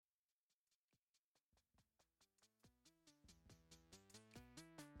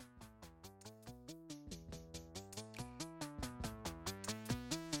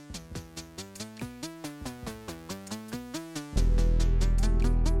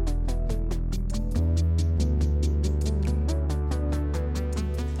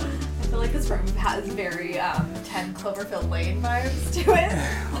newsroom has very 10 Cloverfield Lane vibes to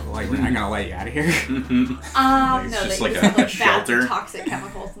it. Like, we're not gonna let you out of here? No, it's they just like just a have like shelter. bad toxic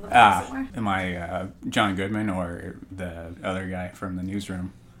chemicals in the place somewhere. Am I John Goodman or the other guy from the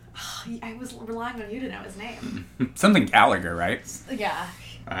newsroom? I was relying on you to know his name. Something Gallagher, right? Yeah.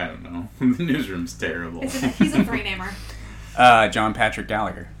 I don't know. The newsroom's terrible. He's a three-namer. John Patrick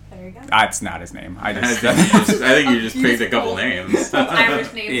Gallagher. There you go. That's not his name. I I just... think you just picked a couple names. Pull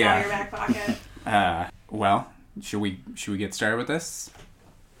Irish names Yeah. out of your back pocket. Well, should we get started with this?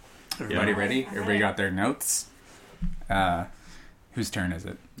 Everybody Yeah. ready? I'm Everybody ready. got their notes? Whose turn is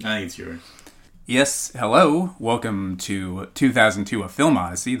it? I think it's yours. Yes, hello. Welcome to 2002 A Film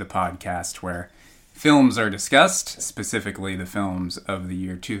Odyssey, the podcast where films are discussed, specifically the films of the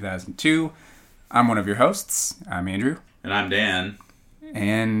year 2002. I'm one of your hosts. I'm Andrew. And I'm Dan.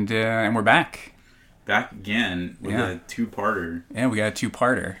 And we're back. Back again with Yeah. a two-parter. Yeah, we got a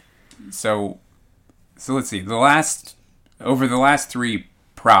two-parter. So let's see. Over the last three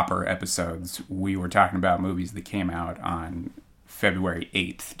proper episodes, we were talking about movies that came out on February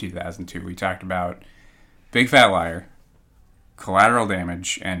 8th, 2002. We talked about Big Fat Liar, Collateral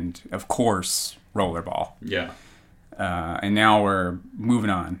Damage, and, of course, Rollerball. Yeah. And now we're moving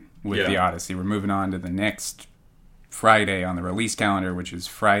on with The Odyssey. We're moving on to the next Friday on the release calendar, which is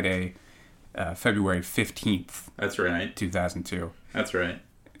Friday, February 15th, That's right. 2002. That's right.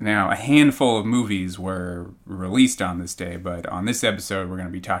 Now, a handful of movies were released on this day, but on this episode, we're going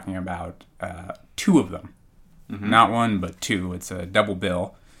to be talking about two of them. Mm-hmm. Not one, but two. It's a double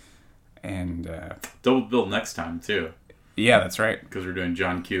bill. And, Double bill next time, too. yeah, that's right. Because we're doing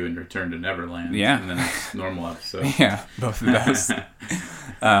John Q and Return to Neverland. Yeah. And then it's normal episode. Yeah, both of those.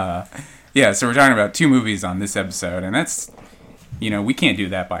 Yeah, so we're talking about two movies on this episode, and that's, we can't do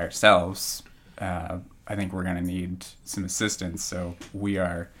that by ourselves. I think we're going to need some assistance, so we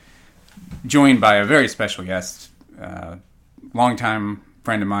are joined by a very special guest, longtime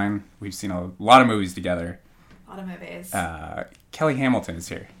friend of mine. We've seen a lot of movies together. A lot of movies. Kelly Hamilton is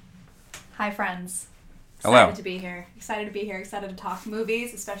here. Hi, friends. Hello. Excited to be here. Excited to talk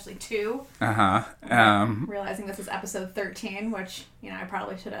movies, especially two. Realizing this is episode 13, which, I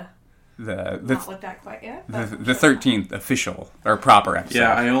probably should have not looked at quite yet. The 13th official, or proper episode.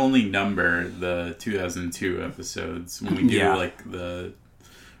 Yeah, I only number the 2002 episodes. When we do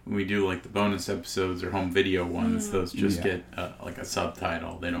when we do the bonus episodes or home video ones, those just get like a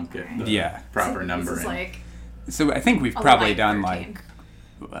subtitle. They don't get the proper numbering. This is like So I think we've a probably light done 13.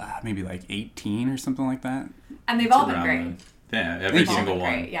 maybe 18 or something like that. And they've all been Around great. Yeah, every They've all single been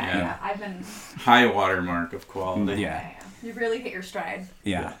one. great. Yeah. I've been... High watermark of quality. Yeah. You really hit your stride.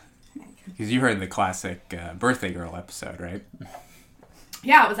 Yeah. Because you heard the classic Birthday Girl episode, right?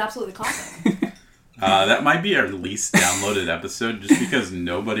 Yeah, it was absolutely classic. That might be our least downloaded episode just because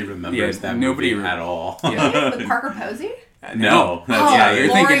nobody remembers that movie at all. Yeah. With Parker Posey? No. you're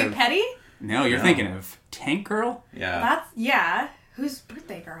Lori thinking of... Petty? No, you're thinking of Tank Girl? Yeah. Who's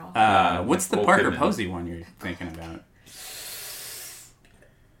Birthday Girl? What's the Nicole Parker Kidman. Posey one you're thinking about?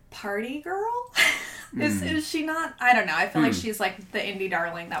 Party Girl? Is she not? I don't know. I feel like she's like the indie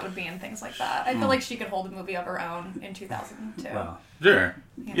darling that would be in things like that. I feel like she could hold a movie of her own in 2002. Well, Sure.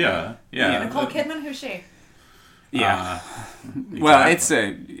 Yeah. Yeah. Nicole Kidman? Who's she? yeah. Exactly. Well, it's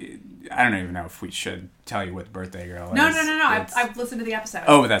a... I don't even know if we should tell you what Birthday Girl is. No. It's- I've listened to the episode.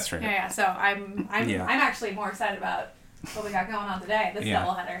 Oh, that's right. Yeah. So I'm actually more excited about what we got going on today. This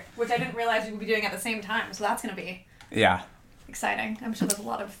doubleheader, which I didn't realize we would be doing at the same time. So that's going to be Yeah. exciting. I'm sure there's a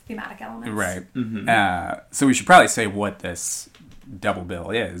lot of thematic elements. Right. Mm-hmm. So we should probably say what this double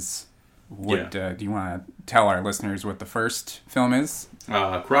bill is. What do you want to tell our listeners what the first film is?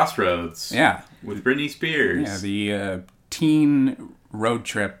 Crossroads. Yeah. With Britney Spears. Yeah, the teen road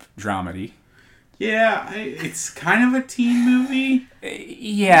trip dramedy. Yeah, it's kind of a teen movie.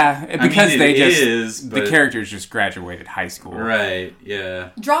 Yeah, because the characters just graduated high school. Right,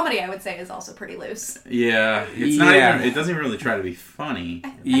 yeah. Dramedy, I would say, is also pretty loose. Yeah, it's not even, it doesn't really try to be funny.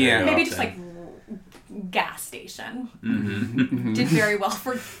 Yeah. Maybe just like gas station. Mm-hmm. Did very well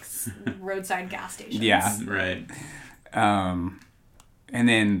for roadside gas stations. Yeah. Right. And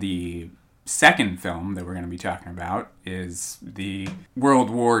then the second film that we're going to be talking about is the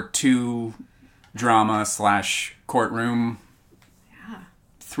World War II drama / courtroom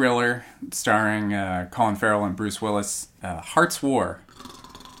thriller starring Colin Farrell and Bruce Willis, Heart's War.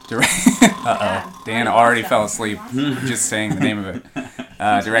 Dan already fell asleep just saying the name of it.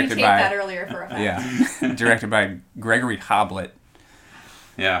 Directed we taped by that earlier for a fact. directed by Gregory Hoblit.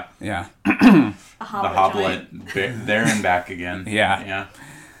 Yeah. Yeah. A The Hoblet joint. Hoblet, there and back again. Yeah.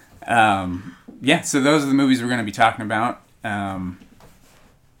 Yeah. So those are the movies we're going to be talking about. So we should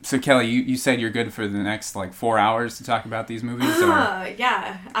probably say what this double bill is. What do you want to tell our listeners what the first film is? Yeah. Yeah. Crossroads. Crossroads. With Britney Spears. Yeah. So Kelly, you said you're good for the next 4 hours to talk about these movies?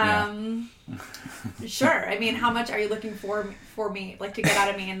 Yeah. Sure. I mean, how much are you looking for me, to get out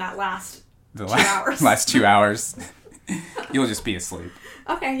of me in that last 2 hours? Last 2 hours. You'll just be asleep.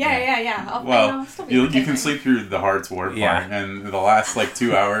 Okay, yeah. Well, you can sleep through the Hearts War part, and the last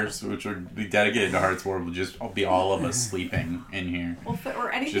 2 hours, which will be dedicated to Hearts War, will be all of us sleeping in here. Well,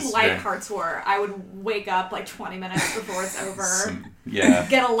 or anything Hearts War, I would wake up 20 minutes before it's over.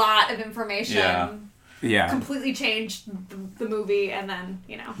 Get a lot of information. Yeah. Completely change the movie, and then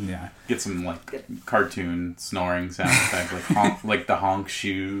get some cartoon snoring sound effects, like the honk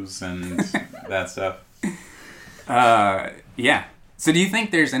shoes and that stuff. Yeah. So do you think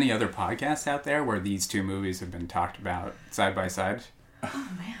there's any other podcasts out there where these two movies have been talked about side by side? Oh,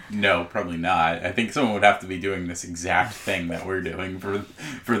 man. No, probably not. I think someone would have to be doing this exact thing that we're doing for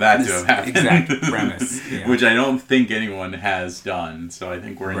that to have happened. Exact premise. Yeah. Which I don't think anyone has done, so I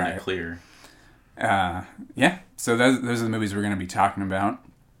think we're in the clear. Yeah. So those are the movies we're going to be talking about.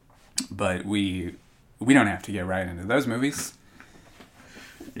 But we don't have to get right into those movies.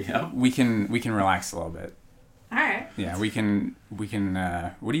 Yeah. We can relax a little bit. All right. Yeah, we can.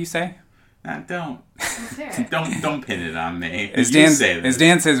 What do you say? Don't pin it on me. As Dan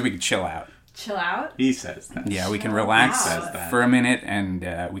says, we can chill out. Chill out? He says that. Yeah, we can relax for a minute, and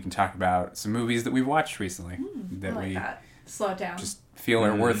we can talk about some movies that we've watched recently that. Slow it down. Just feel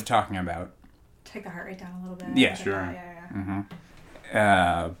are worth talking about. Take the heart rate down a little bit. Yeah, sure.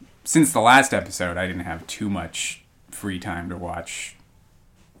 Mm-hmm. Since the last episode, I didn't have too much free time to watch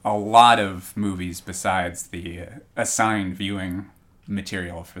a lot of movies besides the assigned viewing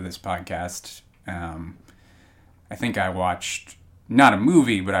material for this podcast. I think I watched, not a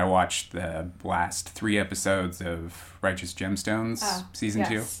movie, but I watched the last 3 episodes of Righteous Gemstones season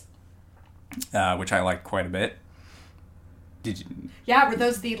 2, which I liked quite a bit. Did you? Yeah, were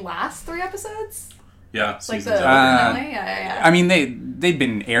those the last 3 episodes? Yeah, season's over. Yeah. I mean, they'd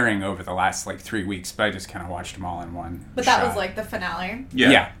been airing over the last 3 weeks, but I just kind of watched them all in one. But that was the finale.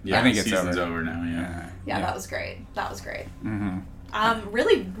 Yeah. I think it's season's over now. Yeah, that was great. Mm-hmm.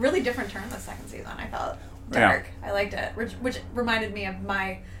 Really, really different turn the second season. I felt dark. Yeah. I liked it, which reminded me of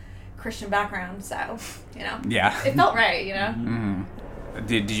my Christian background. So yeah, it felt right. Mm-hmm.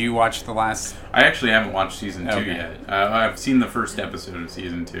 Did you watch the last? I actually haven't watched season 2 yet. I've seen the first episode of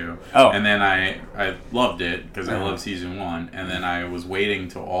season 2. Oh. And then I loved it because I loved season 1. And then I was waiting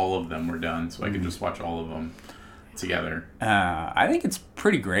till all of them were done so I could just watch all of them together. I think it's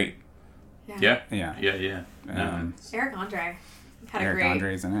pretty great. Yeah. Eric Andre had Eric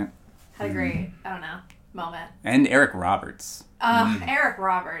Andre's in it. Had a great, moment. And Eric Roberts. Eric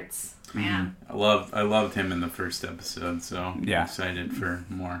Roberts. Man. I loved him in the first episode, so I'm excited for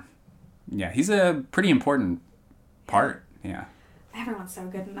more. Yeah, he's a pretty important part. Yeah. Everyone's so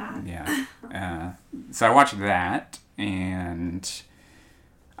good in that. Yeah. So I watched that, and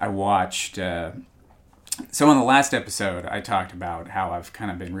I watched... So on the last episode, I talked about how I've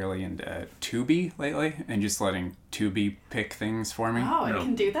kind of been really into Tubi lately, and just letting Tubi pick things for me. Oh, it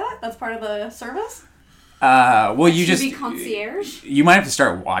can do that? That's part of the service? Well, you just... Tubi concierge? You might have to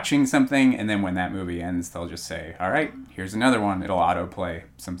start watching something, and then when that movie ends, they'll just say, all right, here's another one. It'll autoplay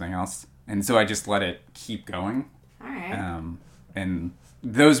something else. And so I just let it keep going. All right. And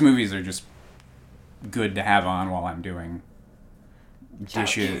those movies are just good to have on while I'm doing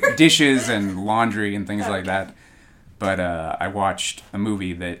dishes and laundry and things like that. But I watched a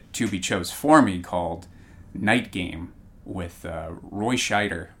movie that Tubi chose for me called Night Game with Roy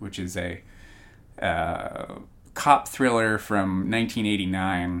Scheider, which is a cop thriller from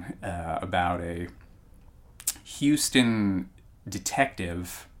 1989 about a Houston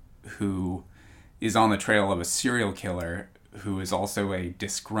detective who is on the trail of a serial killer who is also a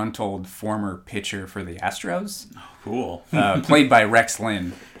disgruntled former pitcher for the Astros. Oh, cool. Played by Rex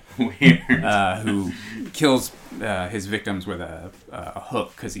Linn. Weird. Who kills his victims with a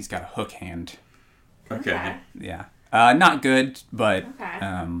hook because he's got a hook hand. Okay. Yeah. Not good, but... Okay.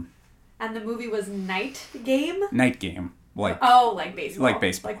 And the movie was Night Game? Night Game. Like baseball. Like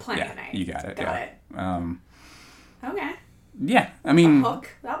baseball. Like Planet Night. You got it. Got it. Okay. Yeah, I mean... A hook?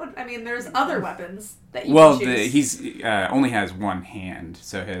 There's other weapons that you can choose. Well, he's only has one hand,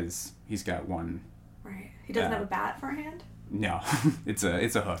 so he's got one... Right. He doesn't have a bat for a hand? No. it's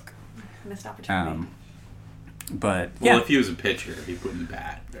a hook. Missed opportunity. But, well, if he was a pitcher, he wouldn't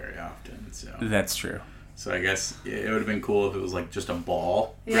bat very often, so... That's true. So I guess it would have been cool if it was just a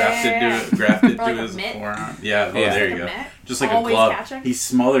ball grafted to his forearm. Yeah, there you go. Just like a glove. Catching? He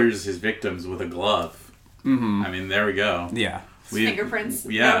smothers his victims with a glove. Mm-hmm. I mean, there we go. Yeah. Fingerprints.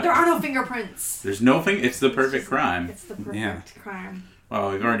 Yeah. No, there are no fingerprints. There's no it's the perfect crime. It's the perfect crime.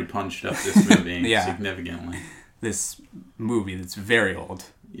 Well, we've already punched up this movie significantly. This movie that's very old.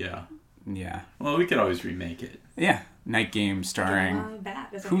 Yeah. Yeah. Well, we could always remake it. Yeah. Night Game starring...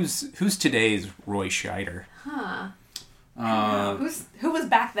 Who's today's Roy Scheider? Huh. Who was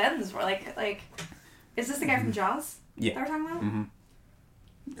back then? Like, is this the guy from Jaws? Yeah. That we're talking about? Mm-hmm.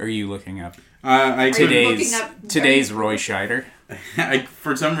 Are you looking up today's Roy Scheider?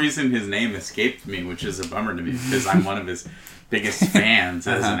 For some reason, his name escaped me, which is a bummer to me because I'm one of his biggest fans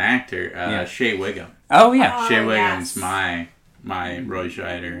as an actor. Shea Whigham. Oh yeah, Shea Whigham's my Roy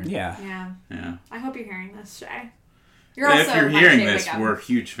Scheider. Yeah. I hope you're hearing this, Shay. If you're hearing this, we're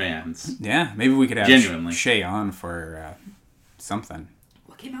huge fans. Yeah, maybe we could have Shay on for something.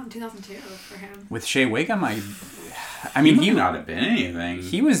 What came out in 2002 for him? With Shea Whigham, I mean, he might not have been anything.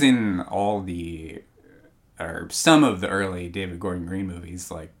 He was in some of the early David Gordon Green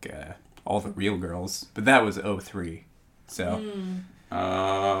movies, like All the Real Girls, but that was 2003. So,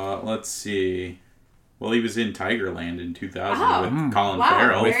 let's see. Well, he was in Tigerland in 2000 with Colin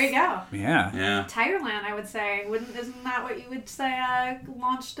Farrell. There you go. Yeah. Tigerland, I would say, isn't that what you would say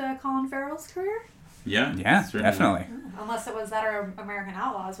launched Colin Farrell's career? Yeah, definitely. Unless it was that or American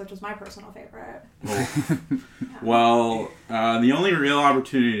Outlaws, which was my personal favorite. Well, the only real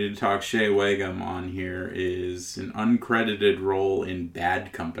opportunity to talk Shea Whigham on here is an uncredited role in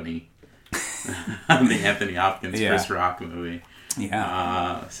Bad Company, the Anthony Hopkins Chris Rock movie.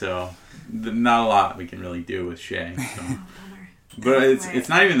 Yeah. So not a lot we can really do with Shea. So. But it's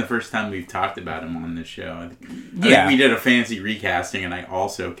not even the first time we've talked about him on this show. I think we did a fancy recasting, and I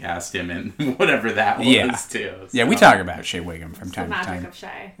also cast him in whatever that was, too. So. Yeah, we talk about Shea Whigham from time to time. The magic of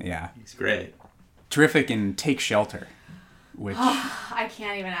Shea. Yeah. He's great. Terrific in Take Shelter, which... I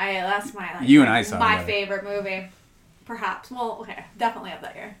can't even... That's my... you and I saw my favorite movie. Perhaps. Well, okay. Definitely up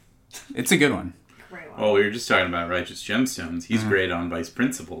that year. It's a good one. Great one. Well, we were just talking about Righteous Gemstones. He's great on Vice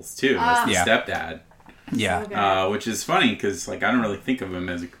Principals, too, as the stepdad. Yeah. So which is funny because I don't really think of him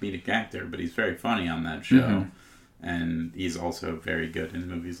as a comedic actor, but he's very funny on that show. Mm-hmm. And he's also very good in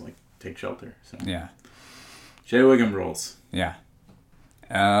movies like Take Shelter. So. Yeah. Shea Whigham rules. Yeah.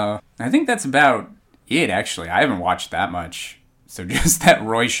 I think that's about it, actually. I haven't watched that much. So just that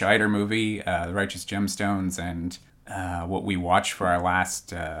Roy Scheider movie, The Righteous Gemstones, and what we watched for our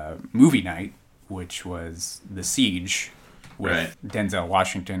last movie night, which was The Siege. With Denzel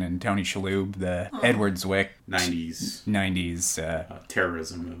Washington and Tony Shalhoub, the Edward Zwick 90s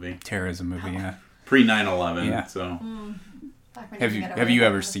terrorism movie. Yeah. Pre 9/11. Yeah. So. Have you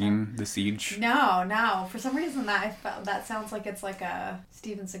ever seen The Siege? No. For some reason that sounds like it's like a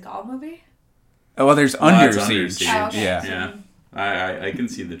Steven Seagal movie. Oh, well, there's Under Siege. Oh, okay. Yeah. I can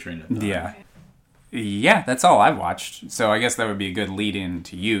see the train of thought. Yeah. Yeah, that's all I've watched. So I guess that would be a good lead-in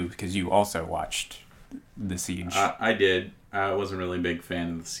to you because you also watched The Siege. I did. I wasn't really a big fan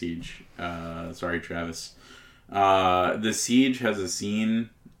of The Siege. Sorry, Travis. The Siege has a scene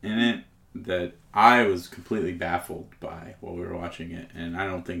in it that I was completely baffled by while we were watching it, and I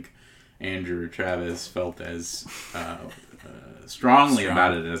don't think Andrew or Travis felt as strongly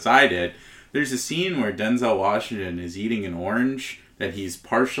about it as I did. There's a scene where Denzel Washington is eating an orange that he's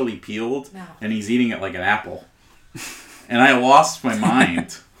partially peeled, and he's eating it like an apple. And I lost my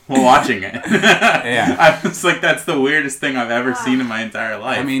mind. While watching it. I was like, that's the weirdest thing I've ever seen in my entire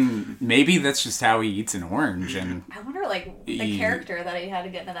life. I mean, maybe that's just how he eats an orange. And I wonder, the character that he had to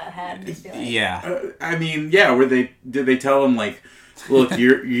get into that head. Just be like, I mean, did they tell him, like, look,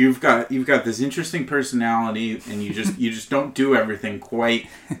 you've got this interesting personality, and you just don't do everything quite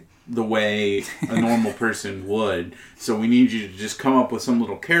the way a normal person would. So we need you to just come up with some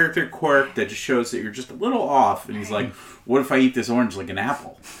little character quirk that just shows that you're just a little off. And he's like, what if I eat this orange like an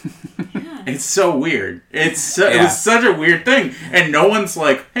apple? Yeah. It's so weird. It was such a weird thing. And no one's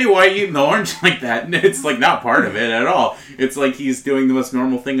like, hey, why are you eating the orange like that? And it's like not part of it at all. It's like he's doing the most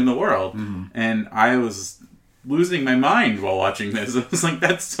normal thing in the world. Mm-hmm. And I was losing my mind while watching this. I was like,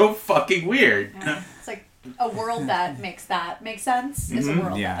 that's so fucking weird. Yeah. It's like a world that makes sense is a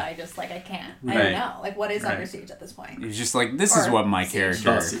world that I just, I can't. I don't know. What is Under Siege at this point? It's just like, this is what my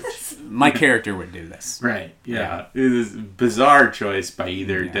character would do this. Right, yeah. It is a bizarre choice by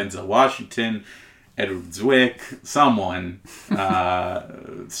either Denzel Washington, Edward Zwick, someone.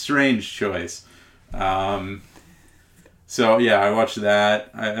 Strange choice. So, I watched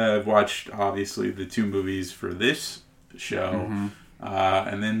that. I've watched, obviously, the 2 movies for this show. Mm-hmm.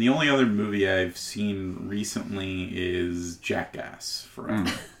 And then the only other movie I've seen recently is Jackass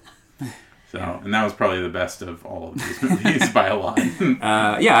Forever. And that was probably the best of all of these movies by a lot.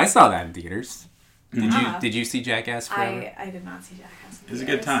 I saw that in theaters. Did you see Jackass Forever? I did not see Jackass. It was a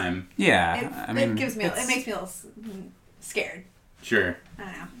good time. Yeah, it makes me a little scared. Sure. I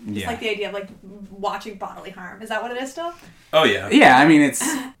don't know. Just like the idea of like watching bodily harm. Is that what it is still? Oh yeah. Yeah, I mean it's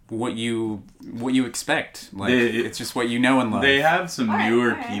what you expect. Like it's just what you know and love. They have some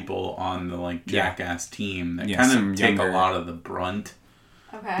newer people on the like Jackass team that kind of take a lot of the brunt.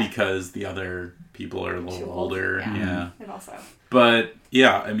 Okay. Because the other people are a little older. Yeah. And also. But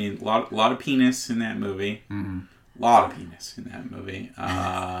yeah, I mean, a lot of penis in that movie. Mm-hmm. A lot of penis in that movie.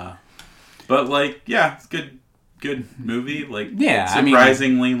 But like, yeah, it's good movie. Like,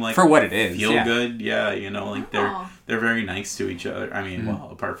 surprisingly, like for what it is, feel good. Yeah, you know, like they're very nice to each other. I mean, well,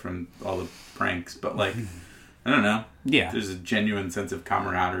 apart from all the pranks, but like, I don't know. Yeah, there's a genuine sense of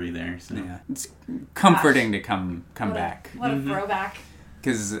camaraderie there. So. Yeah, it's comforting to come back. What a throwback.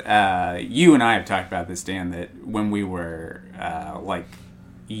 Because you and I have talked about this, Dan, that when we were like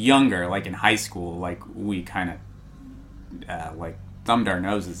younger, like in high school, like we kind of like thumbed our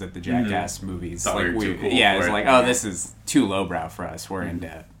noses at the Jackass movies. Thought like we were too cool it's like, oh, this is too lowbrow for us. We're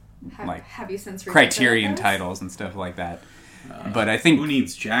into like have you since Criterion titles and stuff like that. But I think who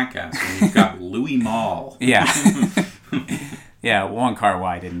needs Jackass when you've got Louis Malle? Yeah, yeah. Wong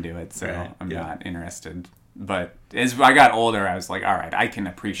Kar-wai didn't do it, so I'm not interested. But as I got older, I was like, all right, I can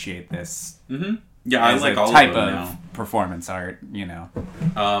appreciate this. Mm-hmm. Yeah, I like all type of them of now. Performance art, you know.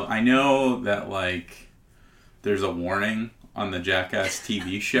 I know that like there's a warning on the Jackass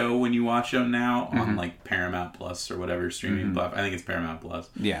TV show when you watch them now on like Paramount Plus or whatever streaming platform. I think it's Paramount Plus.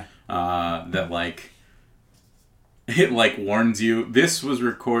 Yeah. That like it like warns you this was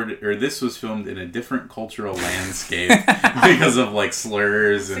recorded or this was filmed in a different cultural landscape because of like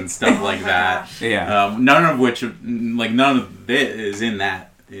slurs and stuff like that. Gosh. Yeah. None of it is in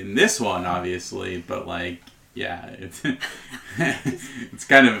this one, obviously, but like yeah, it's it's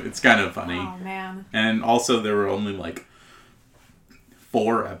kind of funny. Oh man. And also there were only like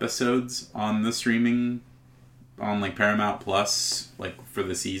 4 episodes on the streaming on like Paramount Plus like for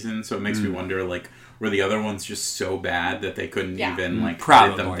the season, so it makes me wonder like were the other ones just so bad that they couldn't even like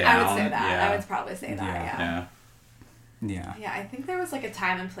edit them down? I would say that. Yeah. I would probably say that. Yeah. Yeah, I think there was like a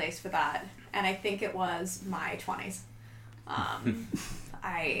time and place for that, and I think it was my 20s.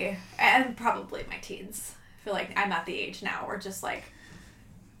 And probably my teens. I feel like I'm at the age now where just like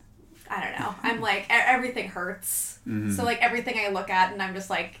I don't know. I'm like everything hurts. Mm-hmm. So like everything I look at and I'm just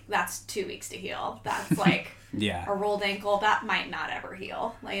like that's 2 weeks to heal. That's like a rolled ankle that might not ever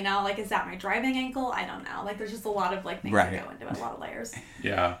heal. Like, you know, like is that my driving ankle? I don't know. Like there's just a lot of like things that go into it, a lot of layers.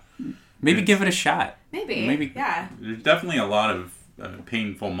 Yeah. Maybe give it a shot. Maybe. Yeah. There's definitely a lot of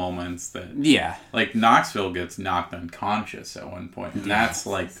painful moments that like Knoxville gets knocked unconscious at one point, and that's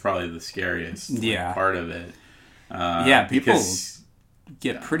like probably the scariest part of it. People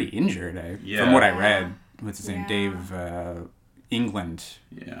get pretty injured. From what I read, what's his name, Dave England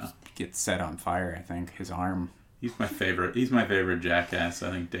gets set on fire. I think his arm. He's my favorite Jackass. I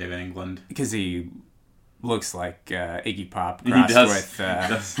think Dave England because he looks like Iggy Pop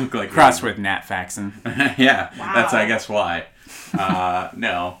crossed with Nat Faxon. That's I guess why.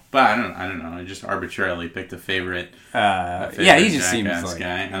 No, but I don't know. I just arbitrarily picked a favorite. He just seems like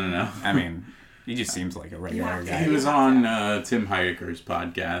guy. I don't know. I mean, he just seems like a regular guy. He was on Tim Heidecker's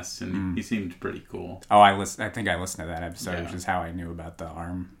podcast, and he seemed pretty cool. Oh, I think I listened to that episode, which is how I knew about the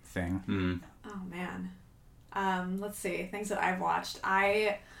arm thing. Mm. Oh man, let's see things that I've watched.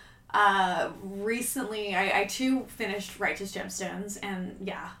 Recently, I too finished Righteous Gemstones,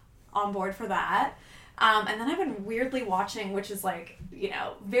 and on board for that. And then I've been weirdly watching, which is like,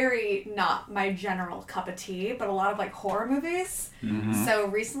 very not my general cup of tea, but a lot of like horror movies. Mm-hmm. So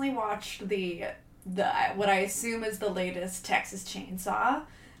recently watched the what I assume is the latest Texas Chainsaw,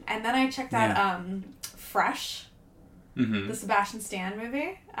 and then I checked out Fresh, the Sebastian Stan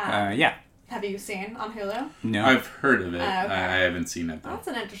movie. Have you seen on Hulu? No. I've heard of it. Okay. I haven't seen it, though. That's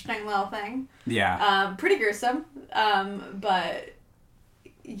an interesting little thing. Yeah. Pretty gruesome. But,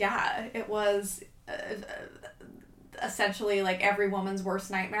 it was essentially like every woman's worst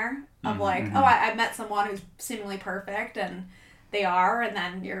nightmare of I met someone who's seemingly perfect, and they are, and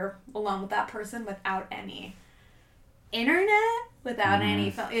then you're alone with that person without any internet, without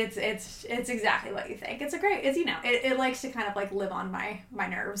any phone. It's exactly what you think. It likes to kind of like live on my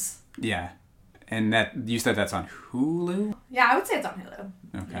nerves. Yeah. And that you said that's on Hulu? Yeah, I would say it's on Hulu.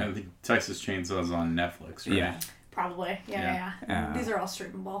 Okay. I think Texas Chainsaw is on Netflix, right? Yeah. Probably. Yeah. These are all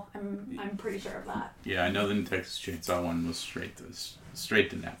streamable. I'm pretty sure of that. Yeah, I know the Texas Chainsaw one was straight to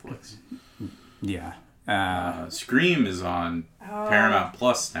Netflix. Yeah. Scream is on Paramount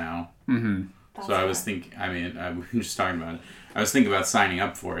Plus now. Mm-hmm. So I was thinking, we were just talking about it. I was thinking about signing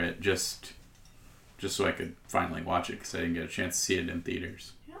up for it just so I could finally watch it because I didn't get a chance to see it in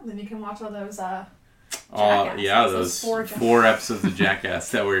theaters. Yeah, then you can watch all those Yeah, those four episodes of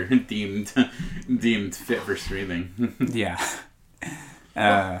Jackass that were deemed fit for streaming. Yeah.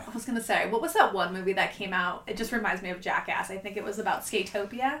 I was gonna say, what was that one movie that came out? It just reminds me of Jackass. I think it was about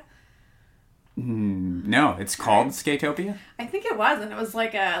Skatopia. No, it's called Skatopia. I think it was, and it was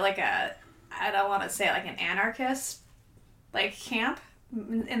like a I don't want to say like an anarchist camp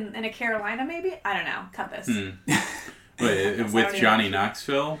in a Carolina, maybe. I don't know. Cut this. Wait, with Johnny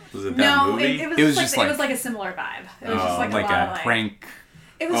Knoxville? Was it that movie? It was like a similar vibe. It was just like a prank.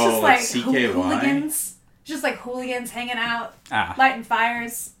 It was just like hooligans. Just like hooligans hanging out, lighting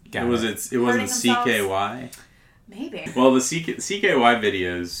fires. It wasn't CKY? Maybe. Well, the CKY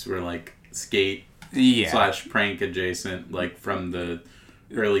videos were like skate / prank adjacent, like from the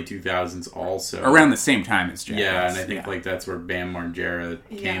early 2000s also. Around the same time as Jackass. Yeah, and I think like that's where Bam Margera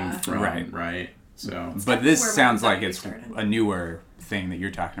came from, right? So, but this sounds like it's a newer thing that you're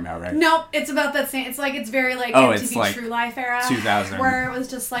talking about, right? Nope, it's about that same. It's very MTV it's like True Life era, 2000, where it was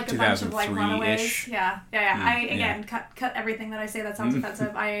just like a bunch of like runaways. Yeah. Cut everything that I say that sounds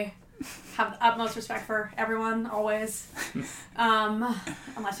offensive. I have the utmost respect for everyone always,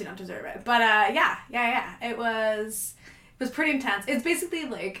 unless you don't deserve it. But it was pretty intense. It's basically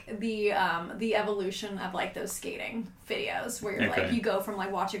like the evolution of like those skating videos where you're like you go from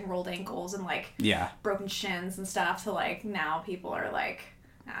like watching rolled ankles and like broken shins and stuff to like now people are like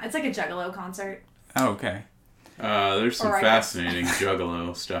it's like a Juggalo concert. Oh, okay. There's some fascinating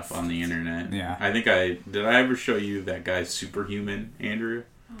Juggalo stuff on the internet. Yeah. I think did I ever show you that guy Superhuman, Andrew?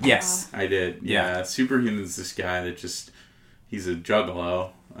 Yes. I did. Yeah. Superhuman's this guy that he's a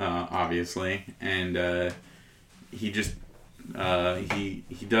Juggalo, obviously, and he just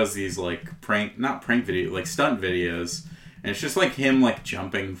he does these like not prank video, like stunt videos, and it's just like him like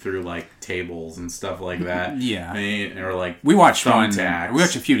jumping through like tables and stuff like that. Yeah. Or like we watched thumbtacks. We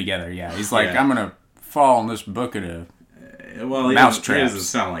watched a few together. Yeah. He's like, I'm gonna fall in this bucket of mouse traps. It doesn't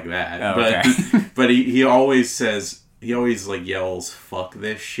sound like that. Oh, but okay. But he always says, he always like yells "fuck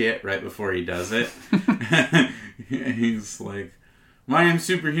this shit" right before he does it. He's like, "My name's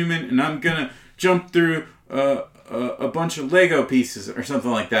Superhuman, and I'm gonna jump through a bunch of Lego pieces," or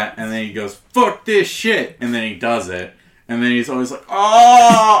something like that, and then he goes, "fuck this shit," and then he does it, and then he's always like,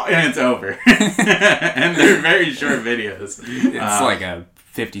 "oh," and it's over. And they're very short videos. It's like a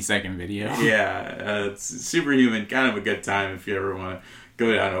 50-second video. Yeah, it's Superhuman, kind of a good time if you ever want to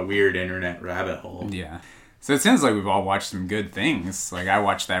go down a weird internet rabbit hole. Yeah. So it sounds like we've all watched some good things. Like I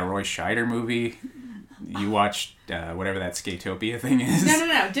watched that Roy Scheider movie. You watched whatever that Skatopia thing is.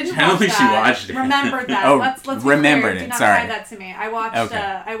 No. Didn't I don't watch think that. she watched it. Remembered that. Oh, let's remembered it. it. Do not Sorry. hide that to me. I watched.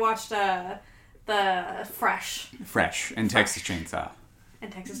 Okay. I watched the Fresh and Texas Chainsaw.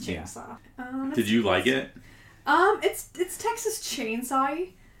 And Texas Chainsaw. Did you like it? It's Texas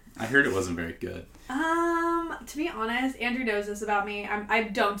Chainsaw-y. I heard it wasn't very good. To be honest, Andrew knows this about me. I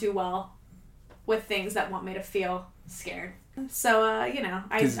don't do well with things that want me to feel scared. So,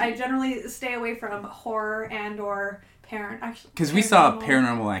 I generally stay away from horror and or because we saw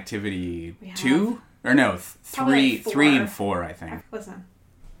Paranormal Activity 2? Or no, 3 and 4, I think. Listen,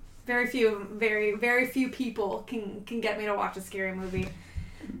 very few people can get me to watch a scary movie.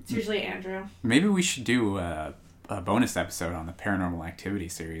 It's usually Andrew. Maybe we should do a bonus episode on the Paranormal Activity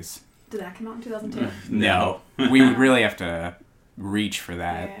series. Did that come out in 2002? No. We would really have to reach for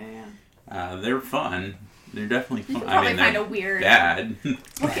that. Yeah. They're fun. They're definitely fun. You could probably find a weird... bad.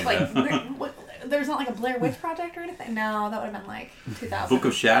 There's not like a Blair Witch Project or anything? No, that would have been like 2000. Book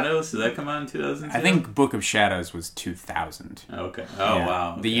of Shadows? Did that come out in 2002? I think Book of Shadows was 2000. Okay. Oh, yeah.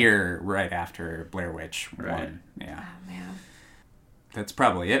 wow. Okay. The year right after Blair Witch won. Yeah. Oh, man. That's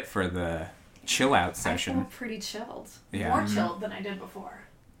probably it for the chill out session. I feel pretty chilled. Yeah. More chilled than I did before.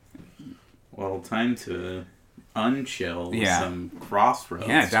 Well, time to unchill with some Crossroads.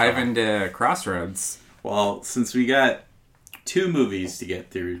 Yeah, dive into Crossroads. Well, since we got 2 movies to get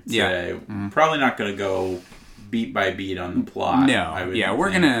through today, probably not going to go beat by beat on the plot. No,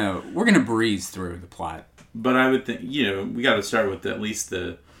 we're gonna breeze through the plot. But I would think, we got to start with at least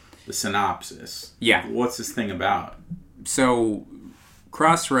the synopsis. Yeah. What's this thing about? So,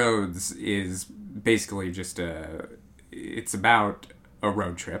 Crossroads is basically just it's about a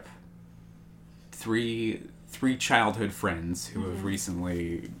road trip. Three childhood friends who have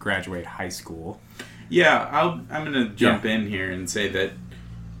recently graduated high school. Yeah, I'm going to jump in here and say that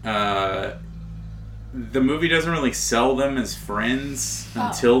the movie doesn't really sell them as friends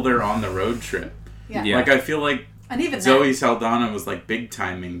until they're on the road trip. Yeah. Like, I feel like and even Zoe Saldana was like big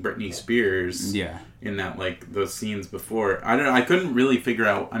timing Britney Spears. Yeah. In that, like, those scenes before. I don't know. I couldn't really figure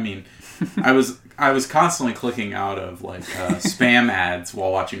out. I mean, I was constantly clicking out of like spam ads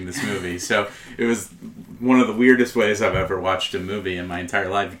while watching this movie. So it was one of the weirdest ways I've ever watched a movie in my entire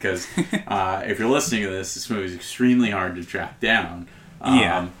life, because if you're listening to this movie is extremely hard to track down.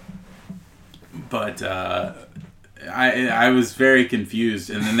 But I was very confused,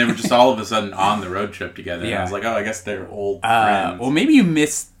 and then they were just all of a sudden on the road trip together. And I was like, oh, I guess they're old friends. Well, maybe you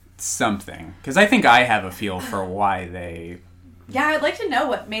missed something, because I think I have a feel for why they... Yeah, I'd like to know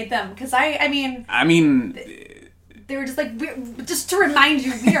what made them, because I mean... They were just like, just to remind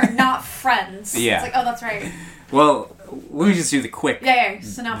you, we are not friends. Yeah. It's like, oh, that's right. Well, let me just do the quick...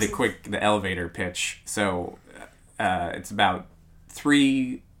 synopsis. The elevator pitch. So, it's about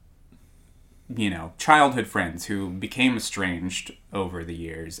 3... childhood friends who became estranged over the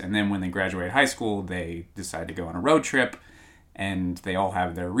years. And then when they graduate high school, they decide to go on a road trip. And they all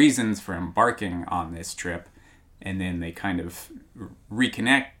have their reasons for embarking on this trip. And then they kind of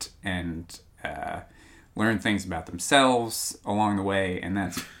reconnect and learn things about themselves along the way. And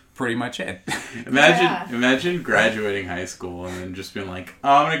that's pretty much it. Imagine graduating high school and then just being like, oh,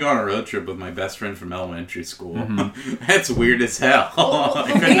 I'm going to go on a road trip with my best friend from elementary school. Mm-hmm. That's weird as hell.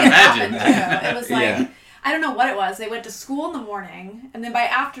 I couldn't imagine that. It was like, I don't know what it was. They went to school in the morning, and then by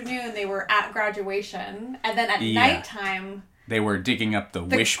afternoon they were at graduation, and then at nighttime... They were digging up the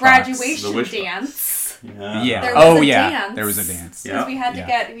wish graduation box. dance. Yeah. There was a dance. There was a dance. Because we had to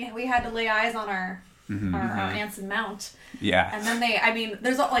we had to lay eyes on our Anson Mount. Yeah. And then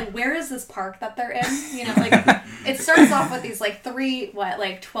there's where is this park that they're in? It starts off with these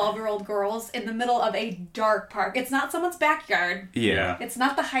 12-year-old girls in the middle of a dark park. It's not someone's backyard. Yeah. It's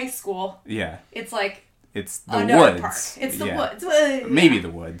not the high school. Yeah. It's like it's the woods. Park. It's the woods. Maybe the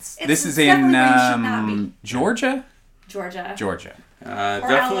woods. This is in Georgia? Georgia.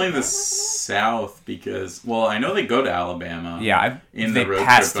 Definitely the South, because I know they go to Alabama. Yeah, they road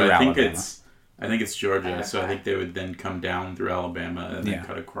pass trip, through but Alabama. I think it's Georgia, so I think they would then come down through Alabama and then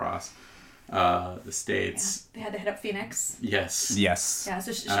cut across the states. Yeah. They had to hit up Phoenix. Yes. Yeah.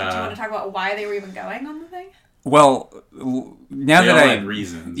 So do you want to talk about why they were even going on the thing? Well, now they that all had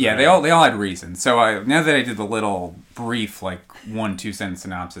reasons. Yeah, right? they all had reasons. So now that I did the little brief 1-2 sentence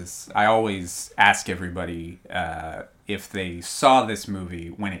synopsis, I always ask everybody if they saw this movie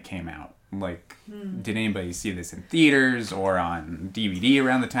when it came out. Did anybody see this in theaters or on DVD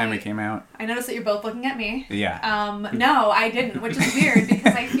around the time it came out? I noticed that you're both looking at me. Yeah. No, I didn't, which is weird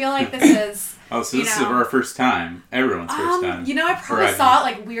because I feel like this is... Oh, so this is our first time. Everyone's first time. I probably saw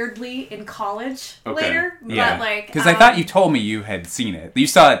it weirdly in college later. Yeah. But because I thought you told me you had seen it. You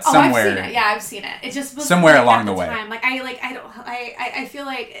saw it somewhere. I've seen it. Yeah, I've seen it. It just was somewhere along the way. Time. I feel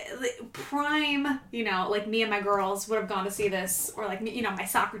like prime, me and my girls would have gone to see this, or my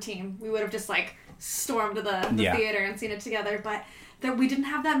soccer team. We would have just stormed to the theater and seen it together, but we didn't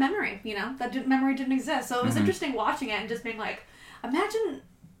have that memory. That memory didn't exist. So it was interesting watching it and just being imagine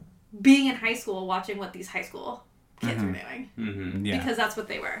being in high school watching what these high school kids were doing. Mm-hmm. Yeah. Because that's what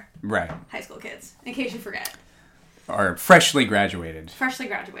they were. Right. High school kids. In case you forget. Or freshly graduated.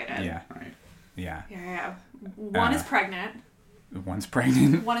 Yeah. Right. Yeah. Yeah. One is pregnant. One's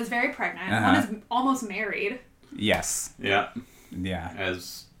pregnant. One is very pregnant. One is almost married. Yes. Yeah. Yeah.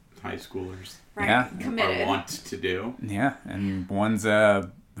 As high schoolers. Right. Yeah. Committed. Or want to do. Yeah. And one's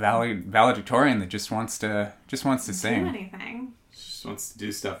a valedictorian that just wants to sing. Do anything. Just wants to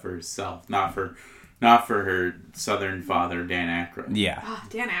do stuff for herself, not for her southern father, Dan Aykroyd. Yeah. Oh,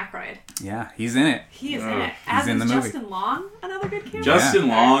 Dan Aykroyd. Yeah, he's in it. He is in it. As in the is movie. Justin Long, another good character. Justin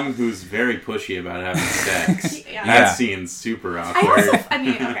Long, who's very pushy about having sex. That scene's super awkward.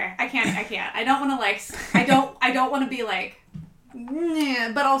 I can't. I don't want to I don't want to be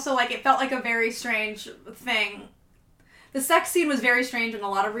but also it felt like a very strange thing. The sex scene was very strange in a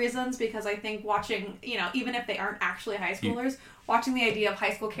lot of reasons, because I think watching, even if they aren't actually high schoolers, watching the idea of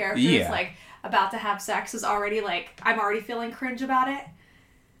high school characters, about to have sex is already, I'm already feeling cringe about it.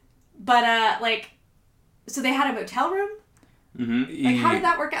 But, so they had a motel room? Mm-hmm. How did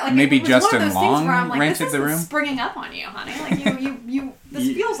that work out? Maybe it was Justin one of those things where I'm rented this the room? springing up on you, honey.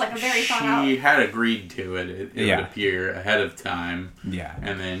 This feels like a very thought out. She had agreed to it. It would appear ahead of time. Yeah.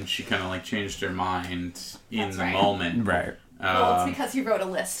 And then she kind of changed her mind in the moment. Right. Well, it's because he wrote a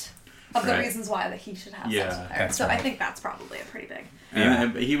list of the reasons why that he should have sex with her. So I think that's probably a pretty big.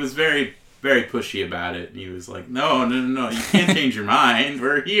 And he was very, very pushy about it. He was like, no, you can't change your mind.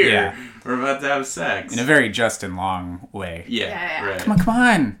 We're here. Yeah. We're about to have sex. In a very Justin Long way. Yeah. Right. Come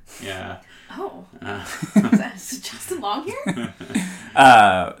on. Yeah. Oh. Is Justin Long here?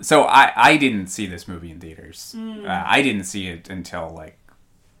 So I didn't see this movie in theaters. I didn't see it until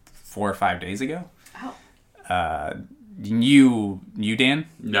 4 or 5 days ago. Oh. You Dan?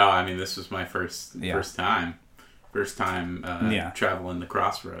 No, this was my first time. First time traveling the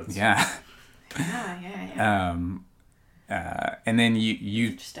crossroads. Yeah. Yeah. And then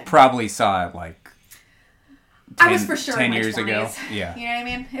you probably saw it like 10, I was for sure 10 in my years 20s. ago. Yeah. You know what I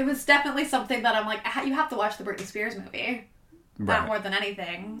mean? It was definitely something that I'm like, you have to watch the Britney Spears movie. Not more than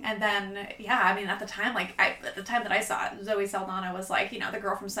anything. And then, I mean, at the time, at the time that I saw it, Zoe Saldana was like, the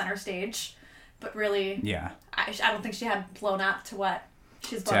girl from Center Stage. But really, I don't think she had blown up to what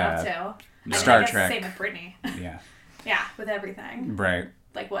she's blown up to. Star Trek. Same with Britney. Yeah. Yeah, with everything. Right.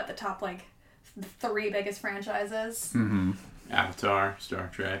 Like what, the top, 3 biggest franchises? Mm-hmm. Avatar, Star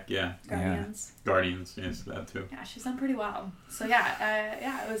Trek, Guardians. Guardians, yes, that too. Yeah, she's done pretty well. So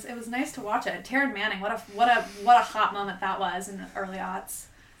it was nice to watch it. Taryn Manning, what a hot moment that was in the early aughts.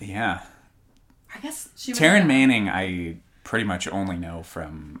 Yeah. I guess she was Taryn Manning, I pretty much only know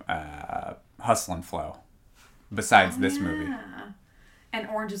from Hustle and Flow, besides this movie. And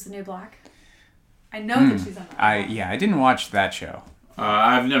Orange is the New Black. I know that she's on that. I didn't watch that show.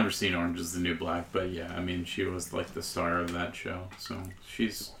 I've never seen Orange is the New Black, but yeah, I mean, she was like the star of that show, so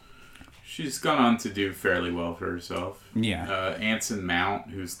she's gone on to do fairly well for herself. Yeah. Anson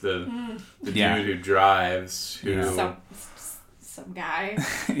Mount, who's the dude who drives, some guy.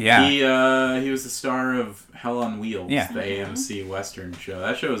 Yeah. He was the star of Hell on Wheels, the Mm-hmm. AMC Western show.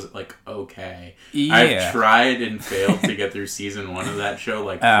 That show was okay. Yeah. I've tried and failed to get through season 1 of that show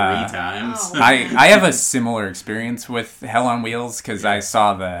 3 times. Oh, wow. I have a similar experience with Hell on Wheels because I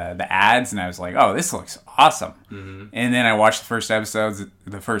saw the ads and I was like, oh, this looks awesome. Mm-hmm. And then I watched the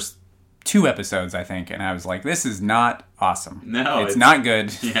first 2 episodes, I think, and I was like, this is not awesome. No, it's not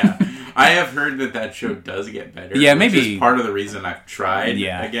good. Yeah. I have heard that show does get better. Yeah, which maybe is part of the reason I've tried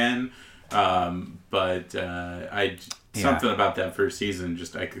again. But something about that first season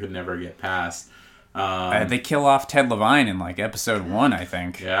I could never get past. They kill off Ted Levine in episode 1, I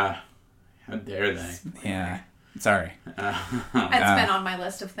think. Yeah. How dare they? Yeah. Sorry. It's been on my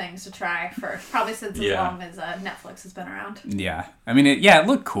list of things to try for probably since as long as Netflix has been around. Yeah. I mean, it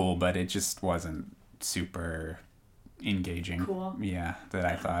looked cool, but it just wasn't super engaging. Cool. Yeah, that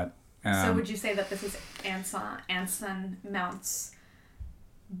I thought. So would you say that this is Anson Mount's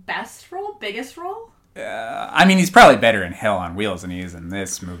best role? Biggest role? I mean, he's probably better in Hell on Wheels than he is in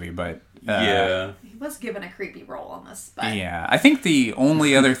this movie, but... He was given a creepy role on this, but... Yeah, I think the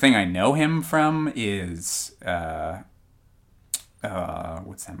only other thing I know him from is... what's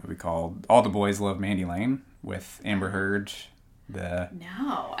that movie called? All the Boys Love Mandy Lane with Amber Heard.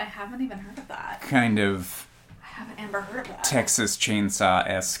 No, I haven't even heard of that. Kind of... I haven't ever heard of that. Texas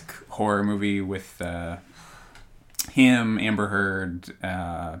Chainsaw-esque horror movie with him, Amber Heard.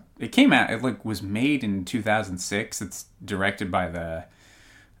 It came out. It was made in 2006. It's directed by the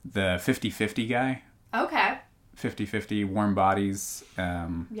 50/50 guy. Okay. 50/50 Warm Bodies.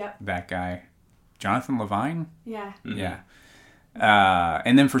 Yep. That guy, Jonathan Levine. Yeah. Mm-hmm. Yeah.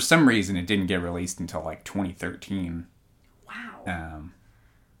 And then for some reason it didn't get released until 2013. Wow.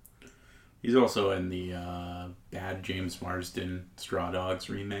 He's also in the bad James Marsden Straw Dogs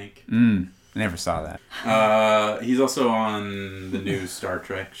remake. Never saw that. He's also on the new Star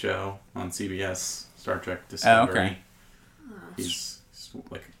Trek show on CBS, Star Trek Discovery. Oh, okay. He's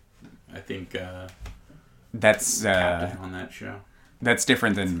I think that's captain on that show. That's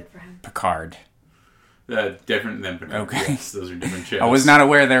different than Picard. Different than Picard. Okay. Yes, those are different shows. I was not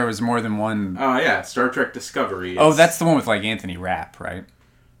aware there was more than one. Oh yeah, Star Trek Discovery. Oh, that's the one with Anthony Rapp, right?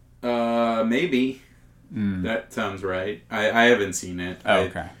 Maybe. That sounds right. I haven't seen it. Oh,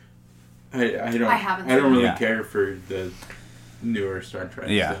 okay. I don't. I haven't. I don't really Yeah. care for the newer Star Trek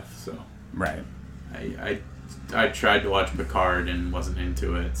stuff. So right. I tried to watch Picard and wasn't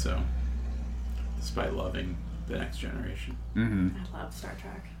into it. So despite loving The Next Generation, I love Star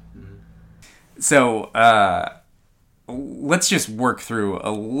Trek. So let's just work through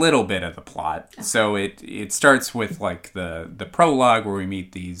a little bit of the plot. Okay. So it starts with the prologue where we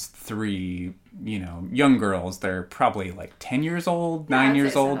meet these 3 young girls. They're probably 10 years old, 9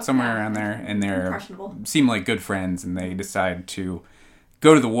 years old, somewhere around there, and they seem like good friends, and they decide to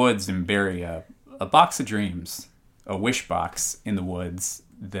go to the woods and bury a box of dreams, a wish box in the woods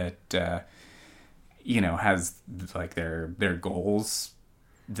that has their goals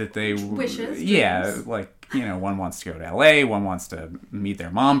that they wishes. Yeah, one wants to go to LA, one wants to meet their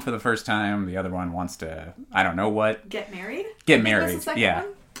mom for the first time, the other one wants to I don't know what. Get married? Get married. Yeah.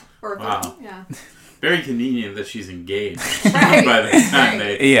 One? Or wow. Yeah. Very convenient that she's engaged right. by the time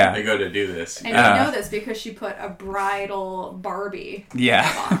they go to do this. And you know this because she put a bridal Barbie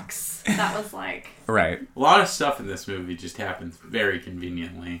box. That was right. A lot of stuff in this movie just happens very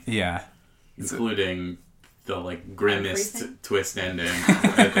conveniently. Yeah. Including the grimmest twist ending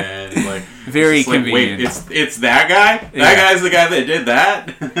at the end. Very convenient. Wait, it's that guy? That guy's the guy that did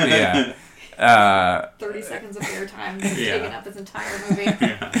that? Yeah. 30 seconds of your time taking up this entire movie.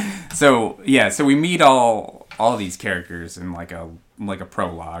 So we meet all these characters in like a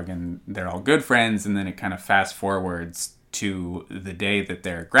prologue, and they're all good friends, and then it kind of fast forwards to the day that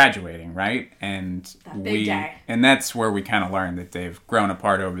they're graduating, right? And that big day. And that's where we kind of learn that they've grown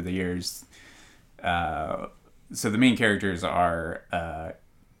apart over the years. So the main characters are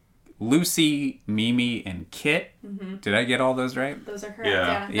Lucy, Mimi, and Kit. Mm-hmm. Did I get all those right? Those are correct.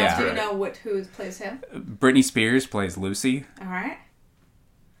 Yeah. Now, do you know who plays him? Britney Spears plays Lucy. All right.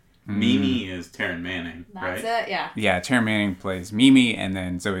 Mimi is Taryn Manning, right? That's it, yeah. Yeah, Taryn Manning plays Mimi, and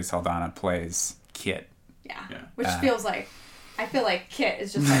then Zoe Saldana plays Kit. Yeah. Which feels like, I feel like Kit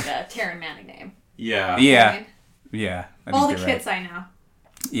is just like a Taryn Manning name. Yeah. You know what I mean? Yeah. All the Kits I know.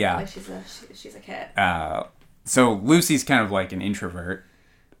 Yeah. Like she's a Kit. So Lucy's kind of like an introvert,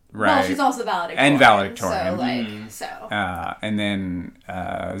 right? Well, she's also valedictorian. And valedictorian. So and then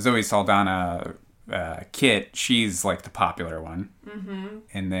Zoe Saldana, Kit, she's like the popular one. Mm-hmm.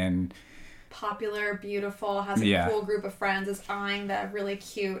 And then popular, beautiful, has a cool group of friends, is eyeing the really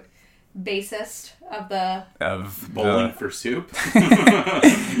cute bassist of Bowling for Soup.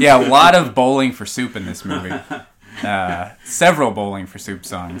 Yeah, a lot of Bowling for Soup in this movie. Several Bowling for Soup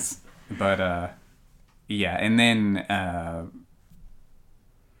songs, but yeah, and then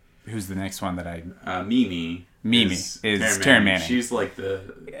who's the next one that Mimi is Taryn Manning. She's like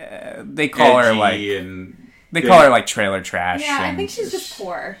the they call her like trailer trash. Yeah, I think she's just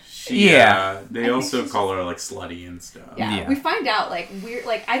poor. They also call her like slutty and stuff. Yeah, we find out like weird.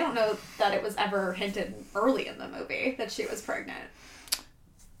 Like I don't know that it was ever hinted early in the movie that she was pregnant.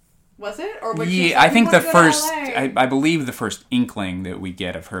 Was it? Or was I think the first, I believe the first inkling that we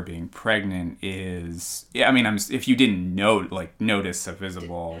get of her being pregnant is, if you didn't notice a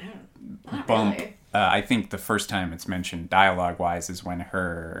visible bump, really. I think the first time it's mentioned dialogue-wise is when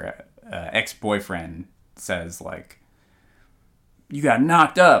her ex-boyfriend says, like, you got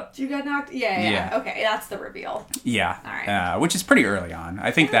knocked up. You got knocked? Yeah. Okay, that's the reveal. Yeah. All right. Which is pretty early on.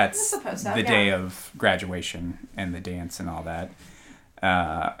 I think that's the day of graduation and the dance and all that.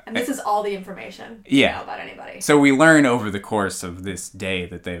 And this is all the information you know about anybody. So we learn over the course of this day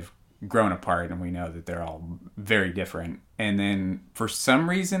that they've grown apart, and we know that they're all very different. And then for some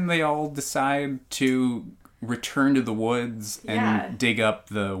reason they all decide to return to the woods and dig up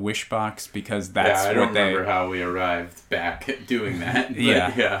the wish box because that's I don't remember how we arrived back at doing that. But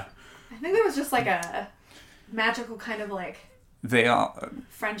yeah. I think there was just like a magical kind of like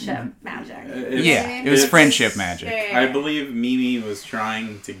friendship magic. It was friendship magic. I believe Mimi was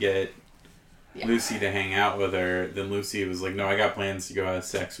trying to get Lucy to hang out with her. Then Lucy was like, "No, I got plans to go have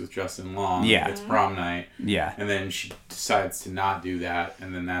sex with Justin Long. Yeah, it's prom night." Yeah, and then she decides to not do that,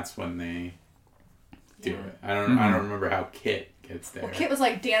 and then that's when they do it. I don't remember how Kit gets there. Well, Kit was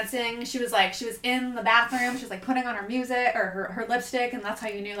like dancing. She was in the bathroom. She was like putting on her music or her lipstick, and that's how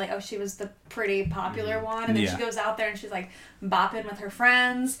you knew like, oh, she was the pretty popular one. And then she goes out there and she's like bopping with her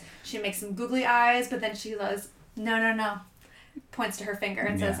friends. She makes some googly eyes, but then she goes, no, points to her finger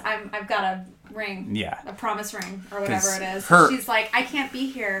and says, I've got a ring, a promise ring or whatever it is. She's like, I can't be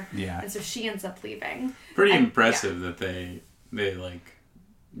here. Yeah, and so she ends up leaving. Pretty impressive that they like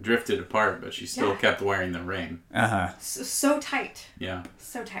drifted apart, but she still kept wearing the ring. So tight. Yeah.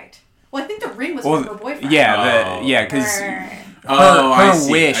 So tight. Well, I think the ring was from her boyfriend. Because her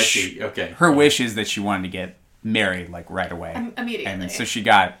wish. I see. Okay. Her wish is that she wanted to get married like right away. Immediately. And so she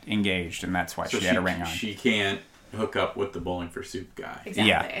got engaged, and that's why she had a ring on. She can't hook up with the Bowling for Soup guy. Exactly.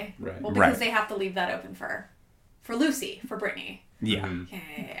 Yeah. Right. Well, because they have to leave that open for Lucy, for Brittany. Yeah.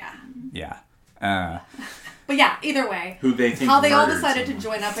 Mm-hmm. Yeah. But yeah, either way, who they think how they all decided to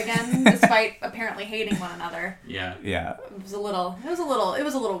join up again, despite apparently hating one another. Yeah. It was a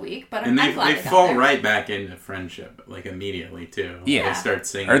little weak, but I'm glad they fall right back into friendship, like immediately too. Yeah. They start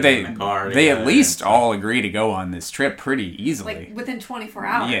singing in the car. They at least all agree to go on this trip pretty easily. Like within 24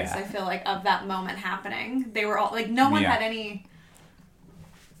 hours, I feel like of that moment happening, they were all like, no one had any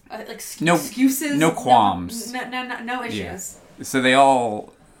excuses, no qualms, no issues. Yeah.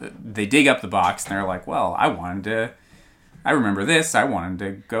 So they dig up the box and they're like, well, I remember this. I wanted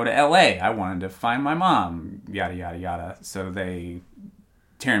to go to LA. I wanted to find my mom, yada, yada, yada. So Taryn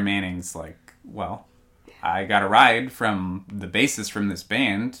Manning's like, well, I got a ride from the bassist from this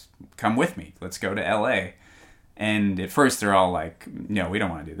band. Come with me. Let's go to LA. And at first they're all like, no, we don't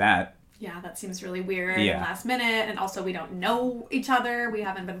want to do that. Yeah, that seems really weird and last minute. And also we don't know each other. We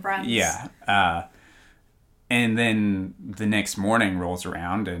haven't been friends. Yeah. And then the next morning rolls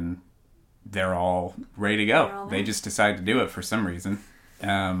around and they're all ready to go. They just decide to do it for some reason. They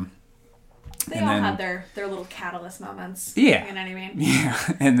all had their little catalyst moments. Yeah. You know what I mean? Yeah.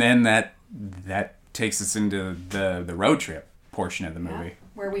 And then that takes us into the road trip portion of the movie.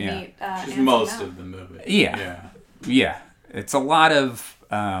 Where we meet Just most of the movie. Yeah. It's a lot of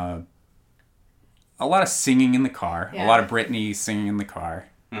singing in the car. Yeah. A lot of Britney singing in the car.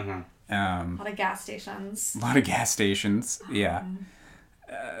 Mm-hmm. A lot of gas stations. Yeah.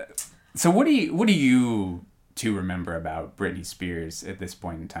 So what do you two remember about Britney Spears at this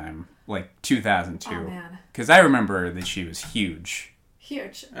point in time? Like 2002? Oh, man. Because I remember that she was huge.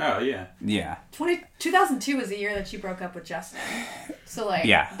 Huge. Oh, yeah. Yeah. 2002 was the year that she broke up with Justin. So, like,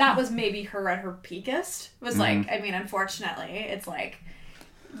 that was maybe her at her peakest. It was like, I mean, unfortunately, it's like,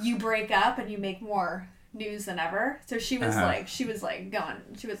 you break up and you make more news than ever. So she was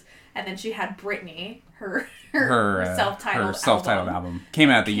and then she had Britney, her self-titled album. Came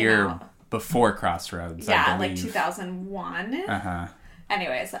out the year before Crossroads, I believe. Like 2001. Uh-huh.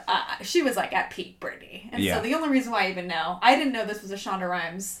 Anyways, she was like at peak Britney. And so the only reason why I even know, I didn't know this was a Shonda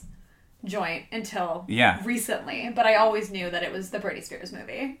Rhimes joint until recently, but I always knew that it was the Britney Spears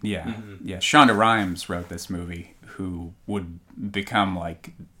movie. Yeah. Mm-hmm. Yeah. Shonda Rhimes wrote this movie, who would become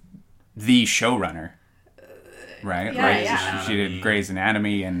like the showrunner. Right? Yeah. She did Grey's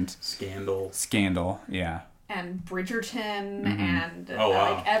Anatomy and Scandal, yeah. And Bridgerton and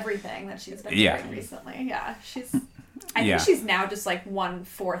like everything that she's been doing recently. Yeah, I think she's now just like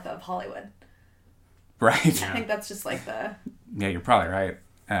 1/4 of Hollywood. Right. I think that's just like the... Yeah, you're probably right.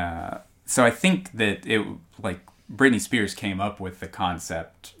 So I think that Britney Spears came up with the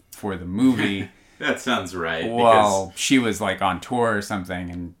concept for the movie. That sounds right. Well, she was like on tour or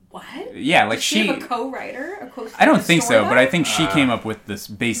something, and what? Yeah, like Does she have a co-writer? I don't think so, but I think she came up with this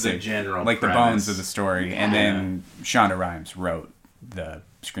basic, the general like premise. The bones of the story, and then Shonda Rhimes wrote the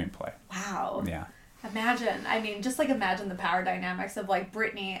screenplay. Wow. Yeah. Imagine the power dynamics of like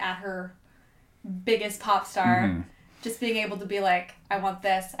Britney at her biggest pop star, just being able to be like, I want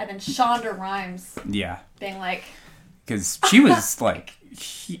this, and then Shonda Rhimes being like... Because she was like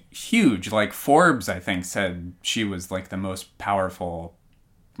huge. Like Forbes, I think, said she was like the most powerful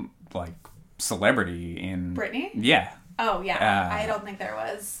like celebrity in... Britney? Yeah. Oh, yeah. I don't think there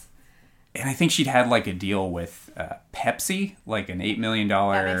was... And I think she'd had like a deal with Pepsi, like an $8 million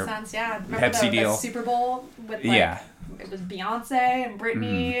that makes sense, yeah. Remember Pepsi deal. The Super Bowl with like, it was Beyonce and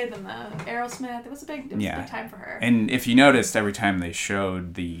Britney, then the Aerosmith. It was a big time for her. And if you noticed, every time they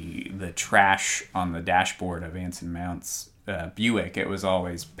showed the trash on the dashboard of Anson Mount's Buick, it was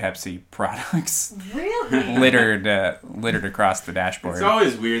always Pepsi products. Really? littered across the dashboard. It's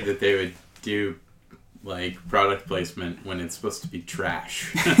always weird that they would do like product placement when it's supposed to be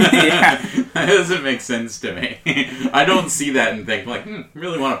trash. That doesn't make sense to me. I don't see that and think like,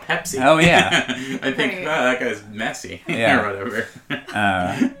 really want a Pepsi. Oh yeah. I think that guy's messy or whatever.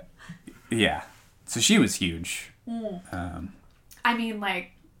 Yeah. So she was huge. I mean,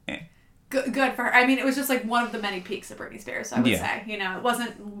 like, good for her. I mean, it was just like one of the many peaks of Britney Spears, I would say. You know, it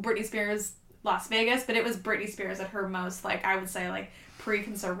wasn't Britney Spears Las Vegas, but it was Britney Spears at her most, like, I would say, like,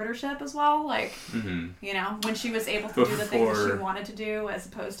 pre-conservatorship as well. Like, you know, when she was able to do the things that she wanted to do as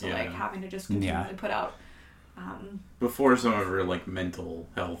opposed to, like, having to just continually put out... before some of her, like, mental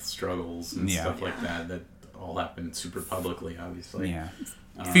health struggles and stuff like that all happened super publicly, obviously. Yeah.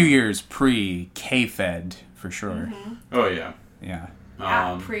 A few years pre-K-Fed, for sure. Oh, yeah. Yeah.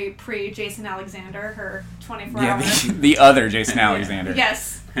 Pre Jason Alexander, her 24-hour... Yeah, the other Jason Alexander.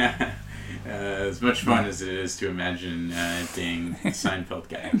 Yes. As much fun as it is to imagine it being a Seinfeld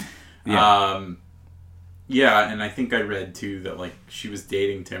guy. And I think I read, too, that, like, she was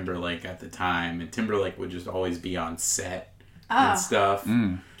dating Timberlake at the time, and Timberlake would just always be on set and stuff.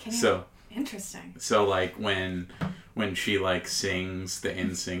 Interesting. So, like, when she, like, sings the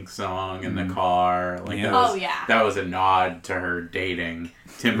NSYNC song in the car, like, that was a nod to her dating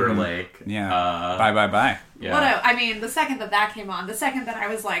Timberlake. Yeah. Bye. Yeah. I mean, the second that came on, the second that I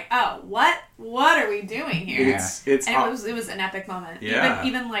was like, oh, what are we doing here? It was an epic moment. Yeah.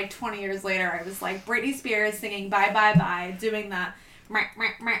 Even like 20 years later, I was like, Britney Spears singing Bye, doing the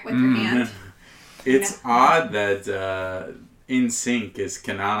with her hand. It's odd that NSYNC is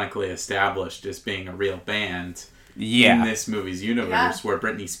canonically established as being a real band in this movie's universe, where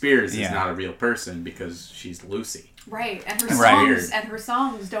Britney Spears is not a real person because she's Lucy. Right, and her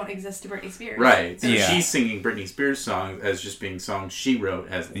songs don't exist to Britney Spears. Right, so she's singing Britney Spears songs as just being songs she wrote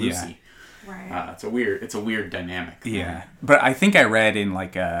as Lucy. Right. It's a weird dynamic. Yeah, but I think I read in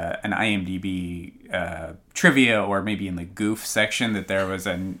like an IMDb trivia, or maybe in the Goof section, that there was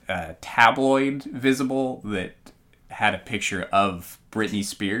a tabloid visible that had a picture of Britney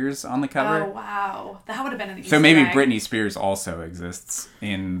Spears on the cover. Oh, wow. That would have been an Easter So maybe egg. Britney Spears also exists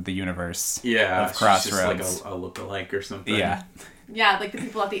in the universe of Crossroads. She's just like a lookalike or something. Yeah. Yeah, like the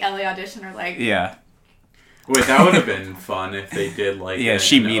people at the LA audition are like... Yeah. Wait, that would have been fun if they did like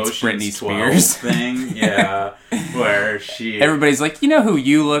she meets Ocean's Britney 12 Spears thing. Yeah, where she... Everybody's like, you know who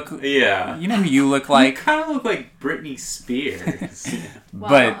you look... Yeah. You know who you look like? You kind of look like Britney Spears. Yeah.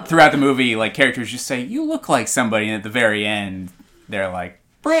 But throughout the movie, like, characters just say, you look like somebody, and at the very end, they're like,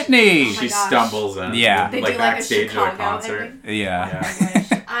 Britney! Oh she stumbles in. Yeah. They like do like a backstage at a Chicago concert. ending.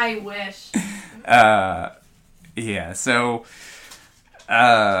 Yeah. I wish. Yeah, so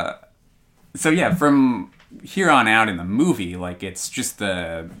yeah, from here on out in the movie, like, it's just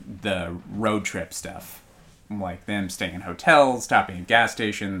the road trip stuff. Like, them staying in hotels, stopping at gas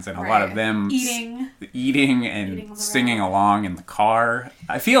stations, and a lot of them eating and singing along in the car.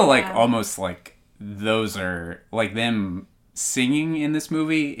 I feel like almost like those are, like, them singing in this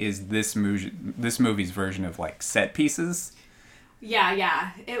movie is this movie's version of, like, set pieces.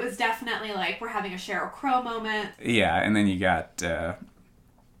 Yeah. It was definitely like, we're having a Sheryl Crow moment. Yeah, and then you got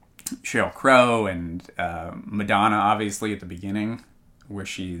Sheryl Crow and Madonna, obviously, at the beginning, where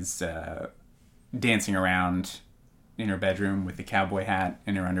she's dancing around in her bedroom with the cowboy hat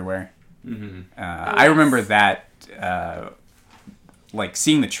and her underwear. Mm-hmm. I remember that, like,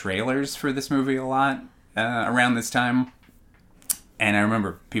 seeing the trailers for this movie a lot around this time, and I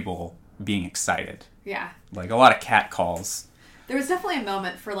remember people being excited. Yeah. Like, a lot of cat calls. There was definitely a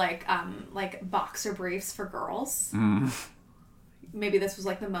moment for, like boxer briefs for girls. Maybe this was,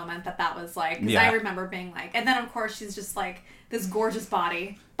 like, the moment that was, like... Because I remember being, like... And then, of course, she's just, like, this gorgeous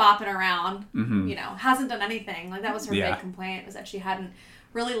body, bopping around, you know, hasn't done anything. Like, that was her big complaint, was that she hadn't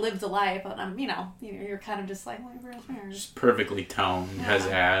really lived a life. But, you know, you're kind of just like, well, where's hers? She's perfectly toned, has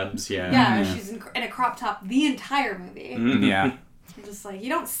abs, Yeah, she's in a crop top the entire movie. Mm-hmm. Yeah. You're just like, you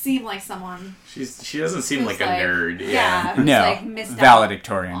don't seem like someone... She doesn't seem like a nerd. Yeah. No. Like, missed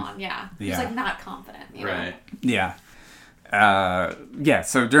valedictorian. out on, Who's, like, not confident, you know? Right. Yeah.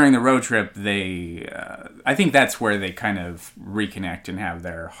 So during the road trip, I think that's where they kind of reconnect and have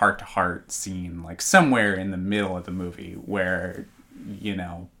their heart-to-heart scene, like, somewhere in the middle of the movie, where, you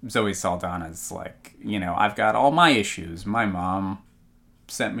know, Zoe Saldana's like, you know, I've got all my issues. My mom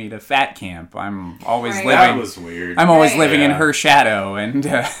sent me to fat camp. I'm always living... That was weird. I'm always living in her shadow, and...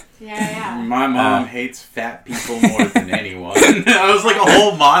 My mom hates fat people more than anyone. I was like a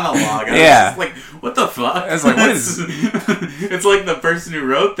whole monologue. I was just like, what the fuck? I was like, what is... It's like the person who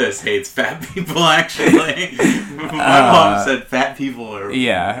wrote this hates fat people, actually. My mom said fat people are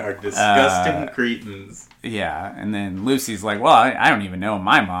disgusting cretins. Yeah, and then Lucy's like, well, I don't even know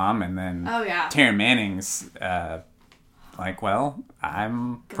my mom. And then Taryn Manning's like, well,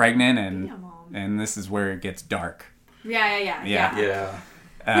 I'm pregnant, and this is where it gets dark. Yeah.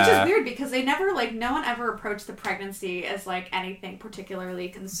 Which is weird because they never, like, no one ever approached the pregnancy as, like, anything particularly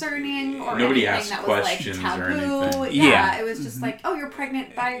concerning or nobody anything that was, like, taboo. Yeah, it was just like, oh, you're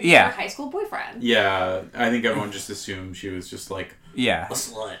pregnant by your high school boyfriend. Yeah, I think everyone just assumed she was just, like, a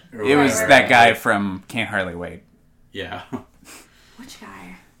slut. It was that guy from Can't Hardly Wait. Yeah. Which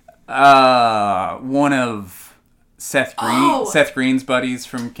guy? One of Seth Green's buddies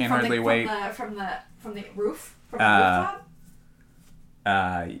from Can't Hardly Wait. From the roof? From the rooftop?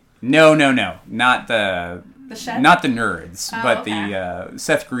 No, not the shed? Not the nerds, but the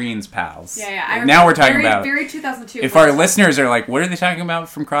Seth Green's pals. Yeah. Now we're talking about very 2002. If our listeners are like, "What are they talking about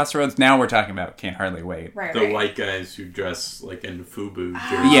from Crossroads?" Now we're talking about Can't Hardly Wait. Right. The white guys who dress like in FUBU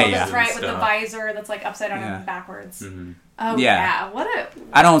jerseys. That's right, with the visor that's like upside down and backwards. Mm-hmm. Oh yeah. What a...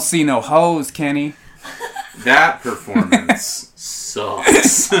 I don't see no hoes, Kenny. That performance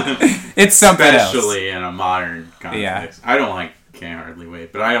sucks. It's something especially in a modern context. Yeah. I don't like Can't Hardly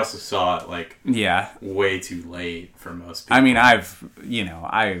Wait, but I also saw it like way too late for most people. I mean,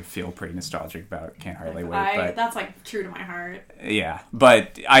 I feel pretty nostalgic about Can't Hardly Wait, but that's like true to my heart. Yeah,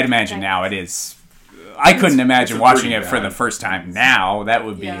 but I'd imagine now it is. I couldn't imagine watching it for the first time now. That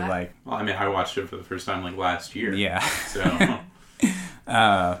would be like. Well, I mean, I watched it for the first time like last year. Yeah. So.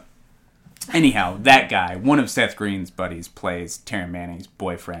 Anyhow, that guy, one of Seth Green's buddies, plays Taryn Manning's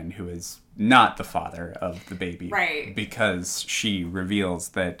boyfriend, who is not the father of the baby. Right. Because she reveals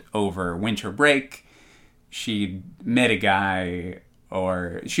that over winter break, she met a guy,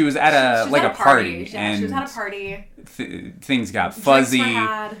 or she was at a party. Yeah, she was at a party. Things got fuzzy.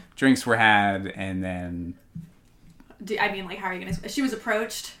 Drinks were had, and then... I mean, like, how are you going to... She was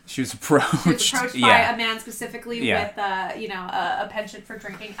approached. She was approached by a man specifically with, a penchant for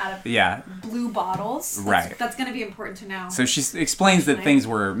drinking out of blue bottles. Right. That's going to be important to know. So she explains that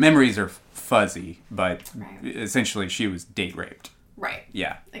memories are fuzzy, but essentially she was date raped. Right.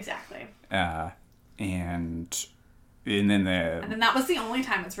 Yeah. Exactly. And then And then that was the only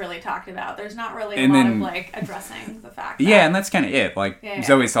time it's really talked about. There's not really a And lot then- of, like, addressing the fact that... yeah, and that's kind of it. Like, Yeah.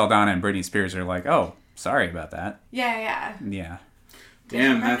 Zoe Saldana and Britney Spears are like, oh, sorry about that. Yeah. Yeah.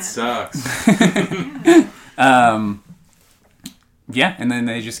 Damn, that sucks. Yeah, and then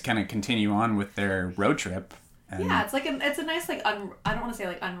they just kind of continue on with their road trip. And Yeah, it's like it's a nice, like, I don't want to say,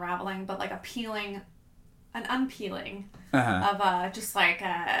 like, unraveling, but, like, an unpeeling of, just, like,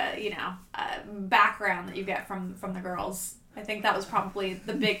 background that you get from the girls. I think that was probably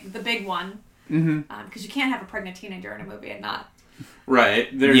the big one. Because you can't have a pregnant teenager in a movie and not... Right.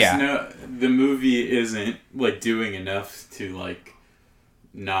 There's the movie isn't, like, doing enough to, like,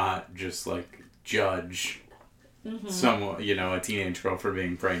 not just, like, judge someone, a teenage girl for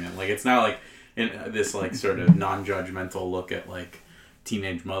being pregnant. Like, it's not, like, in this, like, sort of non-judgmental look at, like,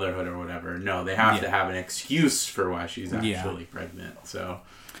 teenage motherhood or whatever. No, they have to have an excuse for why she's actually pregnant. So,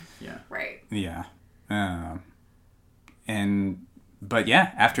 yeah. Right. Yeah. But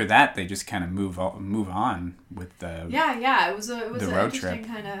yeah, after that, they just kind of move on with the It was an road interesting trip.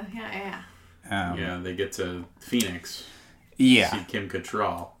 kind of They get to Phoenix. Yeah. See Kim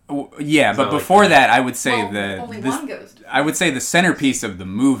Cattrall. Yeah, but that before like that, I would say only one goes to... I would say the centerpiece of the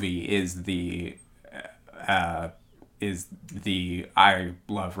movie is the I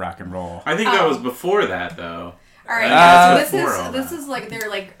Love Rock and Roll. I think that was before that, though. All right, Before so all this that. is like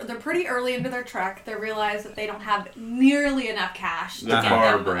they're pretty early into their trek. They realize that they don't have nearly enough cash to The get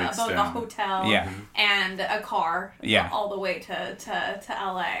car them breaks both a down. hotel Yeah. and a car Yeah. all the way to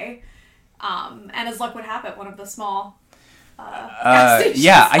LA. And as luck would have it, one of the small gas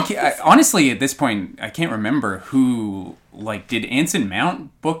stations honestly, at this point, I can't remember who. Like, did Anson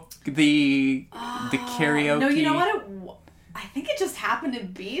Mount book the karaoke? No, you know what? I think it just happened to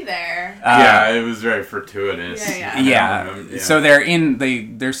be there. It was very fortuitous. Yeah. Yeah. So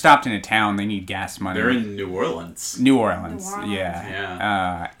they're stopped in a town. They need gas money. They're in New Orleans. New Orleans. New Orleans.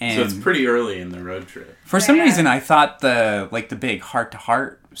 Yeah. And So it's pretty early in the road trip. for some Yeah. reason, I thought the big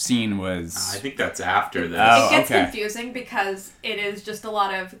heart-to-heart scene was. I think that's after this. Oh, It gets okay. confusing because it is just a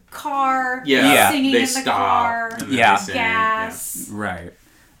lot of car, Yeah. singing They in the stop. car, And then Yeah. they sing, gas. Right.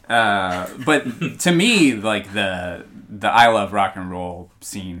 But to me, like, the I Love Rock and Roll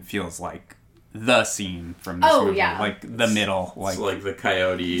scene feels like the scene from this Oh, movie. yeah. Like, the middle. It's like the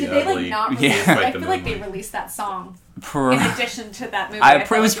Coyote Did they Ugly. like not release? Yeah. I Fight feel the like they movement. released that song pro- in addition to that movie. it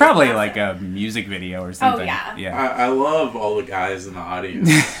felt was like probably massive. like a music video or something. yeah. I love all the guys in the audience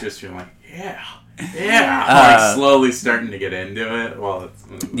just being like, yeah, like Uh, slowly starting to get into it while it's...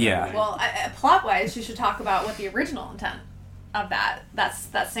 Yeah. Well, plot-wise, you should talk about what the original intent of that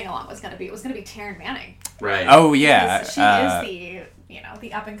sing-along was going to be. It was going to be Taryn Manning. Right. Oh, yeah. Because she is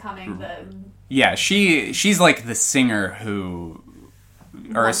the up-and-coming, Yeah, she's like the singer who...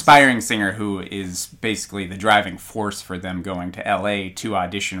 Or aspiring singer who is basically the driving force for them going to LA to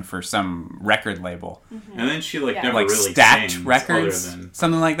audition for some record label. And then she Yeah. never Like really Stacked sings Records, other than...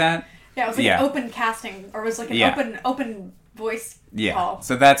 something like that. Yeah, it was like Yeah. an open casting, or it was like an Yeah. open voice Yeah, call.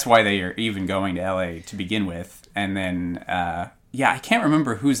 so that's why they are even going to LA to begin with. And then, I can't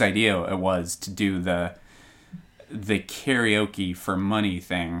remember whose idea it was to do the karaoke for money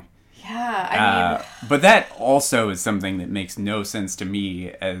thing. Yeah, I mean... But that also is something that makes no sense to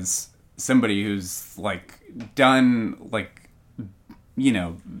me as somebody who's, like, done, like,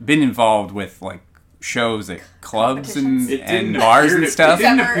 been involved with, like, shows at clubs and, Competitions. and bars and stuff. It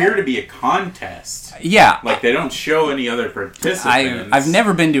didn't Never- appear to be a contest. Yeah. Like, they don't show any other participants. I've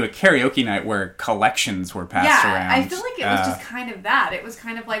never been to a karaoke night where collections were passed around. I feel like it was just kind of that. It was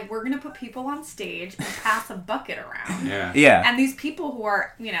kind of like, we're going to put people on stage and pass a bucket around. Yeah. Yeah. And these people who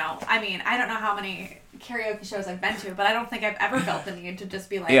are, I mean, I don't know how many karaoke shows I've been to, but I don't think I've ever felt the need to just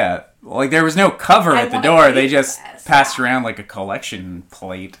be like... Yeah, like there was no cover I at the wanna door. pay They for just this. passed Yeah. around like a collection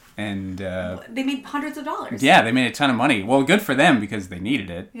plate, and They made hundreds of dollars. yeah, they made a ton of money. Well, good for them because they needed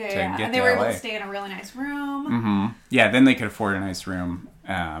it Yeah, to yeah. get And they to were LA. able to stay in a really nice room. Yeah, then they could afford a nice room.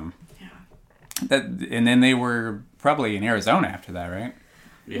 Yeah. And then they were probably in Arizona after that, right?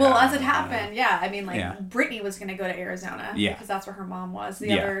 Yeah. Well, as it happened, yeah. I mean, like, Yeah. Brittany was going to go to Arizona. Yeah. Because that's where her mom was. The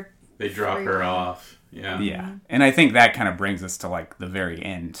Yeah. other... They drop Three. her off. Yeah. Yeah, and I think that kind of brings us to like the very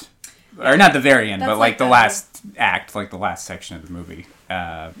end, or not the very end, That's but like the like last act, like the last section of the movie,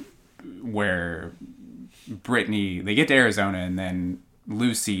 where Brittany, they get to Arizona, and then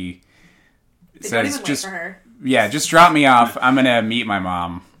Lucy They don't says, even "Just wait for her. yeah, just drop me off. I'm gonna meet my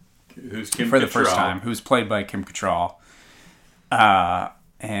mom Who's Kim for the first Cattrall. time, who's played by Kim Cattrall."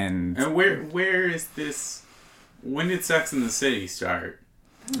 And And where is this? When did Sex in the City start?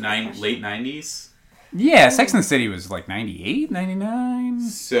 Late 90s? Yeah, Sex and the City was like 98, 99.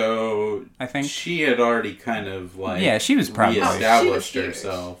 So I think she had already kind of like yeah, she was probably reestablished she was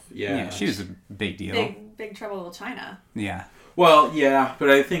herself. Yeah, she was a big deal. Big Trouble in Little China. Yeah. Well, yeah, but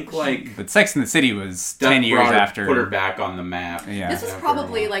I think like But Sex and the City was 10 years after. Put her back on the map. Yeah. This was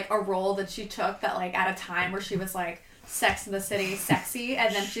probably like a role that she took that like at a time where she was like Sex and the City sexy,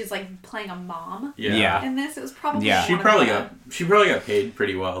 and then she's like playing a mom. Yeah. In this, it was probably She probably got paid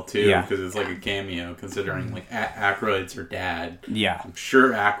pretty well too, Yeah. because it's like a cameo, considering like Aykroyd's her dad. Yeah. I'm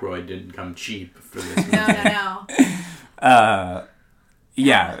sure Aykroyd didn't come cheap for this movie. No.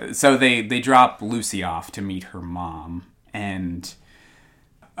 Yeah, so they drop Lucy off to meet her mom, and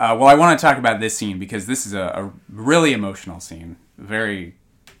well, I want to talk about this scene because this is a really emotional scene, very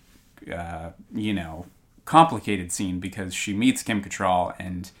complicated scene, because she meets Kim Cattrall,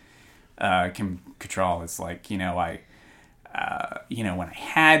 and Kim Cattrall is like, when I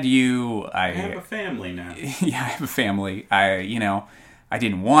had you, I have a family now. Yeah, I have a family. I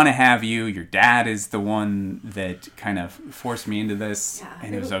didn't want to have you. Your dad is the one that kind of forced me into this. Yeah.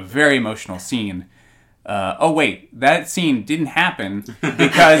 And it was a very emotional scene. Oh, wait. That scene didn't happen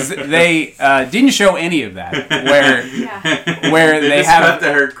because they didn't show any of that. Where they just have... cut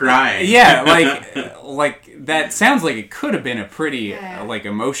to her crying. Yeah, like that sounds like it could have been a pretty,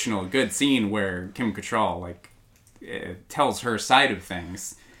 emotional, good scene where Kim Cattrall, tells her side of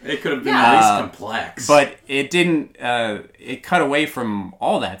things. It could have been at least complex. But it didn't, it cut away from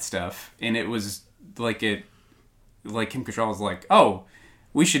all that stuff, and it was Kim Cattrall was like, oh,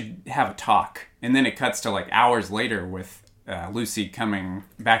 we should have a talk. And then it cuts to hours later with Lucy coming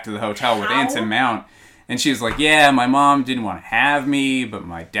back to the hotel with Anson Mount, and she was like, yeah, my mom didn't want to have me, but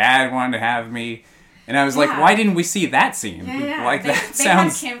my dad wanted to have me. And I was like, why didn't we see that scene? Yeah. They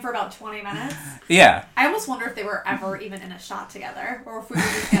had Kim for about 20 minutes. Yeah. I almost wonder if they were ever even in a shot together, or if we were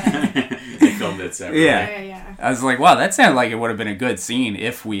just gonna... They filmed it separately. Yeah. I was like, wow, that sounded like it would have been a good scene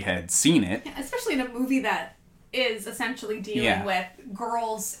if we had seen it. Yeah, especially in a movie that is essentially dealing with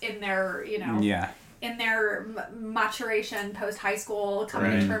girls in their, in their maturation post-high school,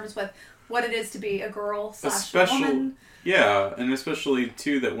 coming to terms with what it is to be a girl / woman. Yeah, and especially,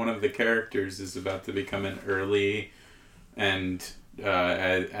 too, that one of the characters is about to become an early and,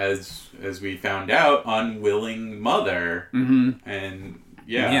 as we found out, unwilling mother. Mm-hmm. And,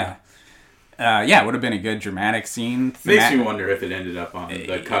 yeah, it would have been a good dramatic scene. Makes me wonder if it ended up on the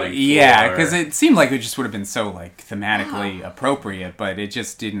cutting floor. Yeah, because it seemed like it just would have been so, thematically appropriate, but it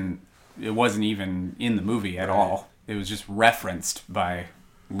just didn't... It wasn't even in the movie at all. It was just referenced by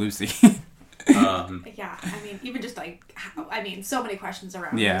Lucy. Yeah, I mean, even just so many questions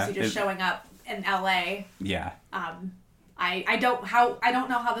around Lucy just showing up in LA. Yeah. I don't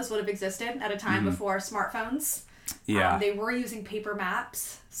know how this would have existed at a time before smartphones. Yeah. They were using paper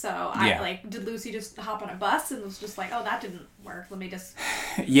maps, so did Lucy just hop on a bus and was just like, oh, that didn't work, let me just...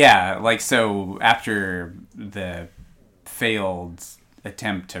 Yeah, so after the failed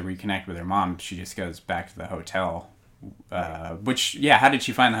attempt to reconnect with her mom, she just goes back to the hotel. Which, how did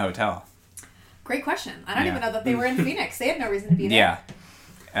she find the hotel? Great question. I don't even know that they were in Phoenix. They had no reason to be there.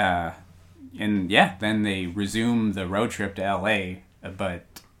 Yeah. Then they resume the road trip to LA, but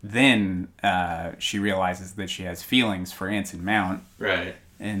then she realizes that she has feelings for Anson Mount. Right.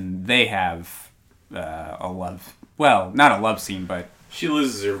 And they have a love... Well, not a love scene, but... She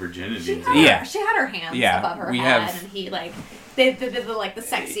loses her virginity. She had her hands above her head, and he, they did the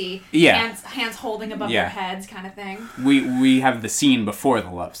sexy hands holding above their heads kind of thing. We have the scene before the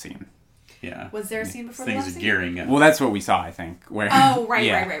love scene. Yeah. Was there a scene before the love scene? Things gearing up. Well, that's what we saw, I think. Where, right.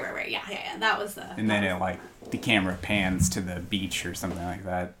 Yeah. That was the... And then the camera pans to the beach or something like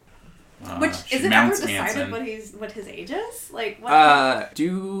that. Which, is it ever decided what his age is?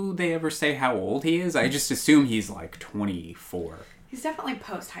 Do they ever say how old he is? I just assume he's 24. He's definitely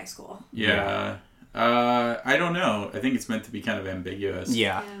post high school. Yeah. I don't know. I think it's meant to be kind of ambiguous.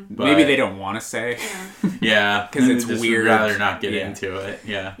 Yeah. Maybe they don't want to say. Yeah. Because it's weird. Would rather not get into it.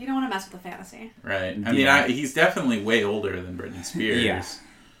 Yeah. You don't want to mess with the fantasy. Right. I mean, he's definitely way older than Britney Spears. Yeah.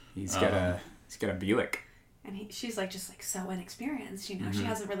 He's got a Buick. And she's just so inexperienced. She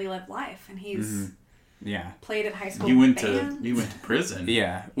hasn't really lived life, and he's played at high school. He went to prison.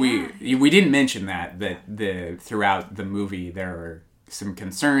 Yeah. We didn't mention that throughout the movie there are some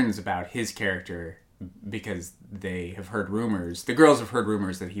concerns about his character because they have heard rumors. The girls have heard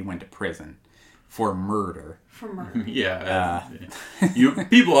rumors that he went to prison for murder. Yeah.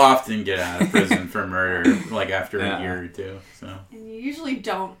 People often get out of prison for murder, after a year or two. So. And you usually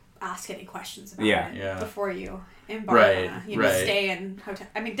don't ask any questions about it before you embark on stay in hotel.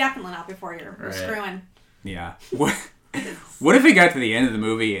 I mean, definitely not before you're screwing. Yeah. What if it got to the end of the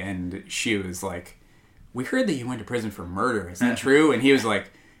movie and she was like, we heard that you went to prison for murder. Is that true? And he was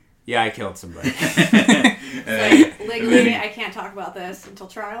like, yeah, I killed somebody. Like, legally, I can't talk about this until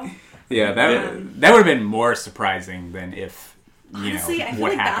trial. Yeah, that would have been more surprising than if, honestly, I feel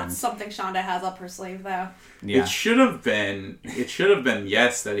what like happened. that's something Shonda has up her sleeve, though. Yeah. It should have been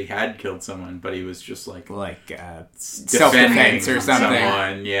yes that he had killed someone, but he was just like self-defense or something.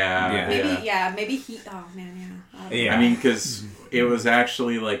 Someone, yeah. Maybe he. Oh man, Yeah. I mean, because it was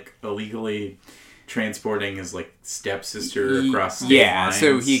actually like illegally transporting his like stepsister across state lines.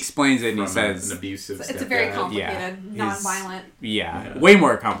 So he explains it and he says an abusive. It's a very complicated, Yeah. non-violent. Yeah, way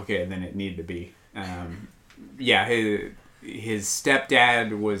more complicated than it needed to be. His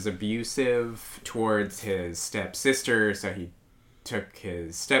stepdad was abusive towards his stepsister, so he took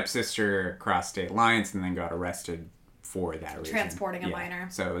his stepsister across state lines and then got arrested for that reason. Transporting a minor.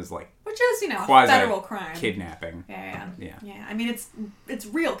 So it was like Which is, quasi federal crime. kidnapping. Yeah. I mean, it's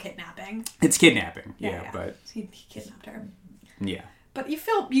real kidnapping. It's kidnapping. Yeah. But he kidnapped her. yeah. But you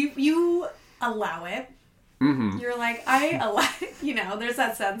feel you allow it. Mm-hmm. You're like, I allow. There's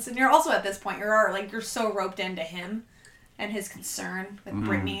that sense, and you're also at this point, you're so roped into him and his concern with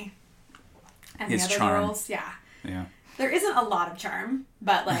Brittany and His the other charm. girls. Yeah. Yeah. There isn't a lot of charm,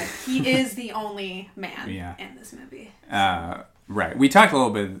 but like he is the only man in this movie. Right. We talked a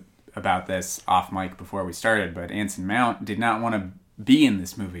little bit about this off mic before we started, but Anson Mount did not want to be in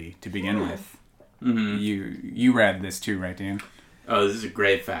this movie to begin with. Mm-hmm. You read this too, right, Dan? Oh, this is a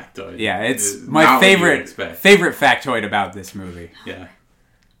great factoid. Yeah, it's my favorite factoid about this movie. Yeah.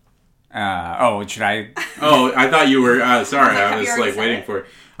 Should I? Oh, I thought you were. Sorry, I was already like waiting it? for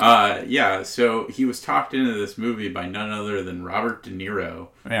it. Yeah, so he was talked into this movie by none other than Robert De Niro.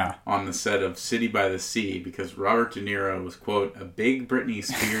 Yeah. On the set of City by the Sea, because Robert De Niro was, quote, a big Britney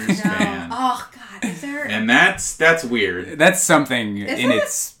Spears fan. Oh God, is there? And that's weird. That's something on Britney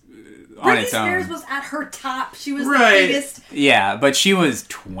its own. Spears was at her top. She was Right. the biggest. Yeah, but she was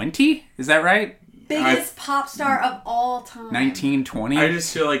 20. Is that right? Biggest pop star of all time. 1920. I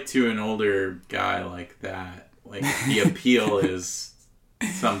just feel like to an older guy like that, like the appeal is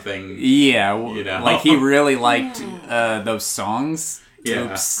something. Yeah, like he really liked Mm. those songs.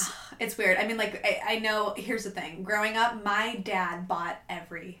 Yeah. Oops. It's weird. I mean, like I know. Here's the thing. Growing up, my dad bought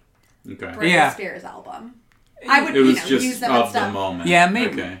every Okay. Britney Spears album. I would, It was just use them of and the stuff. moment. Yeah,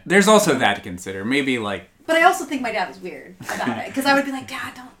 maybe. Okay. There's also that to consider. Maybe like. But I also think my dad was weird about it because I would be like,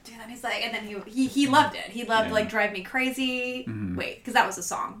 Dad, don't do that. He's like, and then he loved it. He loved like Drive Me Crazy. Wait, because that was a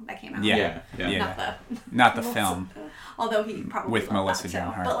song that came out. Yeah. Not the film. Although he probably With loved Melissa that Joan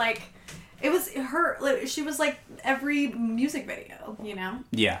too. Hart. But like, it was her. Like, she was like every music video.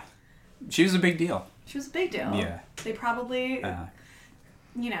 Yeah. She was a big deal. She was a big deal. Yeah. They probably.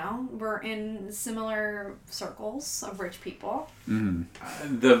 Were in similar circles of rich people.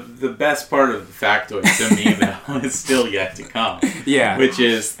 The best part of the factoid to me though is still yet to come. Yeah. Which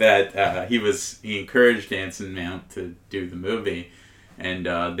is that he encouraged Anson Mount to do the movie, and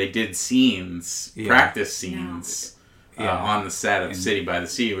they did practice scenes. On the set of City by the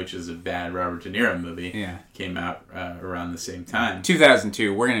Sea, which is a bad Robert De Niro movie. Yeah. Came out around the same time.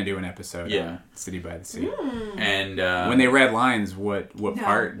 2002, we're going to do an episode on City by the Sea. And when they read lines, what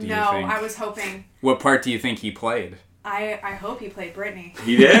part do you think? No, I was hoping. What part do you think he played? I hope he played Britney.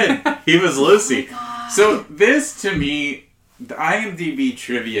 He did. He was Lucy. Oh my God. So this, to me, the IMDb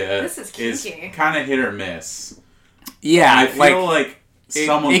trivia is kind of hit or miss. Yeah, I feel like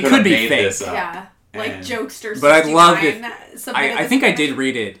someone it could could have be made fake. this up. Yeah. Like And- jokester. But I'd love it. I think I I did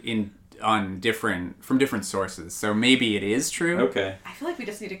read it from different sources, so maybe it is true. Okay. I feel like we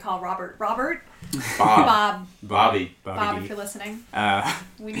just need to call Robert, Bob. Bobby, Bobby. if you're listening. Uh,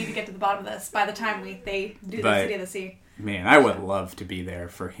 We need to get to the bottom of this by the time they do the But- City of the Sea. man, I would love to be there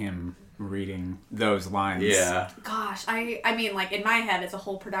for him reading those lines. Yeah. Gosh, I mean, like in my head, it's a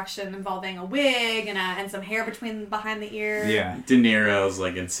whole production involving a wig and some hair behind the ear. Yeah. De Niro's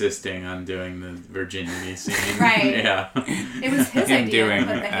like insisting on doing the virginity scene. Right. Yeah. It was his Him idea doing, to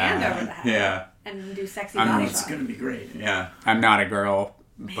put the hand over the head. Yeah. And do sexy I'm- body It's shots. gonna be great. Yeah. I'm not a girl,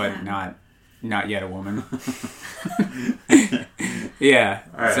 but Man. not yet a woman. Yeah.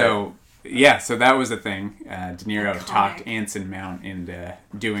 Right. So that was the thing. De Niro Iconic. talked Anson Mount into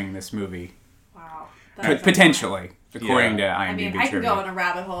doing this movie. Wow. That's Potentially, according to IMDb I mean, I can trivia. go in a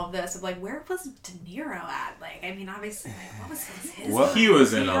rabbit hole of this of like, where was De Niro at? Like, I mean, obviously, like, what was his? Well, He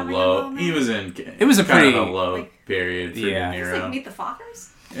was in he a having low. moment? He was in. It was a kind pretty- of a low like- period for Yeah. De It was Niro. like Meet the Fockers.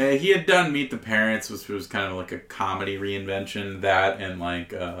 He had done Meet the Parents, which was kind of like a comedy reinvention. That and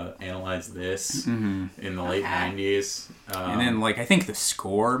like Analyze This in the late Okay. '90s. And then, I think the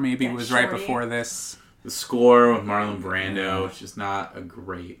score maybe Yeah, was right Shorty. before this. The Score with Marlon Brando, which is not a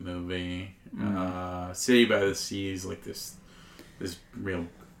great movie. City by the Sea is like this real.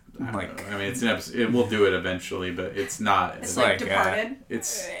 I don't know. I mean, it's an episode. We'll do it eventually, but it's not. It's like Departed.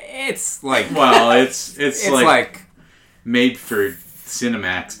 It's like it's like made for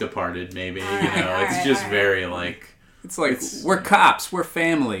Cinemax Departed, maybe. It's just very like. It's like we're cops, we're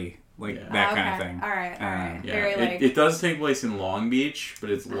family. That kind of thing. All right. Yeah. Very it does take place in Long Beach,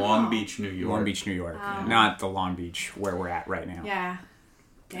 but it's Long Beach, New York. Long Beach, New York. Not the Long Beach where we're at right now. Yeah.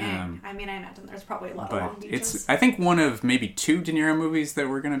 Dang. I mean, I imagine there's probably a lot of Long Beaches. It's, I think, one of maybe 2 De Niro movies that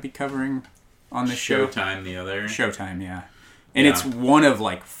we're going to be covering on the show. Showtime, the other. Showtime, yeah. And it's one of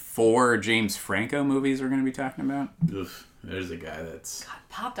 4 James Franco movies we're going to be talking about. Oof. There's a guy that's... God,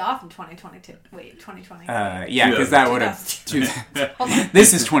 popped off in 2022. Wait, 2020. Yeah, because that would have...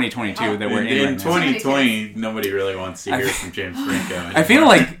 This is 2022 that we're in. In 2020, nobody really wants to hear from James Franco anymore. I feel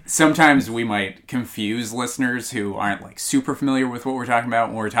like sometimes we might confuse listeners who aren't super familiar with what we're talking about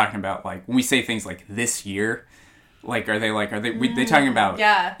when we're talking about when we say things like this year. Are they talking about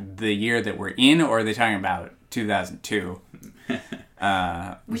the year that we're in, or are they talking about 2002?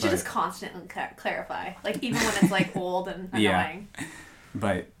 We should just constantly clarify, even when it's old and annoying.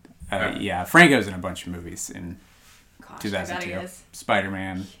 But Franco's in a bunch of movies in 2002.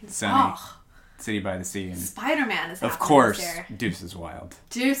 Spider-Man, Sunny, City by the Sea, and Spider-Man is of course Deuce is Wild.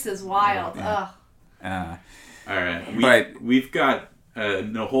 Deuce is Wild. Yeah. All right, we've got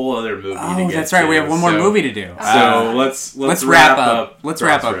a whole other movie. to get that's right. To, We have one more movie to do. So let's wrap up. Let's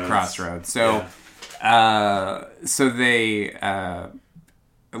wrap up Crossroads. So. So they,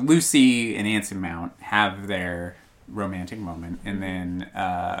 Lucy and Anson Mount have their romantic moment, and then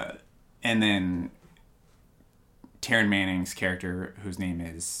Taryn Manning's character, whose name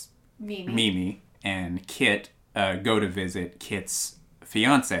is Mimi, and Kit go to visit Kit's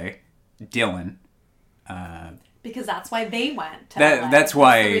fiance, Dylan. Because that's why they went. That's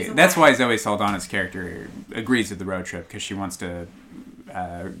why Zoe Saldana's character agrees with the road trip, because she wants to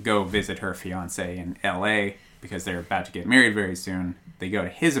go visit her fiance in L.A. because they're about to get married very soon. They go to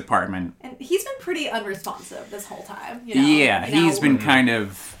his apartment. And he's been pretty unresponsive this whole time. He's been kind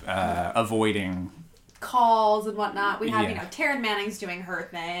of avoiding calls and whatnot. We have, Taryn Manning's doing her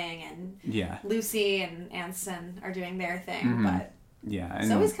thing, and Lucy and Anson are doing their thing, but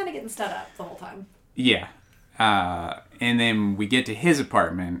Zoe's kind of getting stood up the whole time. Yeah. And then we get to his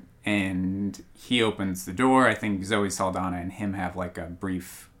apartment, and he opens the door. I think Zoe Saldana and him have a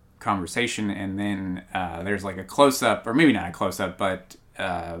brief conversation, and then there's a close-up, or maybe not a close-up, but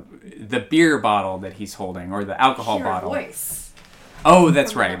the beer bottle that he's holding, or the alcohol bottle. Voice. Oh,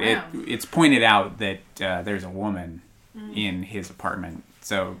 that's right. It's pointed out that there's a woman in his apartment,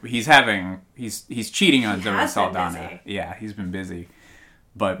 so he's cheating on Zoe Saldana. Yeah, he's been busy,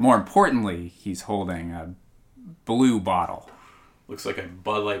 but more importantly, he's holding a blue bottle. Looks like a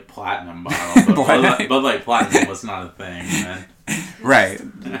Bud Light Platinum bottle. But Bud Light Platinum was not a thing, man. Right.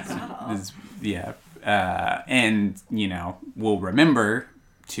 And, we'll remember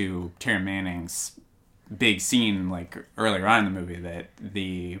to Taryn Manning's big scene, earlier on in the movie, that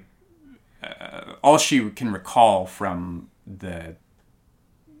the all she can recall from the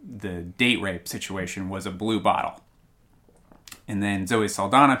date rape situation was a blue bottle. And then Zoe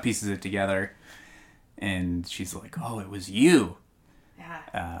Saldana pieces it together, and she's like, "Oh, it was you."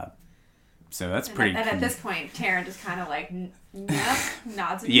 Yeah. So that's pretty. And at this point, Taryn just kind of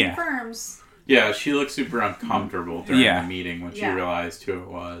nods and confirms. Yeah, she looks super uncomfortable during the meeting when she realized who it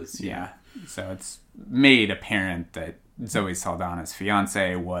was. Yeah. So it's made apparent that Zoe Saldana's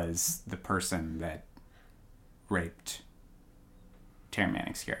fiance was the person that raped Taryn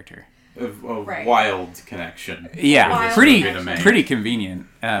Manning's character. A wild connection. Yeah, pretty convenient.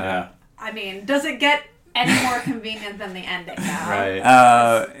 I mean, does it get any more convenient than the ending now? Right.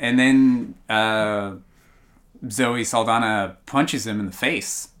 And then Zoe Saldana punches him in the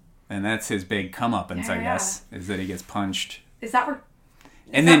face, and that's his big comeuppance, I guess, is that he gets punched. Is that where?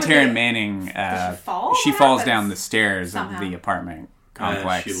 And then Taryn Manning, she falls down the stairs somehow of the apartment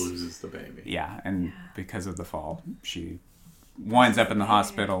complex. She loses the baby. Yeah, and because of the fall, she winds up in the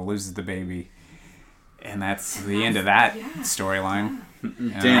hospital, loses the baby, and that's the end of that storyline.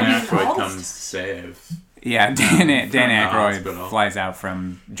 Dan Aykroyd comes to save. Yeah, Dan Aykroyd flies out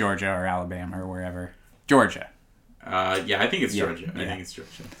from Georgia or Alabama or wherever. Georgia. I think it's Georgia. I think it's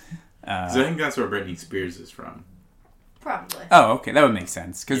Georgia. I think that's where Britney Spears is from. Probably. Oh, okay, that would make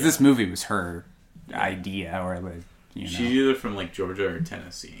sense, because this movie was her idea, or She's either from Georgia or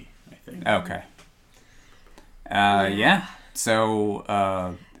Tennessee, I think. Okay. So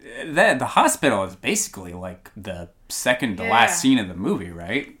the hospital is basically the second to last scene of the movie,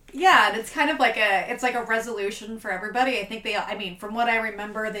 right? Yeah, and it's kind of like a resolution for everybody. I think from what I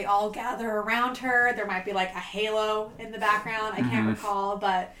remember, they all gather around her. There might be like a halo in the background. I can't recall,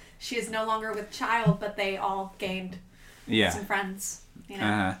 but she is no longer with child, but they all gained some friends. You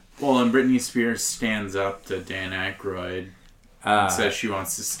know? Well, and Britney Spears stands up to Dan Aykroyd and says she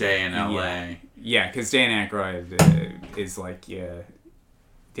wants to stay in L.A. Yeah, because Dan Aykroyd is like, Dan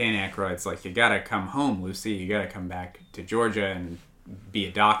Aykroyd's like, you gotta come home, Lucy. You gotta come back to Georgia and be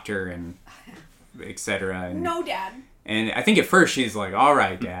a doctor and etc. No, Dad. And I think at first she's like, all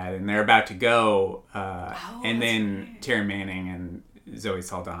right, Dad. And they're about to go. And then right. Taryn Manning and Zoe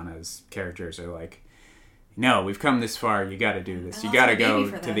Saldana's characters are like, no, we've come this far. You got to do this. You got to go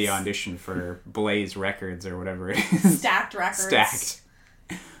to the audition for Blaze Records or whatever it is. Stacked Records. Stacked.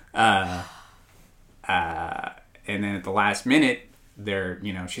 And then at the last minute,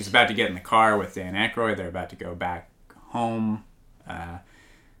 she's about to get in the car with Dan Aykroyd. They're about to go back home.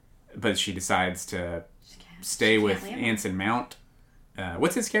 But she decides to stay with Anson Mount.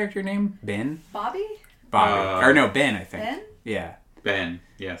 What's his character name? Ben? Bobby? Or no, Ben, I think. Ben? Yeah. Ben,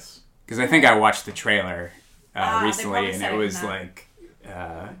 yes. Because I think I watched the trailer recently, and it was like,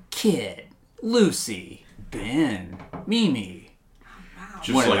 Kid, Lucy, Ben, Mimi. Wow.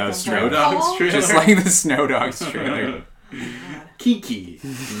 Just one like of those the Snow Dogs trailer? Just like the Snow Dogs trailer. Kiki,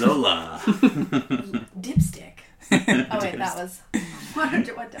 Lola. Dipstick. Oh, wait, that was... What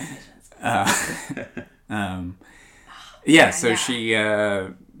definitions?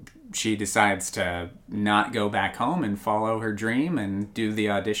 She decides to not go back home and follow her dream and do the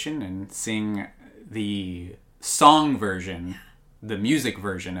audition and sing the song version, the music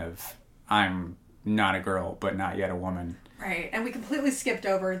version of I'm Not a Girl, But Not Yet a Woman. Right, and we completely skipped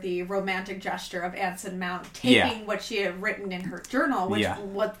over the romantic gesture of Anson Mount taking what she had written in her journal, which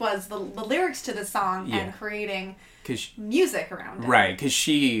what was the lyrics to the song and creating music around it. Right, because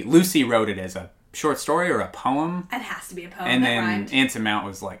Lucy wrote it as a short story or a poem. It has to be a poem. And then Anson Mount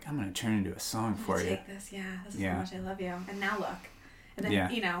was like, I'm going to turn it into a song for you. Take this, this is how much I love you. And now look. And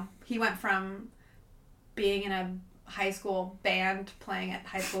then, he went from being in a high school band playing at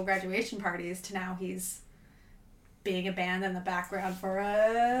high school graduation parties to now he's being a band in the background for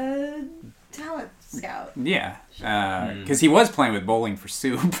a talent scout. Yeah, because he was playing with Bowling for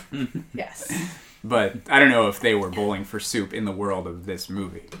Soup. Yes. But I don't know if they were Bowling for Soup in the world of this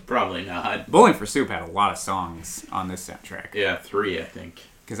movie. Probably not. Bowling for Soup had a lot of songs on this soundtrack. Yeah, 3, I think.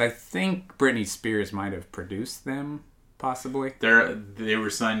 Because I think Britney Spears might have produced them, possibly. They were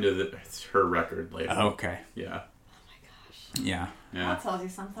signed to her record label. Oh, okay. Yeah. Oh my gosh. Yeah. That tells you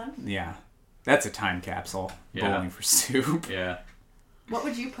something. Yeah. That's a time capsule. Yeah. Bowling for Soup. Yeah. What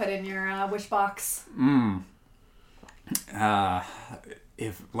would you put in your wish box?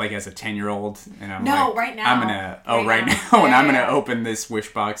 If as a 10-year-old, and I'm right now. I'm gonna right now, and I'm gonna open this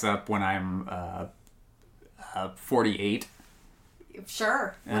wish box up when I'm 48.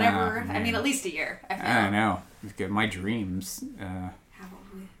 Sure, whatever. At least a year. I don't know. My dreams.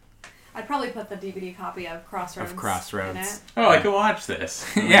 I'd probably put the DVD copy of Crossroads. In it. Oh, I could watch this.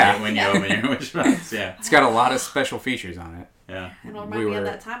 When you open your wish box. Yeah. It's got a lot of special features on it. Yeah. And it'll remind me of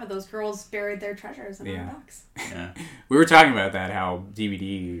that time of those girls buried their treasures in their box. Yeah. We were talking about that, how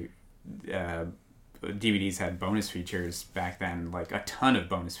DVDs had bonus features back then, like a ton of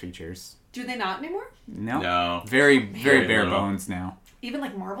bonus features. Do they not anymore? No. Very bare bones now. Even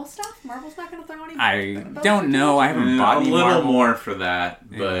like Marvel stuff? Marvel's not going to throw any I don't know. I haven't bought any a little Marvel. more for that,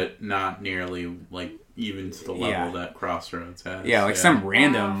 but not nearly even to the level that Crossroads has. Yeah, some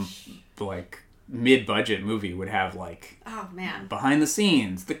random mid-budget movie would have oh man, behind the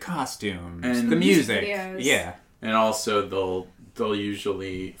scenes, the costumes, and the music. Videos. Yeah. And also they'll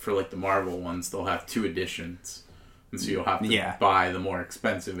usually for the Marvel ones, they'll have 2 editions. And so you'll have to buy the more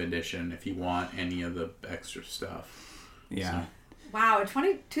expensive edition if you want any of the extra stuff. Yeah. So. Wow,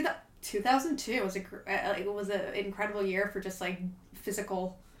 2002 was an incredible year for just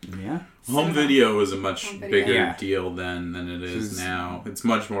physical. Yeah. Home video was a much bigger deal then than it is now. It's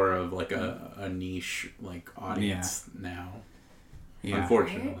much more of a niche audience now. Yeah.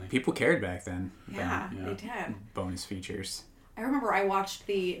 Unfortunately. Right? People cared back then. Yeah, they did. Bonus features. I remember I watched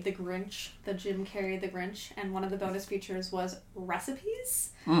the Grinch, the Jim Carrey The Grinch, and one of the bonus features was recipes.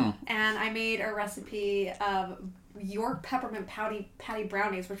 And I made a recipe of York peppermint patty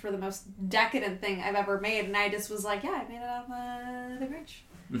brownies, which were the most decadent thing I've ever made. And I just was like, I made it off The Grinch.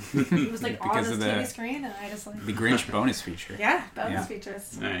 It was on this TV screen, and I just the Grinch bonus feature. Yeah, bonus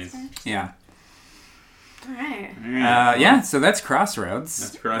features. Nice. Yeah. All right. So that's Crossroads.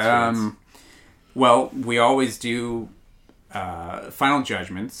 That's Crossroads. Well, we always do final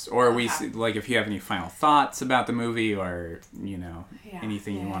judgments, or Okay. like if you have any final thoughts about the movie, or Yeah.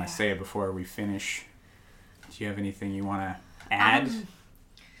 anything you want Yeah. to say before we finish. Do you have anything you want to add?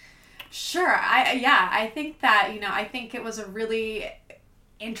 Sure. I think that, I think it was a really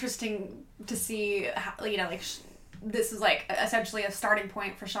interesting to see how, this is like essentially a starting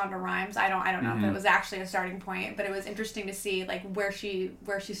point for Shonda Rhimes. I don't know if it was actually a starting point, but it was interesting to see like where she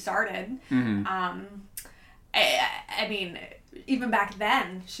started. I mean, even back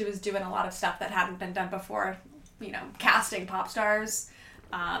then, she was doing a lot of stuff that hadn't been done before. Casting pop stars.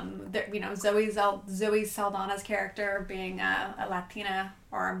 Zoe Saldana's character being a Latina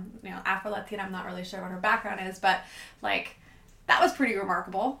or Afro-Latina. I'm not really sure what her background is, but like that was pretty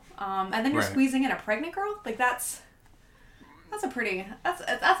remarkable. And then you're Right. squeezing in a pregnant girl. Like that's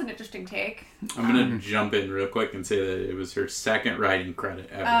an interesting take. I'm gonna jump in real quick and say that it was her second writing credit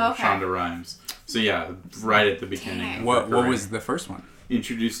ever, okay. Shonda Rhimes. So yeah, right at the beginning. Dang. of What her career. was the first one?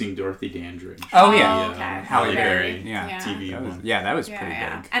 Introducing Dorothy Dandridge. Oh, yeah. Okay. Halle Berry. Berry. Yeah. TV That was, one. that was pretty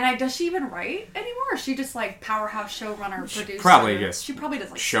big. And does she even write anymore? Or is she just like powerhouse showrunner, producer? She probably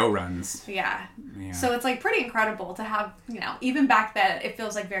does like show runs. Yeah. Yeah. So it's like pretty incredible to have, even back then it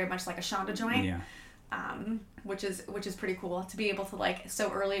feels like very much like a Shonda joint. Yeah. Which is pretty cool to be able to like so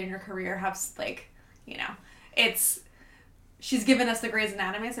early in your career have like, she's given us the Grey's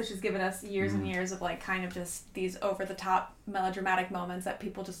Anatomy, so she's given us years and years of like kind of just these over the top melodramatic moments that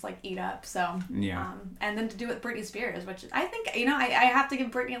people just like eat up. So Yeah. And then to do it with Britney Spears, which I think I have to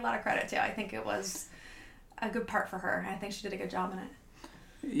give Britney a lot of credit too. I think it was a good part for her. I think she did a good job in it.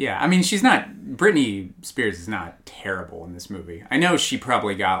 Yeah, I mean, Britney Spears is not terrible in this movie. I know she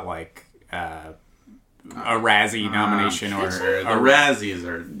probably got like a Razzie nomination or The Razzies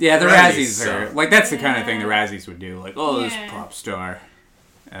are. yeah, the Razzies are suck. like that's the kind of thing the Razzies would do. Like, oh, this Yeah. pop star,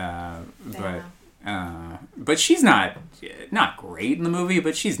 but she's not great in the movie,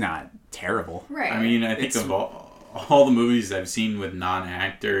 but she's not terrible. Right. I mean, I think of all the movies I've seen with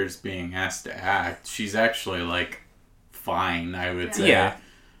non-actors being asked to act, she's actually like fine, I would say, Yeah.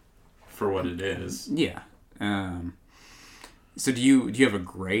 for what it is. Yeah. So do you have a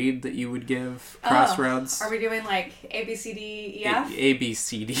grade that you would give Crossroads? Are we doing like A, B, C, D, E, F? A, B,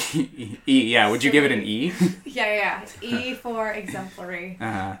 C, D, E. Yeah, would you give it an E? Yeah. E for exemplary.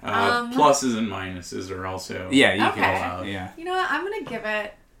 Pluses and minuses are also Yeah, you Okay. can. allowed. Yeah. You know what? I'm gonna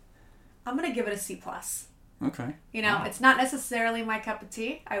give it a C plus. Okay. Wow. It's not necessarily my cup of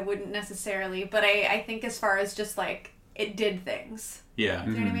tea. I wouldn't necessarily, but I think as far as just like it did things. Yeah.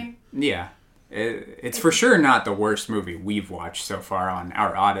 You know what I mean? Yeah. It's for sure not the worst movie we've watched so far on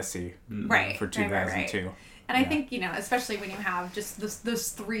our Odyssey Right. for 2002. Right. And I think, especially when you have just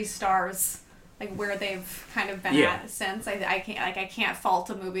those 3 stars, like where they've kind of been Yeah. at since, I can't fault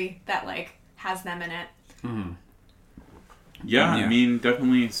a movie that like has them in it. Yeah, Yeah. I mean,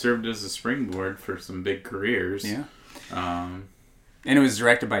 definitely served as a springboard for some big careers. Yeah. And it was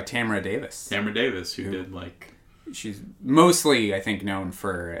directed by Tamara Davis. Tamara Davis, who did like... She's mostly, I think, known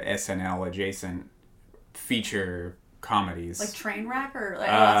for SNL adjacent feature comedies. Like Trainwreck or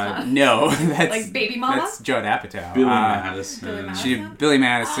like no, that's like Baby Mama? That's Judd Apatow. Billy Madison. Billy Madison? She did Billy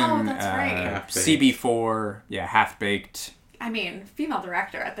Madison. Oh, that's right. Half-Baked. CB4. Yeah, Half Baked. I mean, female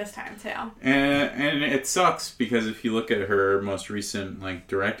director at this time too. And it sucks because if you look at her most recent like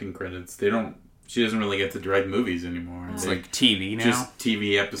directing credits, she doesn't really get to direct movies anymore. It's like TV now. Just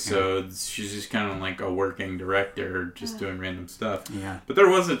TV episodes. Yeah. She's just kind of like a working director, just doing random stuff. Yeah. But there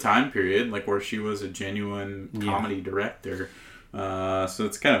was a time period like where she was a genuine comedy director. So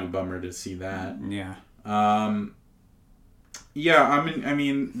it's kind of a bummer to see that. Yeah. Yeah, I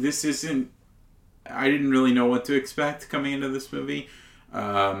mean, this isn't... I didn't really know what to expect coming into this movie.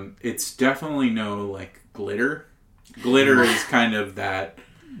 It's definitely no, like, glitter. Glitter is kind of that...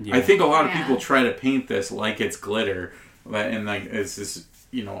 Yeah. I think a lot of people try to paint this like it's glitter. And, like, it's this,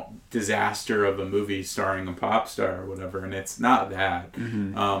 disaster of a movie starring a pop star or whatever. And it's not that.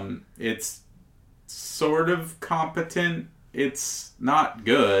 Mm-hmm. It's sort of competent. It's not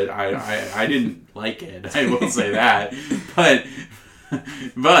good. I didn't like it. I will say that.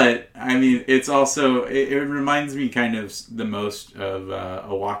 But I mean, it's also it reminds me kind of the most of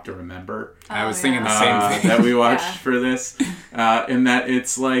A Walk to Remember. I was thinking the same thing that we watched for this, in that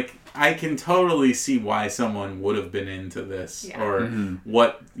it's like I can totally see why someone would have been into this, or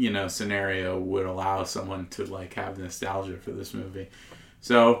what scenario would allow someone to like have nostalgia for this movie.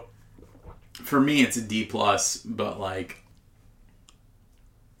 So for me, it's a D+, but like.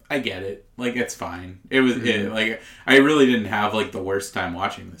 I get it. Like, it's fine. It was, like, I really didn't have, like, the worst time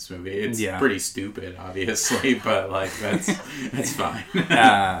watching this movie. It's pretty stupid, obviously, but, like, that's fine.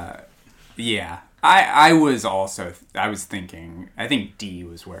 Yeah. I was thinking, I think D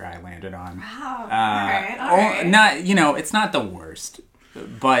was where I landed on. Wow. All right. Not, it's not the worst,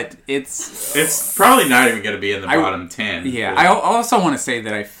 but it's probably not even going to be in the bottom 10. Yeah. I also want to say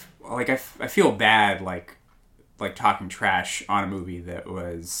that I feel bad, like talking trash on a movie that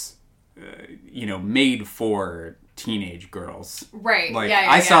was, made for teenage girls. Right. Like,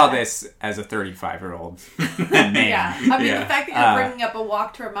 I saw this as a 35-year-old man. Yeah. I mean, the fact that you're bringing up A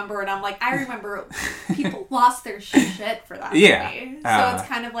Walk to Remember, and I'm like, I remember people lost their shit for that movie. So it's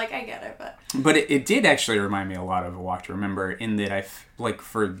kind of like, I get it, But it did actually remind me a lot of A Walk to Remember in that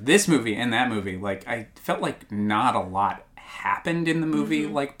for this movie and that movie, like, I felt like not a lot happened in the movie,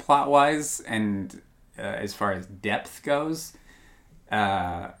 like, plot-wise, and as far as depth goes.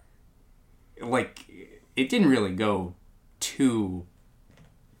 Like, it didn't really go too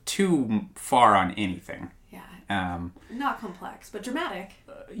far on anything. Yeah. Not complex, but dramatic.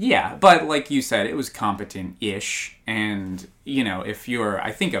 Yeah, but like you said, it was competent-ish. And, if you're,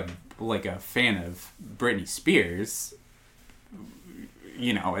 I think, a fan of Britney Spears,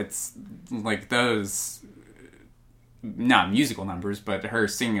 it's like those, not musical numbers, but her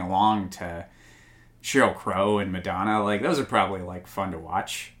singing along to Sheryl Crow and Madonna, like, those are probably, like, fun to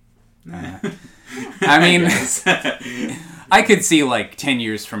watch. I mean, I could see like 10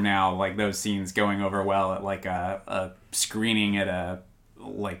 years from now, like those scenes going over well at like a screening at a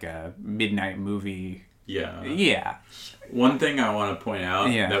midnight movie. Yeah. One thing I want to point out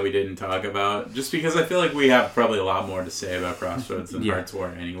that we didn't talk about, just because I feel like we have probably a lot more to say about Crossroads than Hearts War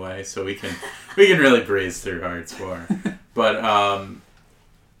anyway, so we can really breeze through Hearts War. But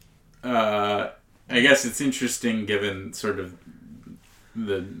I guess it's interesting given sort of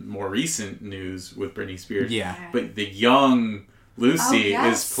the more recent news with Britney Spears. Yeah. But the young Lucy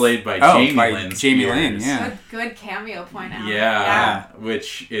is played by Jamie Lynn Spears. Jamie Lynn, yeah. Good cameo point out. Yeah.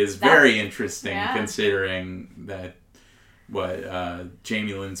 Which is very interesting considering that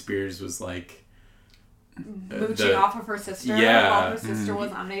Jamie Lynn Spears was like mooching off of her sister while her sister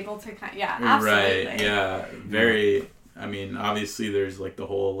was unable to absolutely. Right, yeah. Very, I mean, obviously there's like the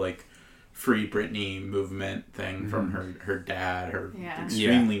whole like Free Britney movement thing from her dad, her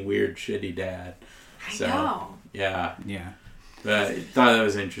extremely weird, shitty dad. I know. Yeah. But I thought that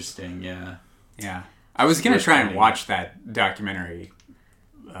was interesting, Yeah. I was going to try and watch that documentary.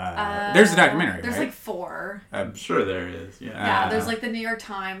 There's a documentary, There's right? like 4. I'm sure there is, Yeah, there's like the New York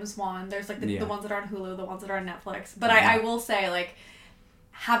Times one. There's like the ones that are on Hulu, the ones that are on Netflix. But I will say, like,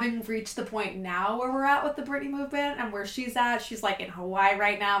 having reached the point now where we're at with the Britney movement and where she's at, she's like in Hawaii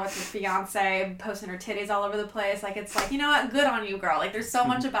right now with her fiance, posting her titties all over the place. Like, it's like, you know what? Good on you, girl. Like, there's so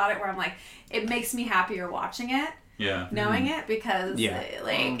much about it where I'm like, it makes me happier watching it. Yeah. Knowing it, because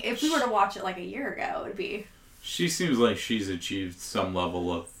like, if we were to watch it like a year ago, it would be... She seems like she's achieved some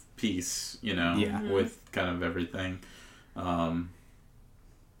level of peace, with kind of everything.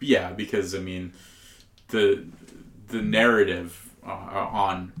 Because, I mean, the narrative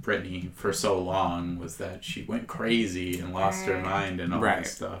on Britney for so long was that she went crazy and lost her mind and all that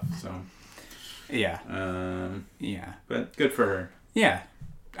stuff. So but good for her. Yeah,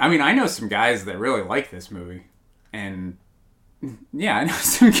 I mean, I know some guys that really like this movie, and I know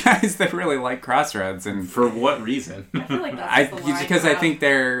some guys that really like Crossroads. And for what reason? I feel like that's because I think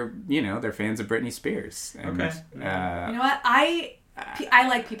they're fans of Britney Spears. And, okay. You know what? I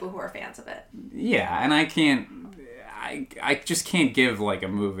like people who are fans of it. Yeah, and I just can't give like a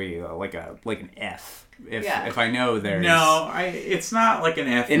movie like an F if I know there's it's not like an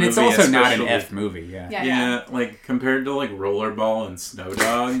F and movie, it's also not an F movie. Yeah, like compared to like Rollerball and Snow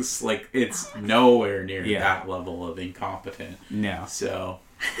Dogs, like it's nowhere near that level of incompetent. No, so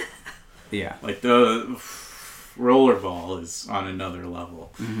like the Rollerball is on another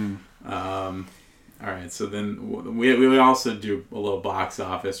level. All right, so then we also do a little box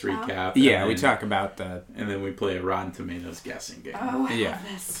office recap. Yeah, we talk about the... And then we play a Rotten Tomatoes guessing game. Oh, I love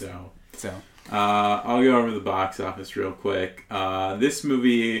this. So I'll go over the box office real quick. This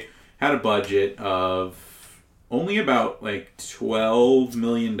movie had a budget of only about like $12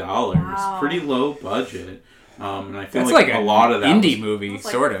 million. Wow. Pretty low budget. And I feel that's like a lot of that indie movie, like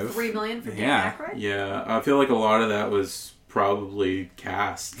sort of. $3 million for Dan Aykroyd? Yeah, I feel like a lot of that was probably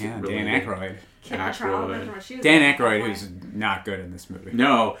cast. Yeah, related. Dan Aykroyd. Dan Aykroyd, who's not good in this movie.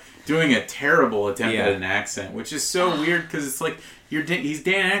 No, doing a terrible attempt at an accent, which is so weird because it's like he's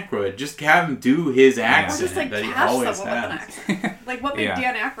Dan Aykroyd. Just have him do his accent just, like, that he always has. With an accent. Like, what made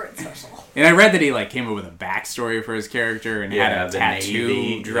Dan Aykroyd special? And I read that he like came up with a backstory for his character and had a tattoo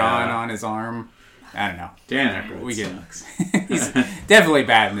Navy, drawn on his arm. I don't know. Dan Aykroyd sucks. He's definitely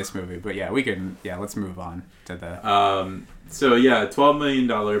bad in this movie, but let's move on to the... So yeah, $12 million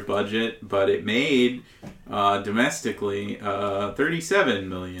budget, but it made domestically $37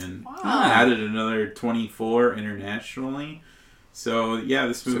 million. Wow. Added another 24 internationally. So yeah,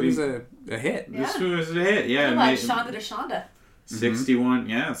 this movie was a hit. This movie was a hit. Yeah, like Shonda to Shonda. 61.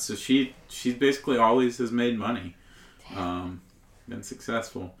 Yeah, so she's basically always has made money. Been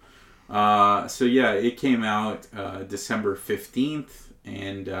successful. So yeah, it came out December 15th,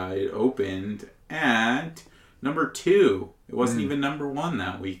 and it opened at number 2. It wasn't even number 1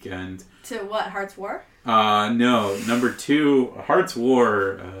 that weekend. To what? Hearts War? No, number 2, Hearts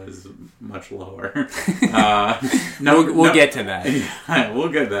War is much lower. We'll get to that. We'll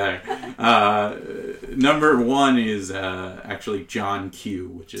get there. Number 1 is actually John Q,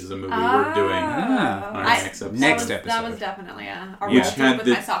 which is a movie we're doing on our next episode. That was definitely our Which with had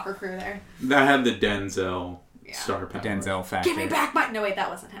my soccer crew there. That had the Denzel star power. Denzel factor. Give me back my... No, wait, that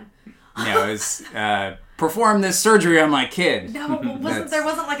wasn't him. No, it was perform this surgery on my kid. No, there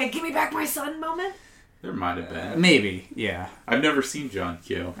wasn't like a give me back my son moment? There might have been. Maybe, yeah. I've never seen John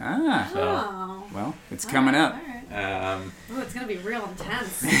Q. Oh. Well, it's coming up. Right. It's going to be real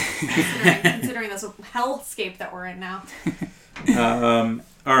intense. considering this hellscape that we're in now.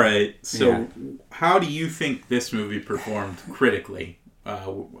 All right. So, how do you think this movie performed critically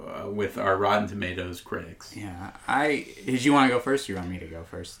with our Rotten Tomatoes critics? Yeah. Did you want to go first, or you want me to go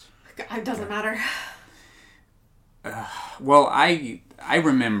first? It doesn't matter. Well, I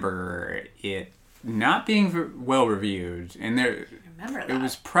remember it not being well reviewed, and it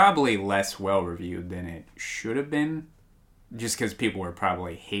was probably less well reviewed than it should have been, just because people were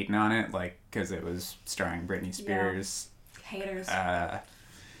probably hating on it, like because it was starring Britney Spears. Yeah. Haters.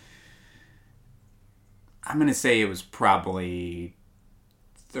 I'm gonna say it was probably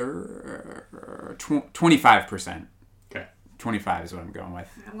 25%. Okay. 25 is what I'm going with.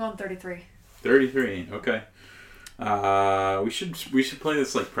 I'm going 33. 33. Okay. We should play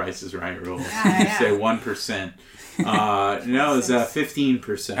this like Price is Right rules. Yeah. Say 1%. No, it's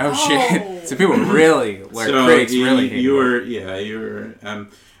 15%. Oh shit! So people really, critics really hate you were.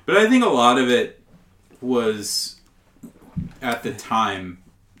 But I think a lot of it was at the time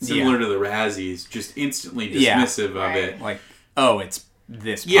similar to the Razzies, just instantly dismissive of it. Like, oh, it's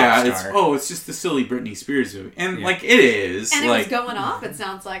this pop star. It's just the silly Britney Spears movie, and like it is, and like, it was going off. It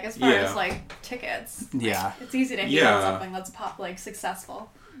sounds like as far as like tickets. Yeah, it's easy to hate on something that's successful.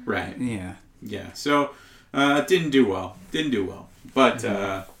 Right. Yeah. So it didn't do well. But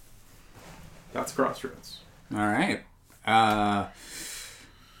that's Crossroads. All right. I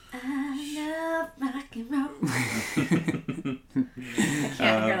love rock and roll. I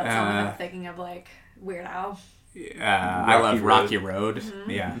can't hear that song without thinking of like Weird Al. I love Rocky Road. Mm-hmm.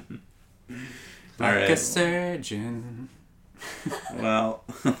 Yeah. Like a surgeon. Well,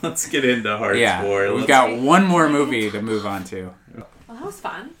 let's get into Hearts War. We've got one more movie to move on to. Well, that was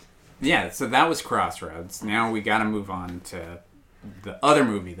fun. Yeah, so that was Crossroads. Now we got to move on to the other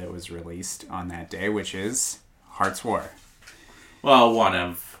movie that was released on that day, which is Hearts War. Well, one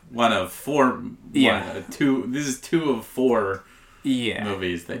of four. Two. This is 2 of 4.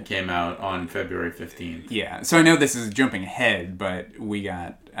 Movies that came out on February 15th. Yeah, so I know this is jumping ahead, but we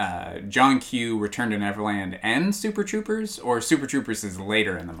got John Q, Return to Neverland, and Super Troopers, or Super Troopers is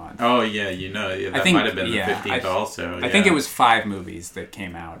later in the month. Oh, yeah, that might have been the 15th also. I think it was 5 movies that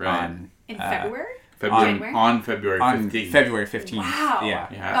came out in February? On February 15th. On February 15th. Wow.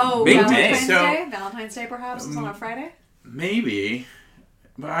 Yeah. Oh, big Valentine's day. Day? Valentine's Day, perhaps? It's on a Friday? Maybe.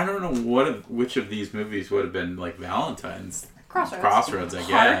 But I don't know which of these movies would have been like Valentine's. Crossroads, I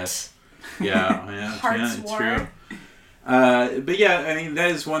guess. Yeah, Hearts it's War. true. But yeah, I mean,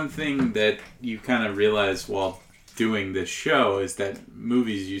 that is one thing that you kind of realize while doing this show is that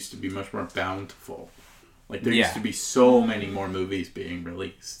movies used to be much more bountiful. Like, there used to be so many more movies being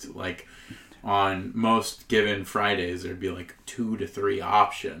released. Like, on most given Fridays, there'd be like 2 to 3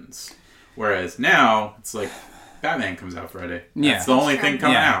 options. Whereas now, it's like, Batman comes out Friday. That's the only thing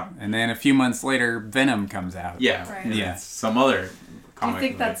coming out. And then a few months later, Venom comes out. Yeah. Right. And it's some other comic Do you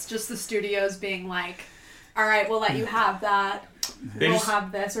think movie. that's just the studios being like, all right, we'll let you have that. We'll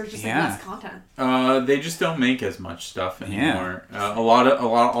have this, or just like less content? They just don't make as much stuff anymore. A lot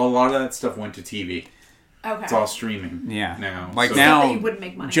of that stuff went to TV. Okay. It's all streaming. Yeah. Now. Like now, you wouldn't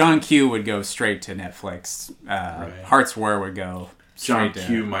make money. John Q would go straight to Netflix. Hearts War would go John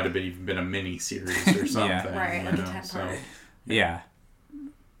Q might have even been a mini series or something. Right, like a 10-part. Yeah.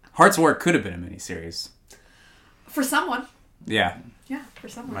 Hearts War could have been a mini series. For someone. Yeah. Yeah, for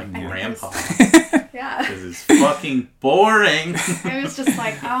someone. My grandpa. Yeah. Because it's fucking boring. It was just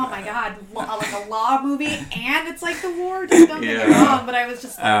like, oh my god, like a law movie, and it's like the war. Just don't get me wrong, but I was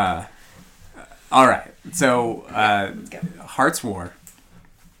just like... All right. So, Let's go. Hearts War.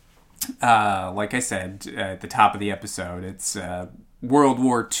 Like I said at the top of the episode, it's World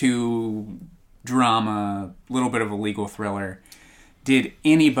War II drama, a little bit of a legal thriller. Did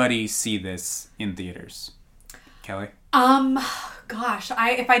anybody see this in theaters? Kelly? Gosh,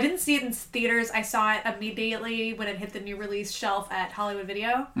 if I didn't see it in theaters, I saw it immediately when it hit the new release shelf at Hollywood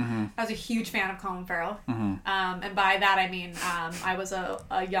Video. Mm-hmm. I was a huge fan of Colin Farrell. Mm-hmm. And by that I mean I was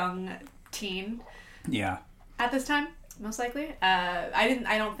a young teen. Yeah. At this time, most likely.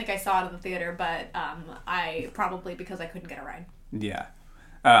 I don't think I saw it in the theater, but I probably because I couldn't get a ride. Yeah.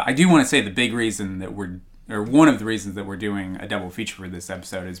 I do want to say the big reason that one of the reasons that we're doing a double feature for this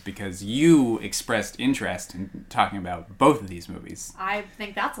episode is because you expressed interest in talking about both of these movies. I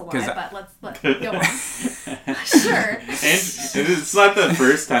think that's a lie, but let's go on. Sure. And it's not the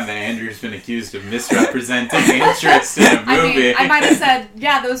first time that Andrew's been accused of misrepresenting interest in a movie. I might have said,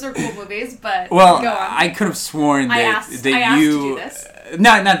 yeah, those are cool movies, but well, go on. I could have sworn that I asked you to do this.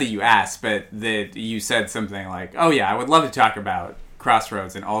 Not that you asked, but that you said something like, "Oh yeah, I would love to talk about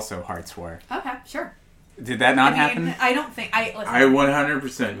Crossroads and also Hearts War." Okay, sure. Did that not happen? I don't think listen. I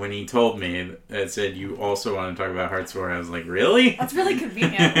 100% when he told me that said you also want to talk about Hearts War, I was like, really? That's really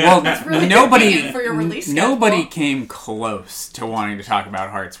convenient. Well, that's really nobody convenient for your release schedule. Nobody came close to wanting to talk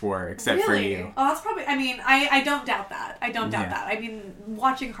about Hearts War except for you. Oh, that's probably. I mean, I don't doubt that. I don't doubt that. I mean,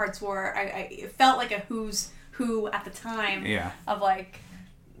 watching Hearts War, it felt like a who's who at the time. Yeah. Of like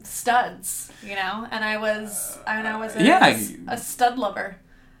studs, and I was a stud lover.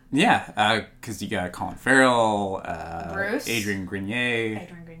 Yeah, because you got Colin Farrell, Bruce, Adrian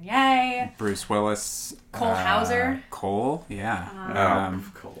Grenier, Bruce Willis, Cole Hauser, Cole, yeah,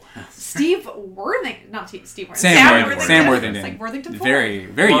 Cole, Steve Worthington, not Steve Worthington, Sam Worthington, it's like Worthington, very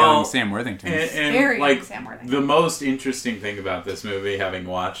young Sam Worthington, and very like young Sam Worthington. The most interesting thing about this movie, having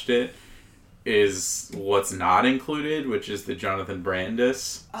watched it, is what's not included, which is the Jonathan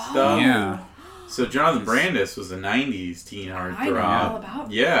Brandis stuff. Yeah. So Jonathan Brandis was a '90s teen heartthrob. I know all about.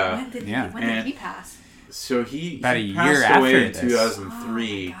 Yeah. When did he pass? So he about a year passed after away in this.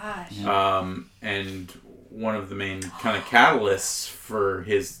 2003. Oh my gosh. And one of the main kind of catalysts for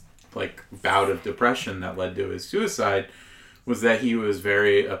his like bout of depression that led to his suicide was that he was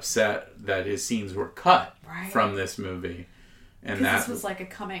very upset that his scenes were cut from this movie. And that this was like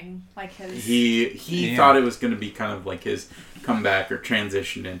his. He thought it was going to be kind of like his comeback or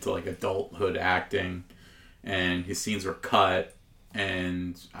transition into like adulthood acting, and his scenes were cut,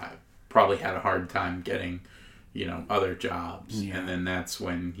 and I probably had a hard time getting, other jobs, and then that's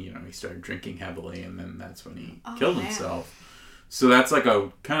when he started drinking heavily, and then that's when he killed himself. So that's like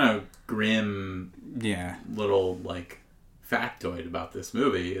a kind of grim, little like factoid about this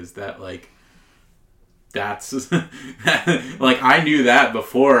movie is that like. That's like I knew that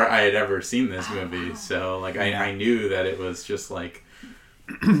before I had ever seen this movie, so like I knew that it was just like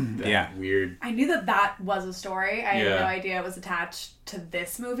weird. I knew that was a story. I had no idea it was attached to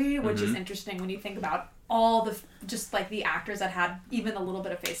this movie, which is interesting when you think about all the just like the actors that had even a little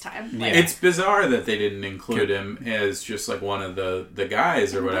bit of face time. Like, it's bizarre that they didn't include him as just like one of the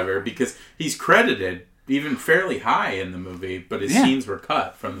guys or whatever, because he's credited even fairly high in the movie, but his scenes were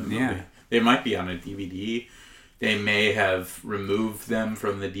cut from the movie. Yeah. They might be on a DVD. They may have removed them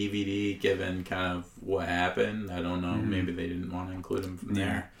from the DVD given kind of what happened. I don't know. Mm-hmm. Maybe they didn't want to include them from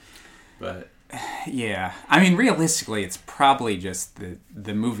there. But yeah. I mean, realistically, it's probably just that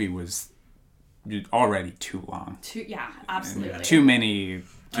the movie was already too long. Absolutely. Too many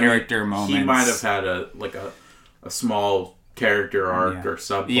character moments. He might have had a small character arc or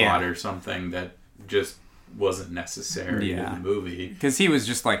subplot or something that just wasn't necessary in the movie, because he was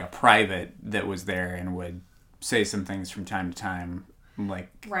just like a private that was there and would say some things from time to time, like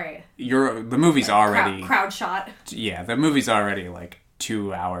the movie's like already crowd shot. Yeah, the movie's already like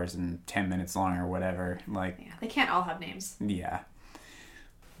 2 hours and 10 minutes long or whatever. Like they can't all have names. Yeah.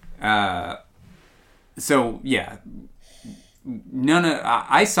 So yeah,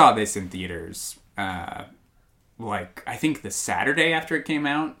 I saw this in theaters. Like I think the Saturday after it came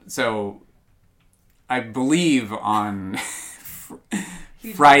out. So. I believe on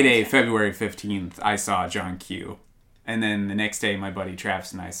Friday, February 15th, I saw John Q. And then the next day, my buddy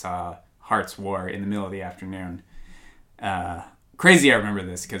Travis and I saw Hearts War in the middle of the afternoon. Crazy I remember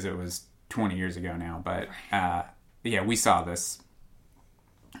this because it was 20 years ago now. But we saw this.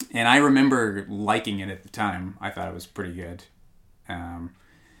 And I remember liking it at the time. I thought it was pretty good.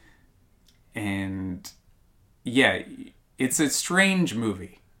 And yeah, it's a strange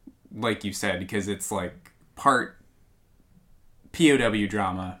movie. Like you said, because it's like part POW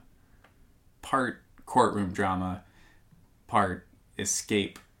drama, part courtroom drama, part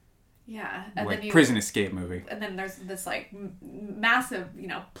escape Yeah, and like then prison escape movie. And then there's this like massive,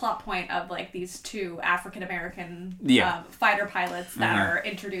 plot point of like these two African American fighter pilots that are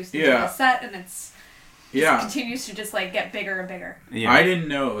introduced into the set, and it's continues to just like get bigger and bigger. Yeah. I didn't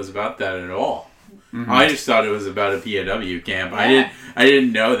know it was about that at all. Mm-hmm. I just thought it was about a POW camp. Yeah. I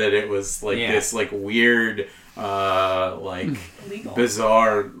didn't know that it was like this like weird like legal.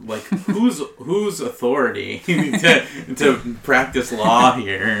 Bizarre like whose authority to practice law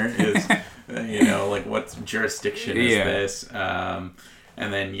here is like what jurisdiction is this and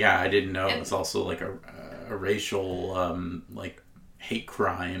then I didn't know it was also like a racial like hate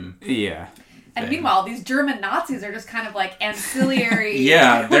crime and meanwhile, these German Nazis are just kind of like ancillary.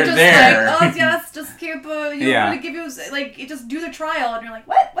 They're just there. Like, oh yes, just keep. Want to give you like just do the trial, and you're like,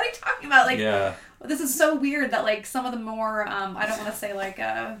 what? What are you talking about? Like, this is so weird that like some of the more I don't want to say like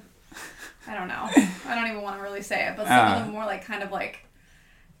I don't know. I don't even want to really say it, but some of the more like kind of like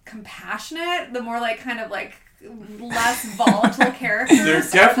compassionate, the more like kind of like less volatile characters. They're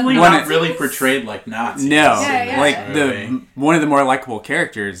definitely not really portrayed like Nazis. No, like one of the more likable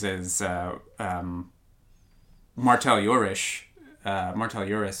characters is Martel Yorish. Martel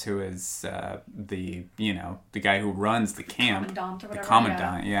Yoris, who is the guy who runs the camp, Commandant or whatever, the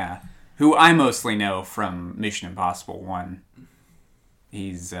Commandant, who I mostly know from Mission Impossible 1.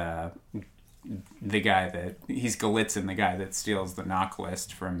 He's the guy he's Galitzin, the guy that steals the knock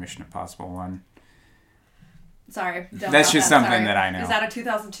list from Mission Impossible 1. Sorry. That's just something that I know. Is that a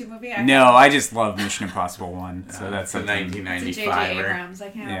 2002 movie? I just love Mission Impossible 1. So that's a 1995. J.J. Abrams. I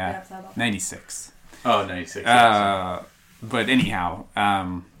can't help it upset about 96. Oh, 96. But anyhow,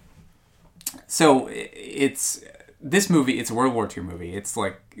 so it's this movie. It's a World War II movie. It's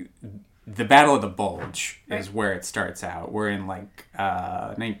like the Battle of the Bulge is where it starts out. We're in like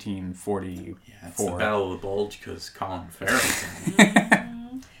 1944. Yeah, it's the Battle of the Bulge because Colin Farrell's in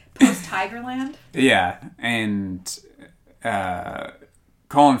it. Post Tigerland. Yeah, and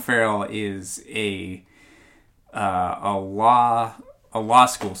Colin Farrell is a law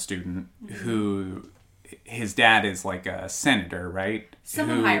school student who his dad is like a senator, right?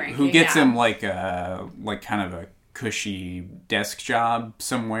 Who gets him like kind of a cushy desk job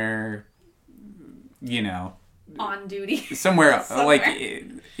somewhere, on duty somewhere. Like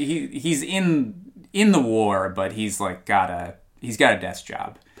he's in the war, but he's got a desk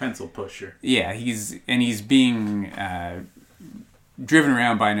job. Pencil pusher. Yeah, he's being driven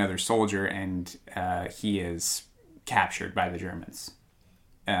around by another soldier, and he is captured by the Germans.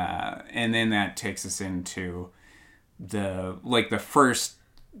 And then that takes us into the first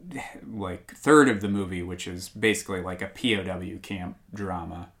third of the movie, which is basically like a POW camp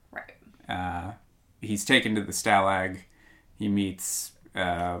drama. Right. He's taken to the Stalag. He meets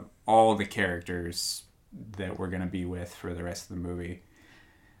all the characters that we're going to be with for the rest of the movie.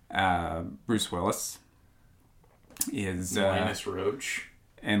 Bruce Willis is Linus Roach.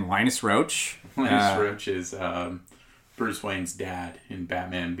 And Linus Roach. Linus Roach is Bruce Wayne's dad in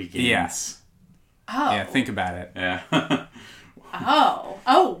Batman Begins. Yes. Oh. Yeah, think about it. Yeah. Oh,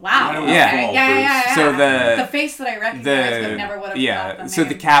 wow. Yeah. Yeah. So the face that I recognized but never would have got the name. So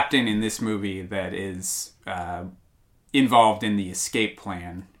the captain in this movie that is involved in the escape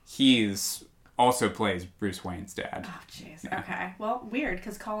plan, he's also plays Bruce Wayne's dad. Oh, jeez. Yeah. Okay. Well, weird,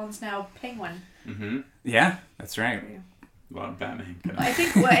 because Colin's now Penguin. Mm-hmm. Yeah, that's right. A lot of Batman. I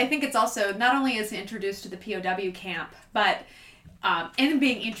think it's also, not only is he introduced to the POW camp, but in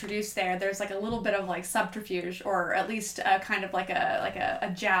being introduced there's like a little bit of like subterfuge, or at least kind of like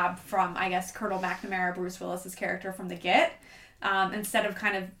a jab from, I guess, Colonel McNamara, Bruce Willis's character from the get. Instead of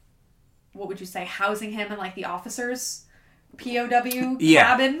kind of, what would you say, housing him in like the officers' POW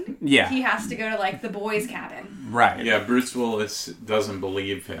cabin, he has to go to like the boys' cabin. Right. Yeah, Bruce Willis doesn't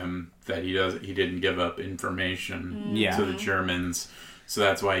believe him that he didn't give up information to the Germans, so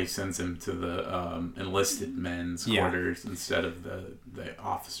that's why he sends him to the enlisted men's quarters instead of the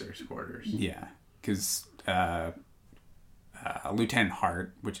officers' quarters. Yeah, because Lieutenant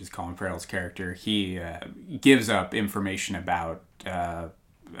Hart, which is Colin Farrell's character, he gives up information about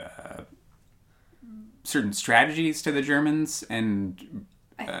certain strategies to the Germans, and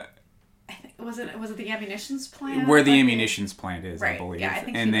I think was it the ammunitions plant? Where the ammunitions plant is, right. I believe. Yeah, I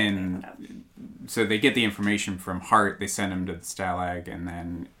think and then so they get the information from Hart, they send him to the Stalag, and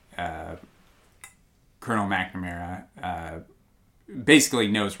then Colonel McNamara basically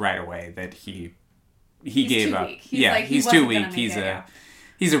knows right away that he gave up. He's too weak. He's a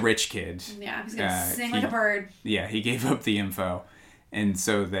rich kid. Yeah, he's gonna sing like a bird. Yeah, he gave up the info. And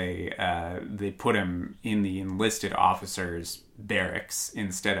so they put him in the enlisted officers' barracks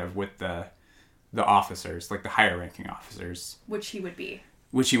instead of with the officers, like the higher ranking officers. Which he would be.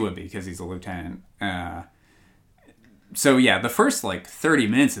 which he would be because he's a lieutenant. So yeah, the first like 30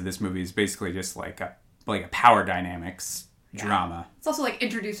 minutes of this movie is basically just like a power dynamics drama. It's also like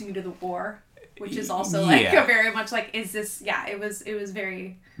introducing you to the war, which is also like a very much like, is this? Yeah, it was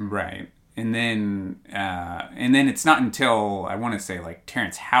very right. And then it's not until I want to say like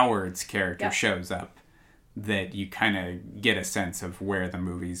Terrence Howard's character shows up that you kind of get a sense of where the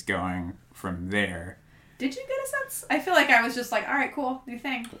movie's going from there. Did you get a sense? I feel like I was just like, all right, cool, new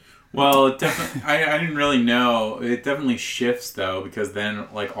thing. Well, it definitely. I didn't really know. It definitely shifts though, because then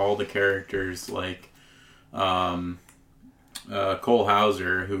like all the characters like, Cole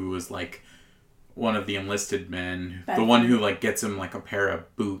Hauser, who was like one of the enlisted men, the one who like gets him like a pair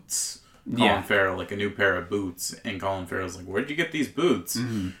of boots. Colin Farrell, like a new pair of boots, and Colin Farrell's like, "Where'd you get these boots?"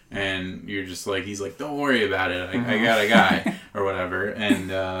 Mm-hmm. And you're just like, he's like, "Don't worry about it. I got a guy," or whatever.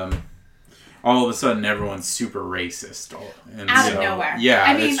 And all of a sudden, everyone's super racist. Out of nowhere. Yeah,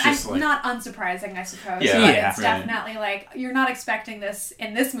 I mean, it's just like, not unsurprising, I suppose. Yeah, but it's definitely like, you're not expecting this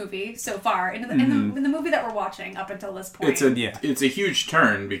in this movie so far, in the movie that we're watching up until this point. It's a huge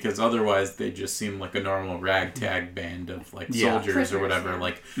turn, because otherwise they just seem like a normal ragtag band of like soldiers prisoners, or whatever.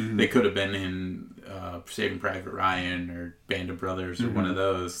 Like they could have been in Saving Private Ryan or Band of Brothers or one of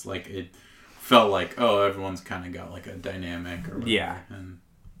those. Like it felt like, oh, everyone's kind of got like a dynamic or whatever. Yeah.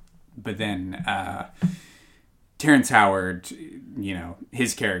 But then Terrence Howard, you know,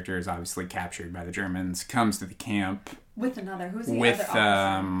 his character is obviously captured by the Germans, comes to the camp. With another, who's the other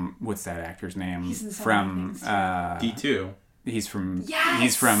officer? What's that actor's name? He's in from D2. He's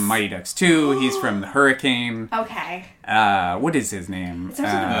from Mighty Ducks 2. He's from The Hurricane. Okay. What is his name?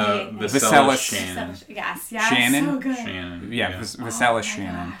 Vasella Shannon. Yes. Shannon? So good. Shannon. Yeah, Vasella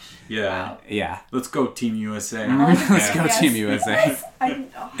Shannon. Gosh. Yeah. Wow. Yeah. Let's go Team USA. Let's go Team USA.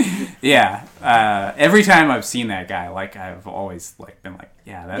 Yeah. Every time I've seen that guy, like I've always like been like,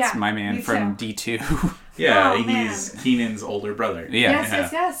 yeah, that's my man from D2. Yeah, he's Keenan's older brother. Yeah.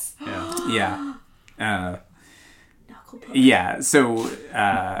 Yes. Yeah. Yeah. So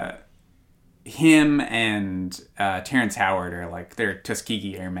him and Terrence Howard are like, they're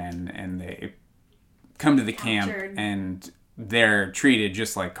Tuskegee Airmen, and they come to the camp, and they're treated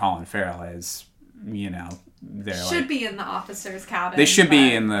just like Colin Farrell is. You know, they're should be in the officer's cabin. They should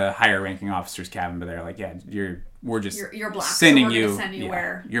be in the higher ranking officer's cabin, but they're like, yeah, we're just you're black, sending so we're gonna send you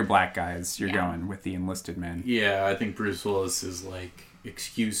where you're black guys. You're going with the enlisted men. Yeah, I think Bruce Willis's like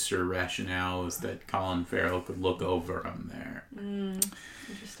excuse or rationale is that Colin Farrell could look over him there.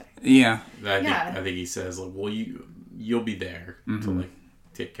 Interesting. Yeah, I think he says like, well, you'll be there to like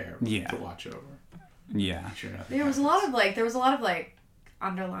take care of him, to watch over. Yeah, sure. There was a lot of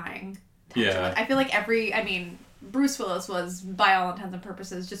underlying. Yeah. I feel like Bruce Willis was, by all intents and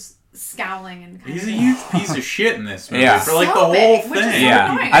purposes, just scowling and kind he's a huge piece of shit in this movie for like so the whole big, thing.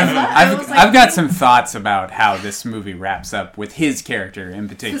 Yeah, I've got some thoughts about how this movie wraps up with his character in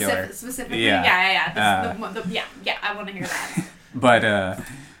particular. Specifically, yeah. I want to hear that. But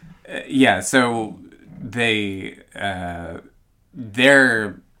so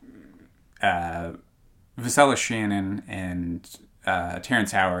they're Vasella Shannon and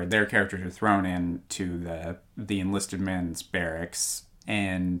Terrence Howard, their characters are thrown into the enlisted men's barracks,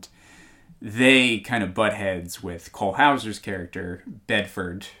 and they kind of butt heads with Cole Hauser's character,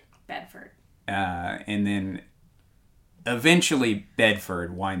 Bedford. And then eventually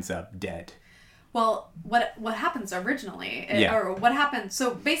Bedford winds up dead. Well, what happens originally, or what happens,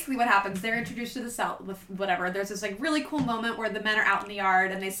 so basically what happens, they're introduced to the cell with whatever, there's this like really cool moment where the men are out in the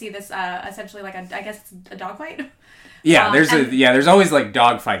yard and they see this essentially like I guess it's a dogfight. Yeah, there's always like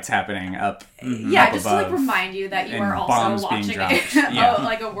dogfights happening up. Yeah, just to like remind you that you are also watching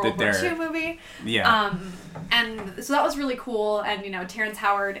like a World War II movie. Yeah. And so that was really cool. And you know, Terrence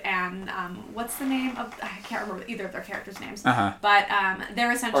Howard and what's the name of, I can't remember either of their characters' names. But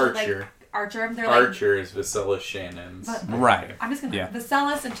they're essentially like Archer. They're Archer is Vasella Shannon's. Right. I'm just gonna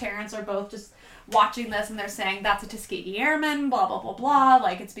Vaselis and Terrence are both just watching this, and they're saying that's a Tuskegee Airman, blah blah blah blah,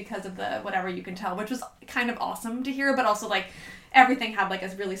 like it's because of the whatever you can tell, which was kind of awesome to hear, but also like everything had like a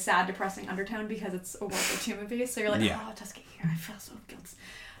really sad, depressing undertone because it's a World War II movie, so you're like, oh, Tuskegee, I feel so guilty.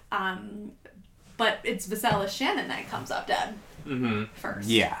 But it's Vasella Shannon that comes up dead first.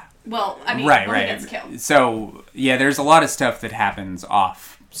 Yeah. Well, I mean, right. He gets killed. So yeah, there's a lot of stuff that happens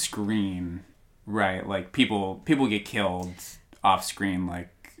off screen, right? Like people get killed off screen, like.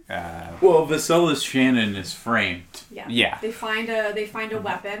 Well, Vasella Shannon is framed. Yeah. They find a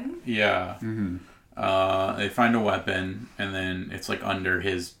weapon. Yeah. Mm-hmm. They find a weapon, and then it's like under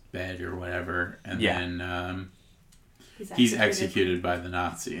his bed or whatever, and then he's executed by the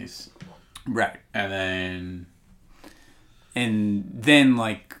Nazis. Right. And then and then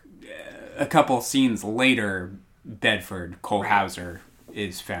like a couple scenes later, Bedford Cole Hauser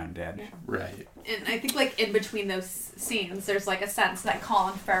is found dead. Yeah. Right. And I think, like, in between those scenes, there's, like, a sense that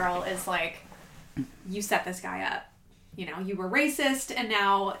Colin Farrell is, like, you set this guy up. You know, you were racist, and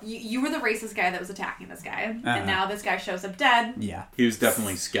now you were the racist guy that was attacking this guy. And now this guy shows up dead. Yeah. He was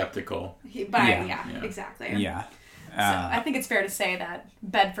definitely skeptical. Yeah, exactly. Yeah. So I think it's fair to say that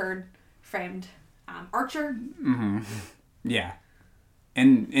Bedford framed Archer. Mm-hmm. Yeah.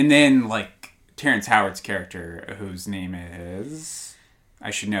 And then, like, Terrence Howard's character, whose name is... I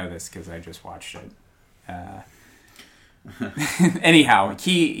should know this because I just watched it. Anyhow,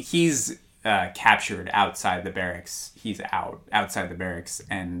 he's captured outside the barracks. He's outside the barracks,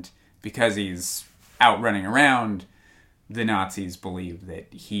 and because he's out running around, the Nazis believe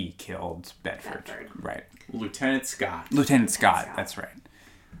that he killed Bedford. Right. Lieutenant Scott. Lieutenant Scott. That's right.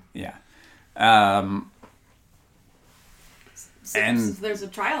 Yeah. So there's a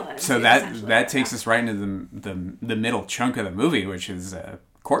trial then. So that takes us right into the middle chunk of the movie, which is a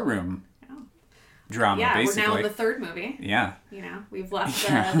courtroom drama, basically. We're now in the third movie. Yeah. You know, we've left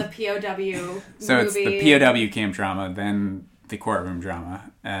the POW So movie. it's the POW camp drama, then the courtroom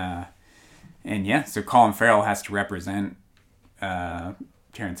drama. And yeah, so Colin Farrell has to represent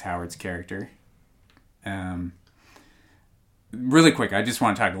Terrence Howard's character. Really quick, I just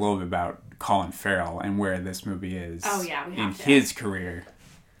want to talk a little bit about Colin Farrell and where this movie is in his career.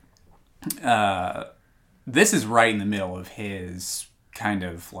 This is right in the middle of his kind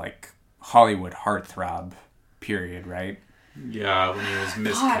of like Hollywood heartthrob period, right? Yeah, when he was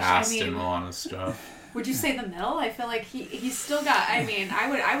miscast in a lot of stuff. Would you say the middle? I feel like he's still got. I mean,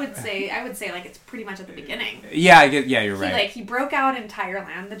 I would say like it's pretty much at the beginning. Yeah, you're right. He broke out in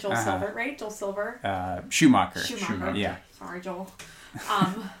Tigerland, the Joel Silver, right? Joel Silver. Schumacher. Yeah. Sorry, Joel.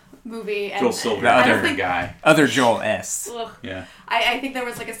 Movie. And, Joel Silver, the other guy. Other Joel S. Ugh. Yeah. I think there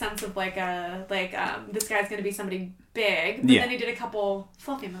was like a sense of this guy's going to be somebody big, but then he did a couple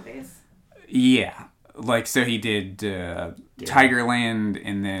fluffy movies. Yeah, like so he did Tigerland,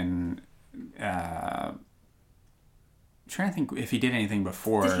 and then trying to think if he did anything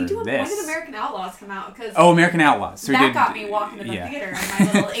before this. When did American Outlaws come out? American Outlaws. So that got me walking to the theater in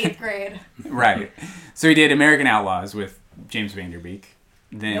my little 8th grade. Right. So he did American Outlaws with James Van Der Beek.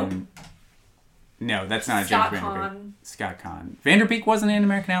 Then, no, that's not James Van Der Beek. Scott Conn. Van Der Beek wasn't in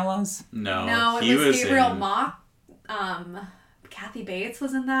American Outlaws? No, it was Gabriel Mock. Kathy Bates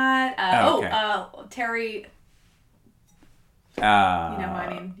was in that. Terry. You know what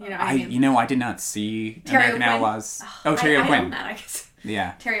I mean. I did not see Terry American O'Quinn? Outlaws. Terry O'Quinn. I own that, I guess.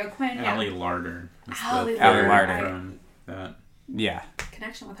 Yeah. Terry O'Quinn. Yeah. Ally Larder. Ally Larder. From that. Yeah.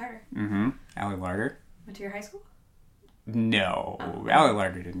 Connection with her. Mm-hmm. Ally Larder. Went to your high school? No. Ally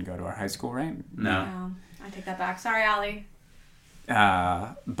Larder didn't go to our high school, right? No. I take that back. Sorry, Ally.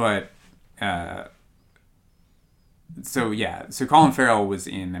 So Colin Farrell was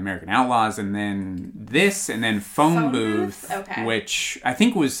in American Outlaws, and then this, and then Phone Booth, which I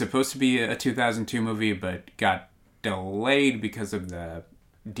think was supposed to be a 2002 movie, but got delayed because of the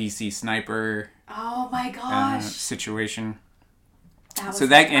DC Sniper oh my gosh situation.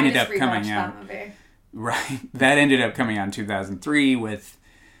 That ended up coming out. Right. That ended up coming out in 2003 with...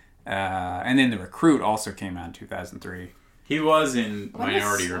 and then The Recruit also came out in 2003. He was in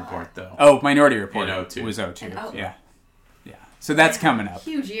Minority Report, though. Oh, Minority Report in 02. was 02. Yeah. So that's coming up.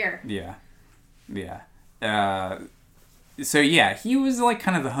 Huge year. Yeah. So yeah, he was like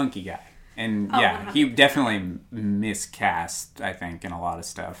kind of the hunky guy. And he definitely miscast, I think, in a lot of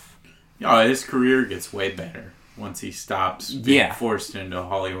stuff. Yeah, his career gets way better once he stops being forced into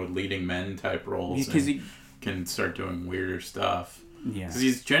Hollywood leading men type roles and he can start doing weirder stuff. Yeah. Because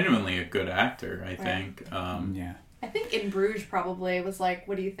he's genuinely a good actor, I think. I think In Bruges probably was like,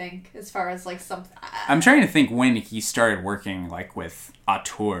 what do you think? As far as like something... I'm trying to think when he started working like with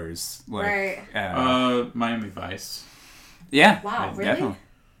auteurs. Like, Miami Vice. Yeah. Wow, really? Definitely.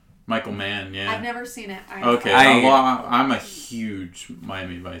 Michael Mann, yeah. I've never seen it. I'm a huge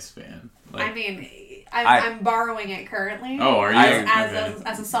Miami Vice fan. I'm borrowing it currently. Oh, are you?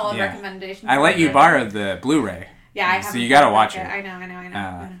 As a solid recommendation. I let you borrow the Blu-ray. Yeah, I have. So you gotta watch it. I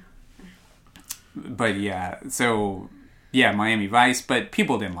know. But Miami Vice. But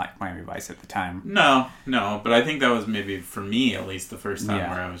people didn't like Miami Vice at the time. No. But I think that was maybe, for me at least, the first time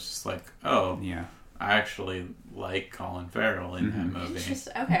where I was just like, oh, yeah, I actually like Colin Farrell in that movie.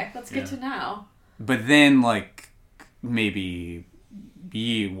 Okay, that's good to know. But then, maybe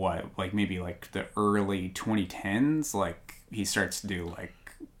the early 2010s, he starts to do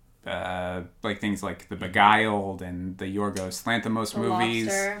like things like The Beguiled and the Yorgos Lanthimos movies.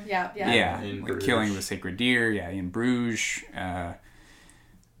 Lobster. Yeah. Yeah, In like Bruges. Killing of a Sacred Deer. Yeah, in Bruges.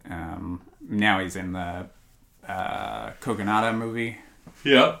 Now he's in the Kogonada movie.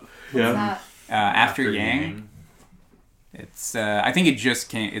 Yep. What's that? After Yang. It's I think it just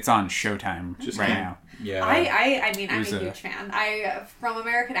came. It's on Showtime right came. now. Yeah. I mean, I'm a Who's huge fan. From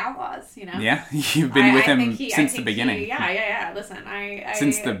American Outlaws, you know. Yeah, you've been with I him think since the beginning. Yeah. Listen, I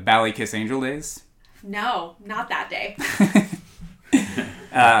Since the Ballykiss Angel days. No, not that day.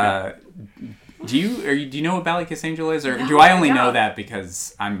 Do you know what Ballykiss Angel is, or No, do I only I know don't. that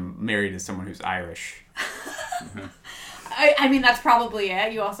because I'm married to someone who's Irish? I mean, that's probably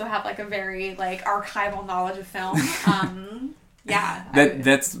it. You also have like a very like archival knowledge of film. Yeah.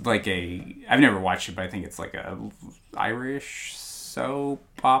 That's like I've never watched it, but I think it's like a Irish soap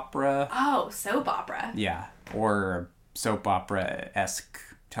opera. Oh, soap opera. Yeah, or a soap opera-esque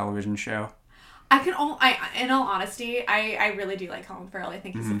television show. In all honesty, I really do like Colin Farrell. I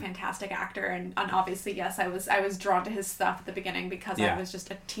think he's a fantastic actor, and obviously, yes, I was drawn to his stuff at the beginning because Yeah. I was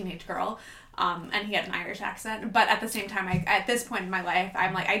just a teenage girl, and he had an Irish accent. But at the same time, at this point in my life,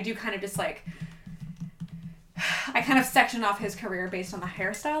 I'm like, I do kind of just like, I kind of section off his career based on the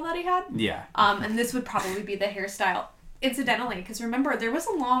hairstyle that he had. Yeah. And this would probably be the hairstyle. Incidentally, because remember, there was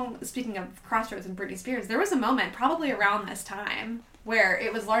speaking of Crossroads and Britney Spears, there was a moment probably around this time where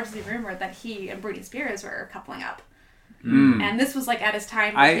it was largely rumored that he and Britney Spears were coupling up. And this was like at his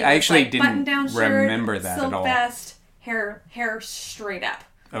time. I he was, actually like, didn't button-down shirt, remember that silk at all. vest, hair straight up.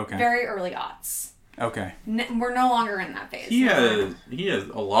 Okay. Very early aughts. Okay. We're no longer in that phase. He has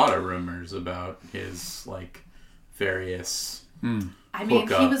a lot of rumors about his like various. I mean, he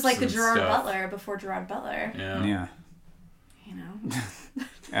hookups was like the and Gerard stuff. Butler before Gerard Butler. Yeah. Yeah. You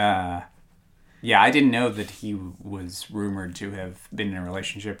know. Yeah, I didn't know that he was rumored to have been in a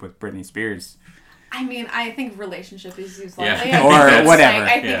relationship with Britney Spears. I mean, I think relationship is used Yeah. lightly. Or I think it's whatever. Like,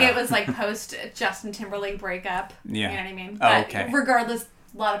 I think Yeah. it was like post Justin Timberlake breakup. Yeah. You know what I mean? Oh, But okay. regardless,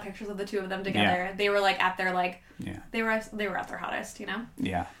 a lot of pictures of the two of them together. Yeah. They were like at their like Yeah. they were at their hottest, you know?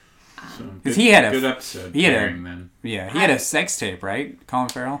 Yeah. So, 'Cause he had a- good episode. he had a- pairing then. Yeah. He had a sex tape, right? Colin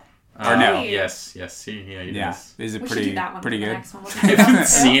Farrell? Or no. Right. Yes. He Yeah. does. Is it We should do pretty that one. pretty for the good? next one. We'll I talk haven't about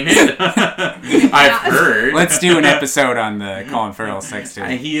seen it. I've heard. Let's do an episode on the Colin Farrell sex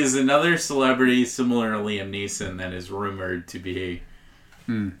tape. He is another celebrity similar to Liam Neeson that is rumored to be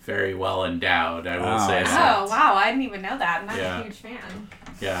very well endowed. I will Oh. say Oh that. wow, I didn't even know that, and I'm Yeah. a huge fan.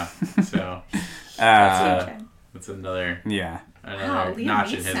 Yeah. So that's another Wow, Liam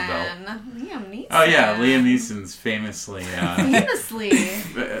notch in his belt. Neeson. Liam Neeson. Oh yeah, Liam Neeson's famously Famously.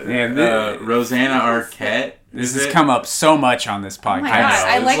 Rosanna Arquette. This is has it? come up so much on this podcast. my I know. God,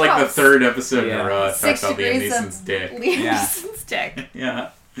 I It's like like how the third episode in Yeah. a row. I talked 6 about Liam degrees Neeson's of dick. Liam Yeah. Neeson's dick. Yeah.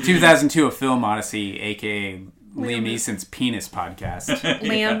 2002, A Film Odyssey, aka Liam Neeson's penis podcast.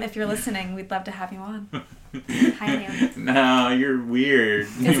 Liam, if you're listening, we'd love to have you on. Hi, Liam. No, you're weird.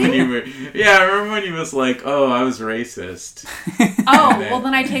 Is When he? you were- yeah, I remember when he was like, "Oh, I was racist." Oh, well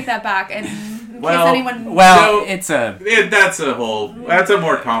then I take that back. And in Well, case anyone... Well, So- it's a That's a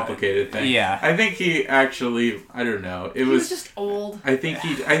more complicated thing. Yeah. I think he actually, I don't know. It he was was. just old. I think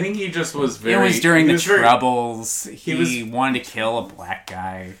he just was very. it was during he the was very- Troubles. He was- wanted to kill a black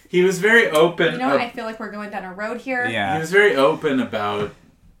guy. He was very open. You know, I feel like we're going down a road here. He Yeah. was very open about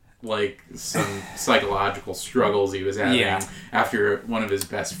like some psychological struggles he was having Yeah. after one of his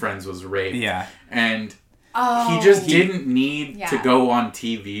best friends was raped. Yeah. And Oh. he just didn't need to Yeah. go on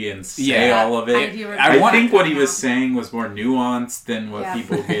TV and say Yeah. all of I it. do remember I want- think what he that was now. saying was more nuanced than what Yeah.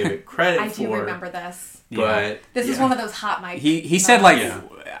 people gave it credit I for. do remember this. But This is yeah. one of those hot mics. He said like Yeah.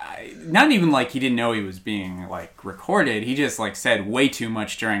 not even like he didn't know he was being like recorded. He just like said way too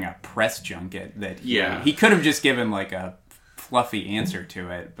much during a press junket that he could have just given like a fluffy answer to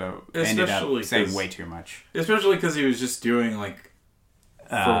it, but ended Especially up saying 'cause- way too much. especially because he was just doing like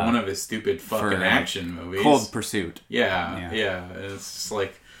for one of his stupid fucking for, action movies. Cold Pursuit. Yeah. Yeah. It's just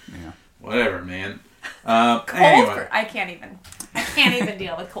like Yeah. whatever, man. Cold Anyway. I can't even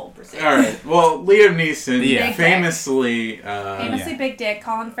deal with Cold Pursuit. All right. Well, Liam Neeson Yeah. Big famously, Famously big dick.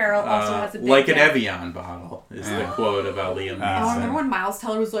 Colin Farrell also has a big like dick. an Evian bottle is the quote about Liam Oh, I remember Neeson. when Miles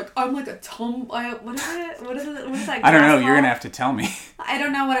Teller was like, "I'm like a what is it? What is that? I don't know. glass You're gonna ball?" have to tell me. I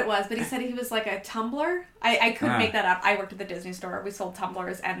don't know what it was, but he said he was like a tumbler. I couldn't Ah. make that up. I worked at the Disney store. We sold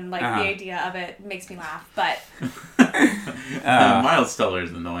tumblers, and like Uh-huh. the idea of it makes me laugh. But Miles Teller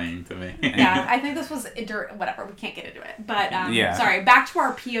is annoying to me. yeah, I think this was whatever. We can't get into it. But Yeah. sorry. Back to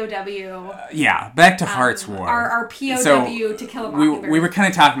our POW. Yeah, back to Heart's War. Our POW So, to Kill a we Mockingbird. were kind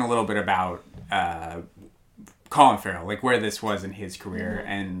of talking a little bit about Colin Farrell, like where this was in his career,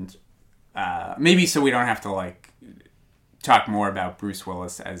 and maybe so we don't have to like talk more about Bruce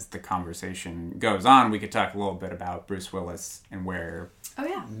Willis as the conversation goes on. We could talk a little bit about Bruce Willis and where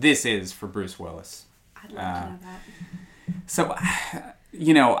this is for Bruce Willis. I'd love to know that. So,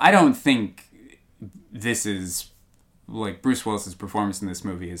 I don't think this is like Bruce Willis's performance in this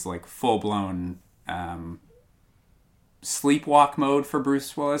movie is like full blown sleepwalk mode for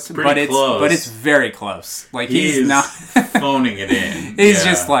Bruce Willis, but it's very close. Like he's not phoning it in. He's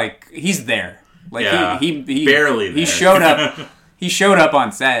just like he's there. Like he barely there. He showed up. He showed up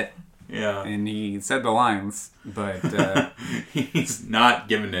on set. Yeah, and he said the lines, but he's not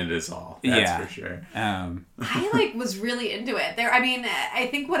giving it his all. That's for sure. I was really into it. I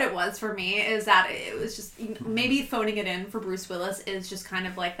think what it was for me is that it was just maybe phoning it in for Bruce Willis is just kind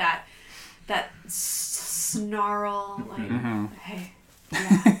of like that snarl, like hey,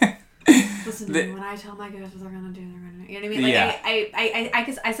 listen to me when I tell my guys what they're gonna do. You know what I mean?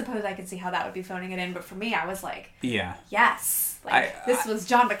 Like I suppose I could see how that would be phoning it in, but for me, I was like, yes. Like, this was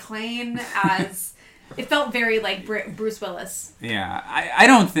John McClane as... It felt very like Bruce Willis. Yeah.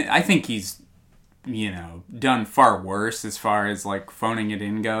 I think he's, done far worse as far as, like, phoning it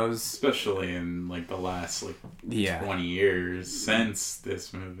in goes. Especially in, like, the last, 20 years since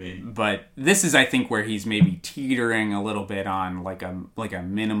this movie. But this is, I think, where he's maybe teetering a little bit on, like a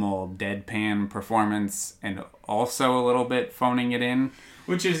minimal deadpan performance and also a little bit phoning it in.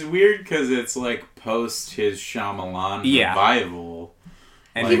 Which is weird because it's like post his Shyamalan revival.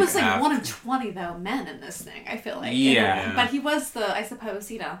 And he was like one of 20 though men in this thing. I feel like but he was I suppose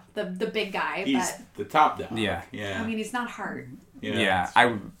the big guy. He's the top dog. Yeah. I mean he's not hard. Yeah.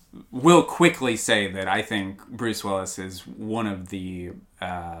 I will quickly say that I think Bruce Willis is one of the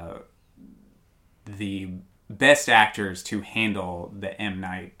best actors to handle the M.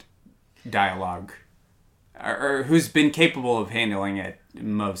 Night dialogue. Or who's been capable of handling it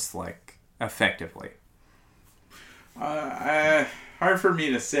most, effectively? Hard for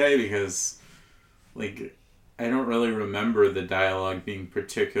me to say because, I don't really remember the dialogue being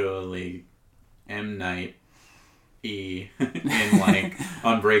particularly M. Night-y in,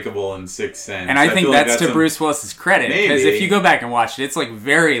 Unbreakable and Sixth Sense. And I think that's to Bruce Willis's credit. Because if you go back and watch it, it's,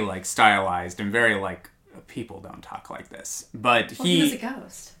 very, stylized and very, people don't talk like this. But he was a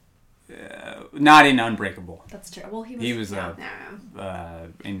ghost. Not in Unbreakable. That's true. Well, he was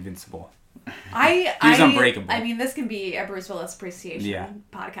invincible. He was unbreakable. I mean, this can be a Bruce Willis appreciation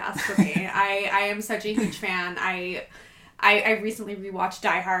podcast for me. I am such a huge fan. I recently rewatched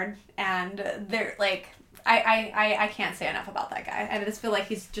Die Hard, and they're I can't say enough about that guy. I just feel like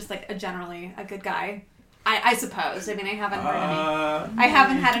he's just generally a good guy. I suppose. I mean, I haven't heard any. I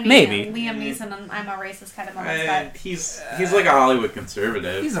haven't had any Liam Neeson and I'm a racist kind of moments. But he's like a Hollywood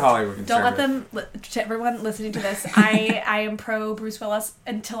conservative. He's a Hollywood conservative. Don't let them. To everyone listening to this, I am pro Bruce Willis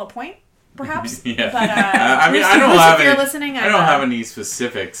until a point, perhaps. Yeah. But I don't have any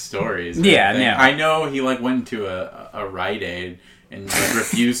specific stories. No. I know he went to a Rite Aid and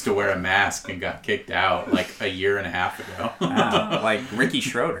refused to wear a mask and got kicked out a year and a half ago. Like Ricky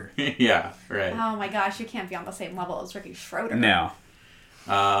Schroeder. Yeah, right. Oh my gosh, you can't be on the same level as Ricky Schroeder. No.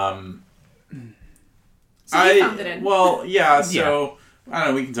 So you found it in. Well, yeah, so... I don't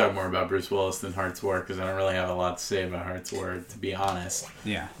know, we can talk more about Bruce Willis than Heart's War because I don't really have a lot to say about Heart's War, to be honest.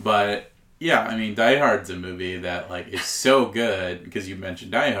 Yeah. But, yeah, I mean, Die Hard's a movie that, is so good, because you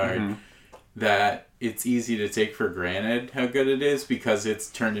mentioned Die Hard, that it's easy to take for granted how good it is because it's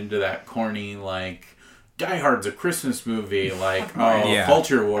turned into that corny, Die Hard's a Christmas movie,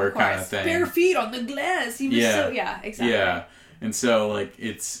 culture war kind of thing. Bare feet on the glass. He was exactly. Yeah. And so,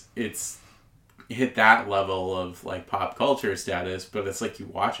 it's hit that level of, pop culture status, but it's you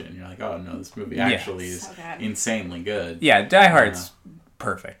watch it and you're like, oh, no, this movie actually is insanely good. Yeah, Die Hard's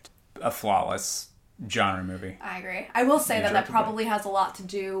perfect. A flawless genre movie. I agree. I will say that probably has a lot to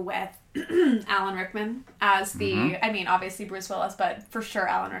do with Alan Rickman as the I mean obviously Bruce Willis, but for sure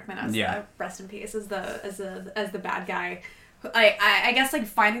Alan Rickman as the rest in peace as the bad guy. I guess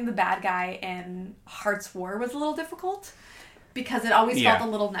finding the bad guy in Heart's War was a little difficult because it always felt a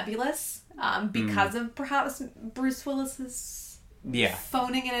little nebulous because of perhaps Bruce Willis's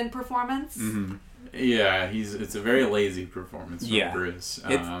phoning it in performance. Yeah, it's a very lazy performance from Bruce.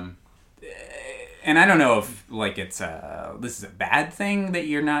 And I don't know if this is a bad thing that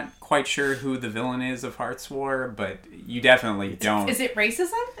you're not quite sure who the villain is of Heart's War, but you definitely don't. Is it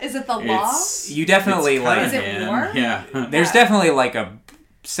racism? Is it the law? You definitely Is it war? Yeah. There's definitely a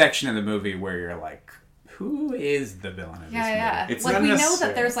section of the movie where you're like, who is the villain of this movie? It's like, not we know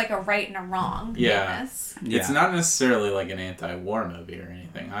that there's, like, a right and a wrong in this. It's not necessarily, like, an anti-war movie or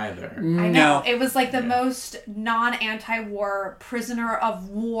anything, either. I know. It was, like, the most non-anti-war, prisoner of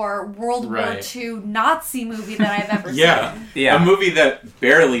war, World War II Nazi movie that I've ever seen. Yeah. A movie that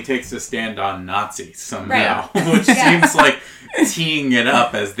barely takes a stand on Nazis somehow. Which seems like teeing it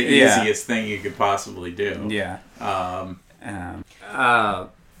up as the easiest thing you could possibly do. Yeah.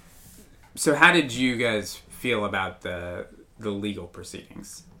 So how did you guys feel about the legal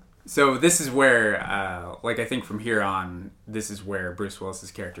proceedings? So this is where, like, I think from here on, this is where Bruce Willis's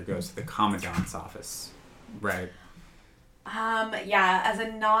character goes to the Commandant's office, right? As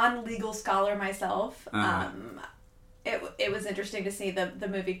a non-legal scholar myself, it was interesting to see the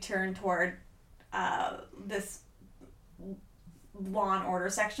movie turn toward this law and order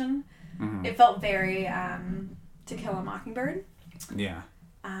section. Mm-hmm. It felt very To Kill a Mockingbird. Yeah.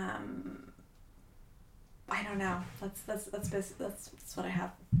 I don't know. That's what I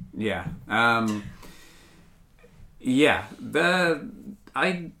have. Yeah.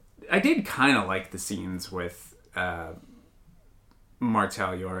 I did kind of like the scenes with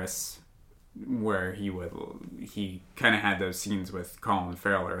Martel Joris, where he kind of had those scenes with Colin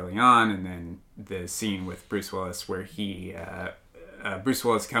Farrell early on, and then the scene with Bruce Willis where Bruce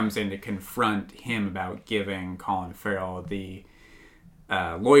Willis comes in to confront him about giving Colin Farrell the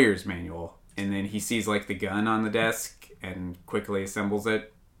lawyer's manual, and then he sees, like, the gun on the desk and quickly assembles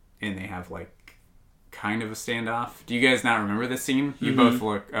it, and they have, like, kind of a standoff. Do you guys not remember this scene? You both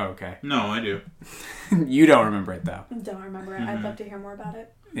look... Oh, okay. No, I do. You don't remember it, though. Don't remember it. I'd love to hear more about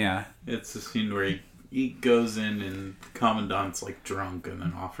it. Yeah. It's a scene where he goes in and the Commandant's, like, drunk and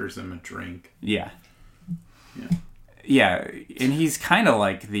then offers him a drink. Yeah. Yeah, and he's kind of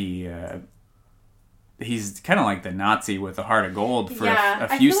like the... He's kind of like the Nazi with a heart of gold for a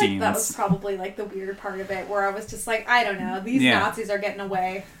few scenes. That was probably, like, the weird part of it, where I was just like, I don't know, these Nazis are getting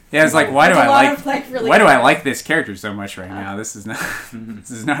away. Yeah, it's like, why do I like this character so much right now? This is not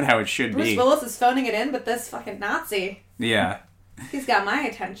how it should be. Bruce Willis is phoning it in, but this fucking Nazi. Yeah. He's got my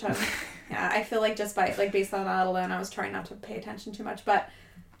attention. Yeah, I feel like just by, like, based on that alone, I was trying not to pay attention too much, but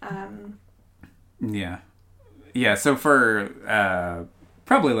Yeah, so for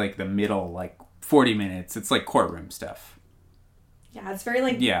probably, like, the middle, like, 40 minutes, it's like courtroom stuff. Yeah, it's very,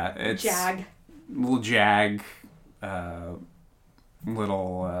 like, it's Jag. Little Jag,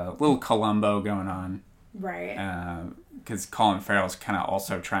 little Columbo going on. Right. Because Colin Farrell's kind of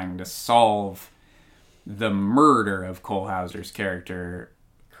also trying to solve the murder of Cole Hauser's character.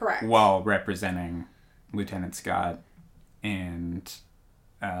 Correct. While representing Lieutenant Scott. And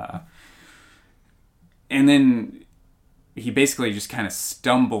then he basically just kind of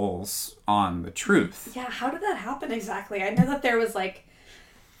stumbles on the truth. Yeah, how did that happen exactly? I know that there was like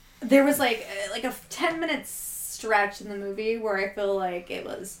a 10-minute stretch in the movie where I feel like it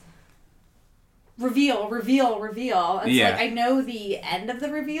was reveal. And so, like, I know the end of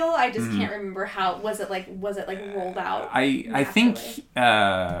the reveal. I just can't remember how was it rolled out. I think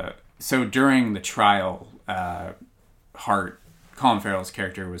so during the trial, Colin Farrell's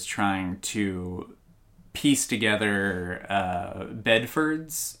character was trying to piece together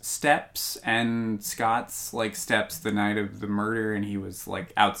Bedford's steps and Scott's, like, steps the night of the murder, and he was,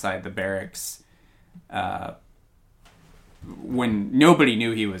 like, outside the barracks when nobody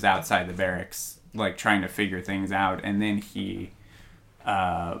knew he was outside the barracks, like, trying to figure things out. And then he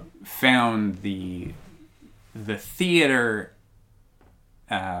found the theater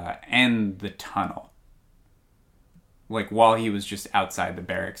and the tunnel, like, while he was just outside the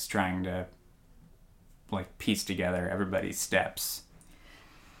barracks trying to, like, piece together everybody's steps.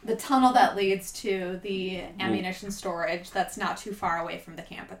 The tunnel that leads to the ammunition storage that's not too far away from the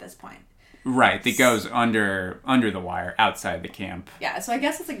camp at this point. Right, that goes under the wire outside the camp. Yeah, so I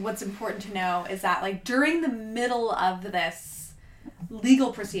guess it's, like, what's important to know is that, like, during the middle of this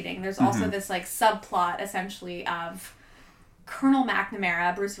legal proceeding, there's also this, like, subplot essentially of Colonel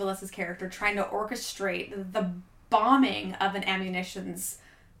McNamara, Bruce Willis's character, trying to orchestrate the bombing of an ammunitions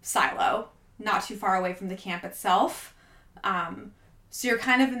silo not too far away from the camp itself. So you're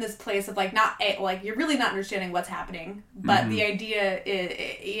kind of in this place of, like, you're really not understanding what's happening, but the idea is,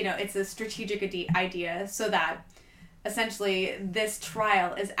 it's a strategic idea so that essentially this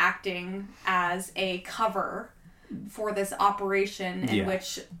trial is acting as a cover for this operation in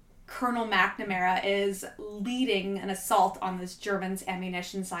which Colonel McNamara is leading an assault on this German's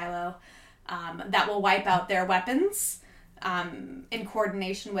ammunition silo that will wipe out their weapons in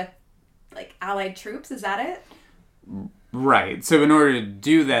coordination with, like, Allied troops. Is that it? Right. So in order to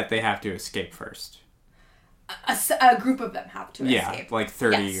do that, they have to escape first. a group of them have to escape. Like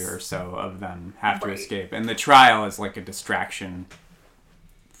 30 or so of them have to escape. And the trial is like a distraction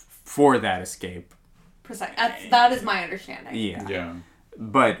for that escape. Precise. That is my understanding. Yeah.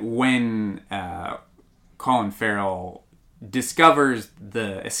 But when Colin Farrell discovers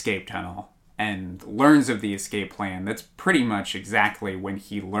the escape tunnel and learns of the escape plan, that's pretty much exactly when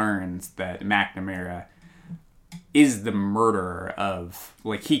he learns that McNamara is the murderer of...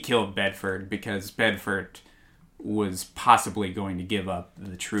 Like, he killed Bedford because Bedford was possibly going to give up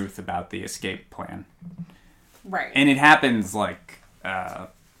the truth about the escape plan. Right. And it happens, like...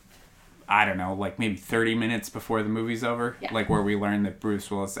 I don't know, like maybe 30 minutes before the movie's over. Yeah. Like where we learn that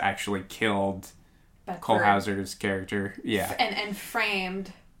Bruce Willis actually killed Bedford. Cole Hauser's character. Yeah. And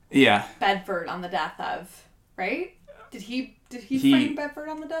framed Yeah. Bedford on the death of, right? Did he frame Bedford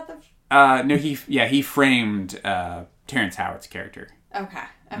on the death of? No, he framed Terrence Howard's character. Okay.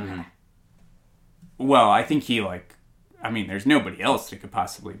 Well, I think there's nobody else that could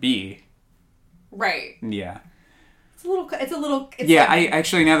possibly be. Right. Yeah. It's a little. Yeah, I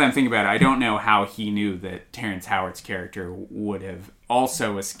actually, now that I'm thinking about it, I don't know how he knew that Terrence Howard's character would have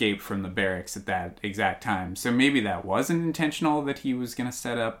also escaped from the barracks at that exact time. So maybe that wasn't intentional that he was going to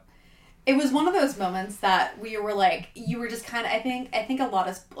set up. It was one of those moments that we were like, you were just kind of. I think a lot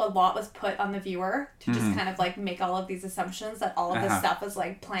was put on the viewer to just kind of like make all of these assumptions that all of this stuff is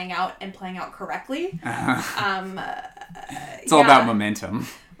like playing out correctly. It's all about momentum.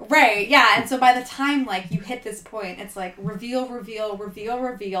 Right, yeah, and so by the time, like, you hit this point, it's like, reveal,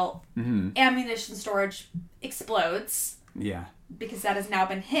 ammunition storage explodes. Yeah. Because that has now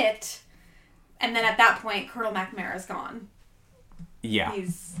been hit, and then at that point, Colonel McNamara is gone. Yeah.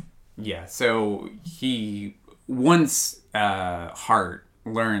 Yeah, so once Hart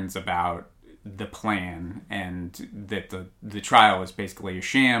learns about the plan, and that the trial was basically a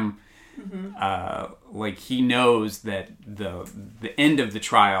sham... like he knows that the end of the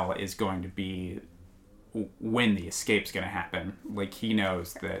trial is going to be when the escape's going to happen. Like he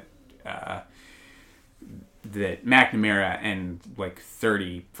knows that that McNamara and like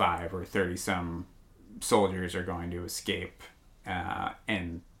 35 or 30 some soldiers are going to escape,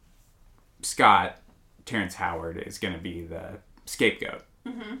 and Scott, Terrence Howard, is going to be the scapegoat.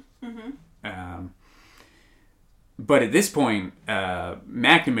 But at this point,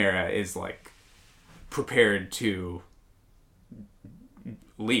 McNamara is like prepared to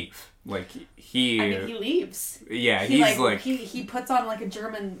leave. Like he leaves. Yeah, he puts on like a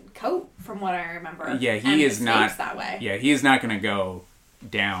German coat, from what I remember. Yeah, he is not that way. Yeah, he is not going to go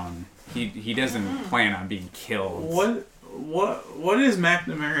down. He doesn't plan on being killed. What is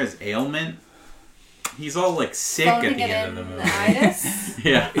McNamara's ailment? He's all like sick at the end of the movie.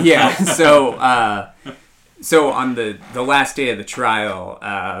 Yeah. So on the last day of the trial,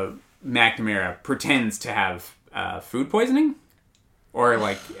 McNamara pretends to have food poisoning, or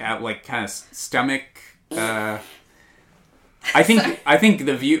like kind of stomach. I think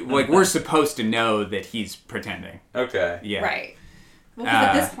the view, like, we're supposed to know that he's pretending. Okay. Yeah. Right. Well, because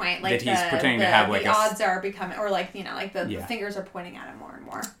at this point, like, that he's pretending to have like the odds are becoming, or like, you know, like the fingers are pointing at him more and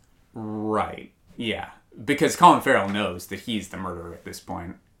more. Right. Yeah. Because Colin Farrell knows that he's the murderer at this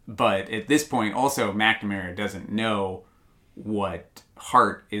point. But at this point, also, McNamara doesn't know what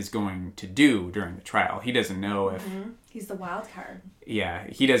Hart is going to do during the trial. He doesn't know if... He's the wild card. Yeah,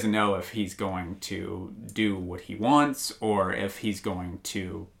 he doesn't know if he's going to do what he wants, or if he's going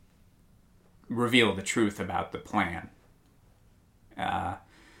to reveal the truth about the plan.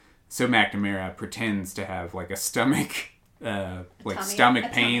 So McNamara pretends to have, like, a stomach...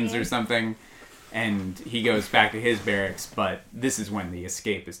 stomach pains or something... And he goes back to his barracks, but this is when the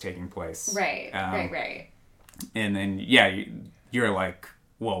escape is taking place. Right, right. And then, you're like,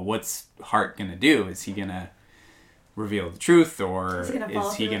 well, what's Hart going to do? Is he going to reveal the truth, or is he going to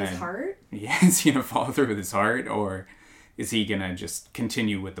follow through with his heart? Yeah, is he going to follow through with his heart, or is he going to just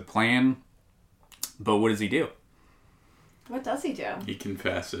continue with the plan? But what does he do? What does he do? He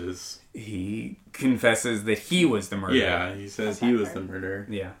confesses. He confesses that he was the murderer. Yeah, he says he was the murderer.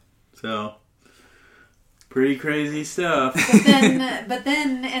 Yeah. So... pretty crazy stuff. But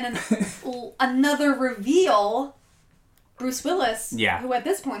then in another reveal, Bruce Willis, who at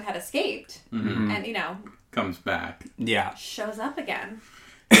this point had escaped, and, you know... comes back. Yeah. Shows up again.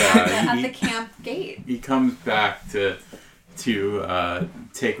 Yeah, at the camp gate. He comes back to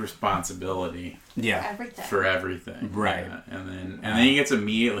take responsibility. Yeah. For everything. Right. Yeah. And then he gets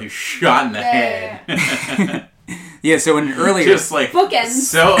immediately shot in the head. Yeah, so in earlier... just like bookends.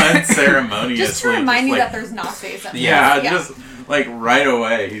 So unceremoniously. Just to remind you that there's Nazis. Just like right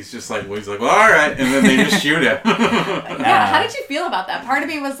away, he's like, well, all right, and then they just shoot him. Yeah, how did you feel about that? Part of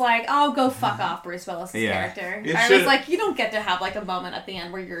me was like, oh, go fuck off, Bruce Willis' character. I was like, you don't get to have like a moment at the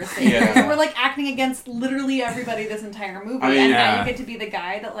end where you're a savior. Yeah. We're like acting against literally everybody this entire movie, and now you get to be the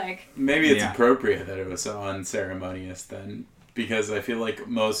guy that like... Maybe it's appropriate that it was so unceremonious then, because I feel like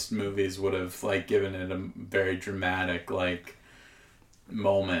most movies would have like given it a very dramatic like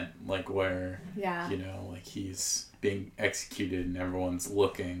moment, like where you know, like he's being executed and everyone's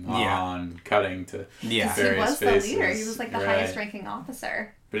looking on, cutting to various he was faces. The leader. He was like the highest ranking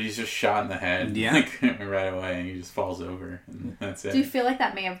officer. But he's just shot in the head like right away, and he just falls over, and that's it. Do you feel like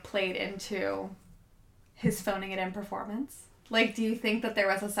that may have played into his phoning it in performance? Like, do you think that there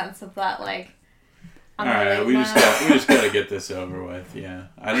was a sense of that, like, all right, we just got to get this over with. Yeah,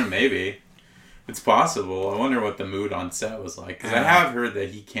 I don't know, maybe. It's possible. I wonder what the mood on set was like. Because I have heard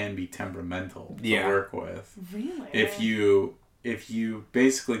that he can be temperamental to work with. Really? If you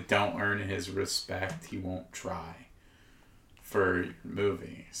basically don't earn his respect, he won't try for your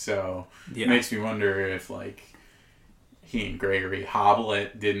movie. So it makes me wonder if like he and Gregory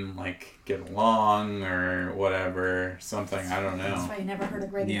Hoblet didn't like get along or whatever. Something, I don't know. That's why you never heard of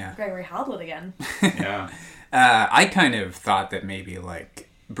Gregory Hoblet again. Yeah. I kind of thought that maybe like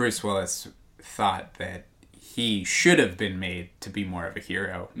Bruce Willis thought that he should have been made to be more of a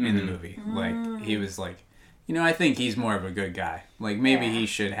hero in the movie. Like, he was like, you know, I think he's more of a good guy. Like, maybe he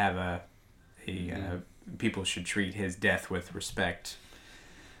should have people should treat his death with respect.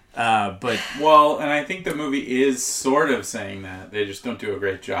 But well, and I think the movie is sort of saying that. They just don't do a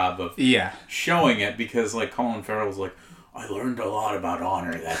great job of showing it, because like Colin Farrell's like, I learned a lot about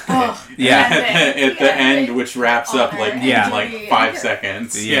honor that day. At the end, which wraps up like in like 5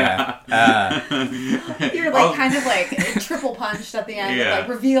 seconds. You're like kind of like triple punched at the end. Like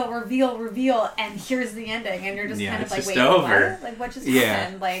reveal, and here's the ending, and you're just kind of like, wait, over. What? Like, what just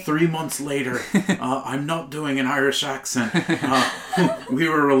happened? Like 3 months later, I'm not doing an Irish accent. We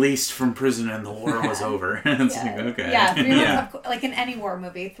were released from prison and the war was over. It's like, okay. Yeah, 3 months. Like in any war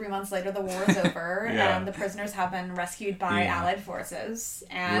movie, 3 months later the war is over, and the prisoners have been rescued by Allied forces,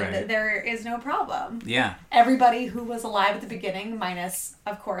 and there is no problem. Yeah. Everybody who was alive at the beginning, minus,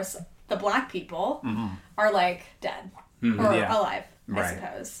 of course, the black people, are like dead. Or alive, I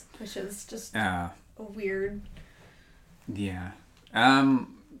suppose. Which is just a weird... Yeah.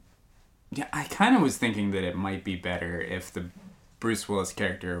 Yeah, I kind of was thinking that it might be better if the Bruce Willis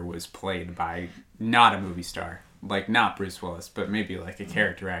character was played by not a movie star. Like, not Bruce Willis, but maybe like a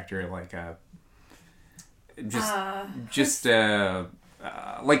character actor, like a... This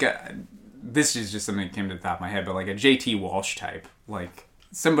is just something that came to the top of my head, but like a J.T. Walsh type, like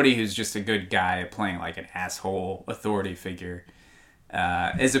somebody who's just a good guy playing like an asshole authority figure,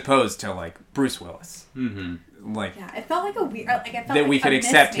 as opposed to like Bruce Willis. Like, it felt like a weird, like I felt that like we could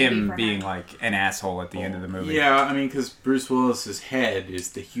accept him being like an asshole at the end of the movie. Yeah, I mean, because Bruce Willis's head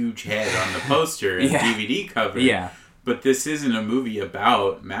is the huge head on the poster and DVD cover. Yeah. But this isn't a movie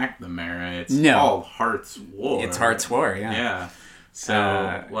about McNamara. It's called Hart's War. It's Hart's War, yeah. Yeah.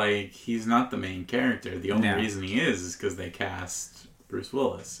 So, like, he's not the main character. The only reason he is because they cast Bruce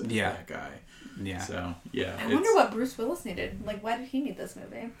Willis as that guy. Yeah. So, yeah. I wonder what Bruce Willis needed. Like, why did he need this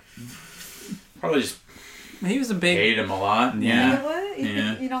movie? Probably just... He was a big... Hate him a lot. Yeah. You know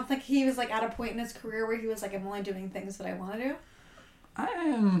what? You don't think he was, like, at a point in his career where he was like, I'm only doing things that I want to do? I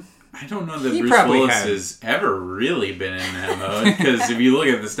don't know that Bruce Willis has ever really been in that mode, because if you look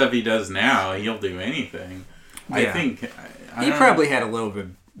at the stuff he does now, he'll do anything. Yeah. I think... he probably had a little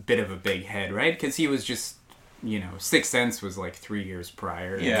bit of a big head, right? Because he was just, you know, Sixth Sense was like 3 years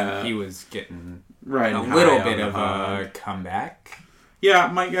prior. And he was getting a little bit of a comeback.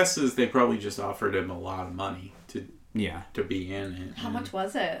 Yeah, my guess is they probably just offered him a lot of money to be in it. How much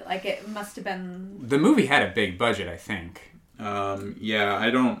was it? Like, it must have been... The movie had a big budget, I think.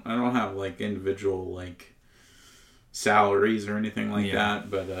 I don't have like individual like salaries or anything like that,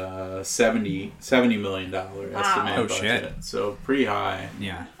 but $70 million estimated budget. Shit. So pretty high.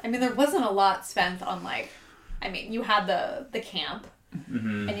 Yeah. I mean, there wasn't a lot spent on like, I mean, you had the camp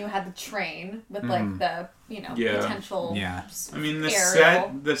and you had the train with like the, you know, potential. Yeah. I mean,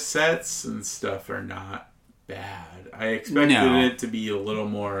 the sets and stuff are not bad. I expected it to be a little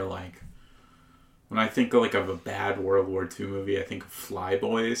more like, when I think of a bad World War II movie, I think of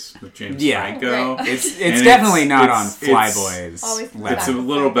Flyboys with James Franco. Right. It's definitely not on Flyboys. It's a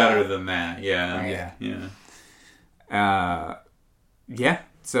little better than that. Yeah. Right. Yeah.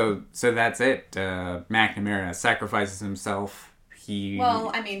 So that's it. McNamara sacrifices himself.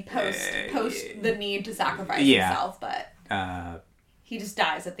 Well, I mean, post the need to sacrifice himself, but he just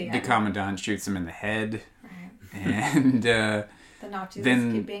dies at the end. The Commandant shoots him in the head. Right. And the Nazis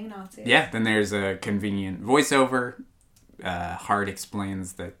keep being Nazis. Yeah, then there's a convenient voiceover. Hart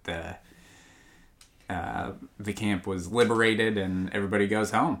explains that the camp was liberated and everybody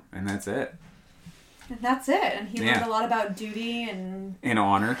goes home, and that's it. And that's it. And he learned a lot about duty and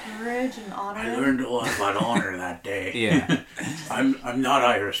honor, courage and honor. I learned a lot about honor that day. Yeah, I'm not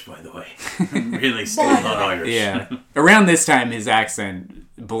Irish, by the way. I'm really still not Irish. Yeah, around this time, his accent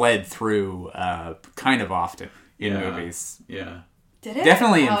bled through kind of often in movies. Yeah, did it?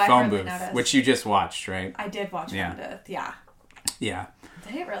 Definitely in Phone Booth, which you just watched, right? I did watch Phone Booth. Yeah. Yeah.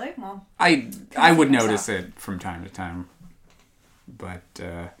 Did it really? Well, I would notice it from time to time, but.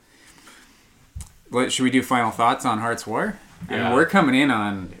 Should we do final thoughts on Hart's War? Yeah. I mean, we're coming in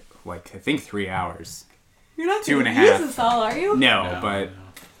on, I think 3 hours. You're not 2.5. Use this all, are you? No, but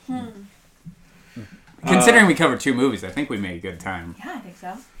considering we covered 2 movies, I think we made good time. Yeah, I think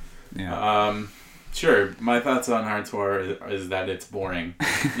so. Yeah. Sure. My thoughts on Hart's War is that it's boring,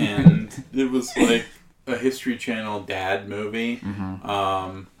 and it was like a History Channel dad movie.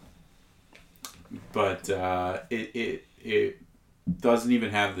 Mm-hmm. But it doesn't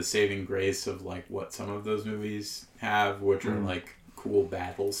even have the saving grace of like what some of those movies have, which are like cool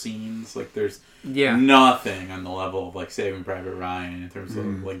battle scenes. Like there's nothing on the level of like Saving Private Ryan in terms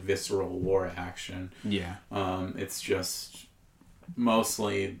of like visceral war action. Yeah. It's just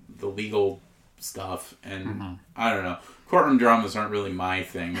mostly the legal stuff, and I don't know. Courtroom dramas aren't really my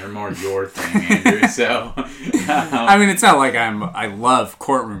thing; they're more your thing, Andrew. So, I mean, it's not like I love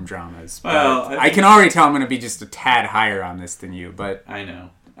courtroom dramas. But well, I can already tell I'm going to be just a tad higher on this than you. But I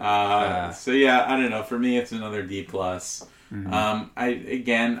know. So yeah, I don't know. For me, it's another D+. I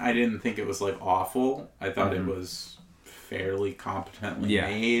didn't think it was like awful. I thought it was fairly competently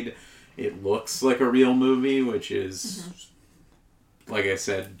made. It looks like a real movie, which is. Like I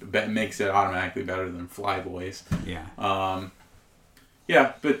said, makes it automatically better than Flyboys. Yeah.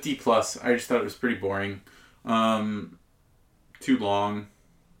 But D+. I just thought it was pretty boring. Too long.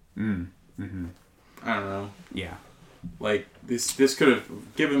 I don't know. Yeah. Like this could have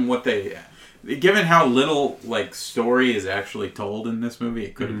given how little like story is actually told in this movie.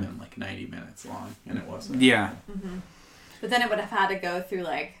 It could have been like 90 minutes long, and it wasn't. Yeah. But then it would have had to go through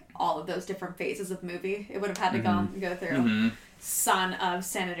like all of those different phases of movie. It would have had to go through. Son of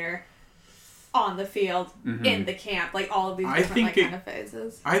senator on the field in the camp, like all of these different kind of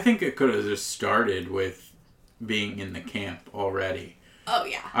phases. I think it could have just started with being in the camp already. Oh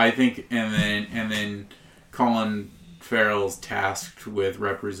yeah. I think, and then Colin Farrell's tasked with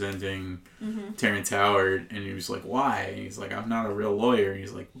representing Terrence Howard, and he was like, "Why?" And he's like, "I'm not a real lawyer." And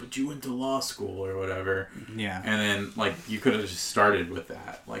he's like, "But you went to law school or whatever." Yeah. And then like you could have just started with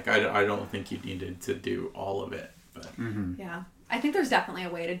that. Like I don't think you needed to do all of it. But. Yeah, I think there's definitely a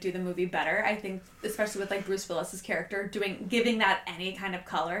way to do the movie better. I think, especially with like Bruce Willis's character, giving that any kind of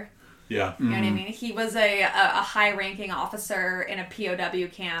color. Yeah, you know what I mean. He was a high-ranking officer in a POW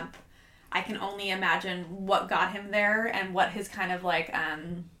camp. I can only imagine what got him there and what his kind of like I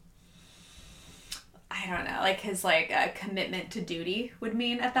don't know, like his like commitment to duty would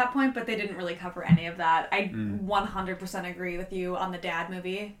mean at that point. But they didn't really cover any of that. I 100% agree with you on the dad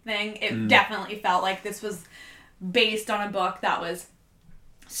movie thing. It definitely felt like this was based on a book that was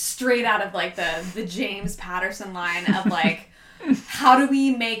straight out of like the James Patterson line of like, how do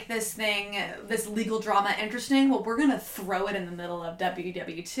we make this legal drama interesting? Well, we're going to throw it in the middle of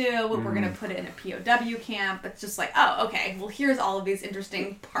WW2. We're going to put it in a POW camp. It's just like, oh, okay, well, here's all of these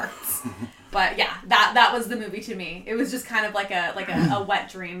interesting parts. But yeah, that was the movie to me. It was just kind of like a wet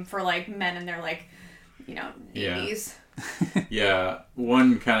dream for like men in their like, 80s. Yeah,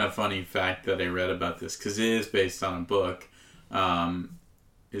 one kind of funny fact that I read about this, because it is based on a book,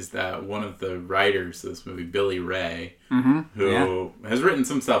 is that one of the writers of this movie, Billy Ray, who has written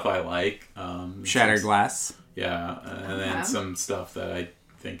some stuff I like. Shattered Glass. Yeah, and then some stuff that I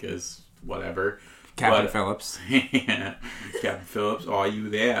think is whatever. Captain Phillips. Yeah, Captain Phillips, are you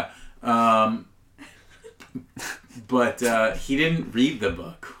there? But he didn't read the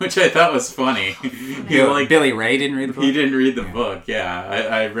book, which I thought was funny. Billy Ray didn't read the book? He didn't read the book, yeah.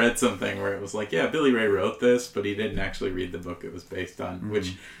 I read something where it was like, yeah, Billy Ray wrote this, but he didn't actually read the book it was based on,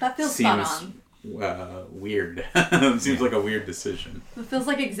 which that feels seems weird. Seems like a weird decision. It feels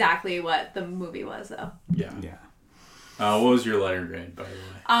like exactly what the movie was, though. Yeah. What was your letter grade, by the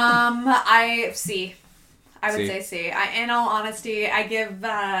way? C. I would say C. In all honesty, I think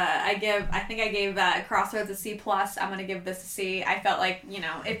I gave Crossroads a C+. I'm going to give this a C. I felt like,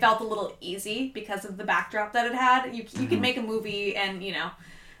 it felt a little easy because of the backdrop that it had. You can make a movie and,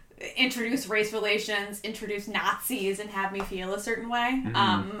 introduce race relations, introduce Nazis, and have me feel a certain way.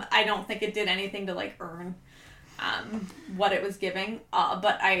 I don't think it did anything to, like, earn what it was giving.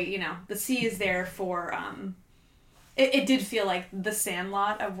 But the C is there for, it did feel like the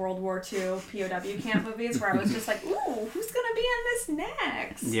Sandlot of World War II POW camp movies, where I was just like, ooh, who's going to be in this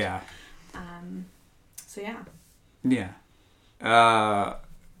next? Yeah. So yeah. Yeah.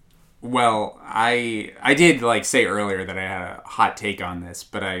 Well, I did say earlier that I had a hot take on this,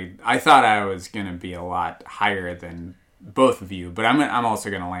 but I thought I was gonna be a lot higher than both of you. But I'm also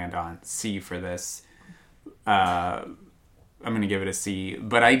gonna land on C for this. I'm gonna give it a C.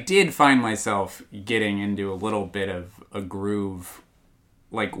 But I did find myself getting into a little bit of a groove,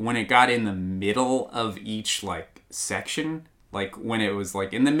 when it got in the middle of each section, when it was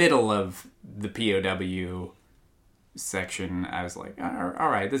in the middle of the POW section, I was like, all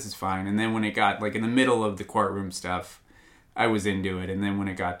right, this is fine. And then when it got in the middle of the courtroom stuff, I was into it. And then when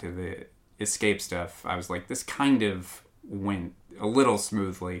it got to the escape stuff, I was like, this kind of went a little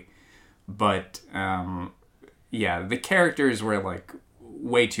smoothly. But the characters were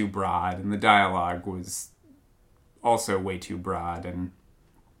way too broad, and the dialogue was also way too broad, and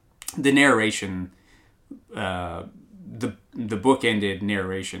the narration, the bookended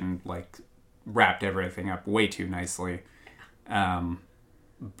narration wrapped everything up way too nicely.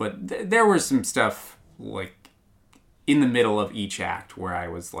 But there was some stuff in the middle of each act where I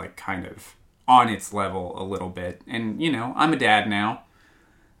was kind of on its level a little bit. And I'm a dad now.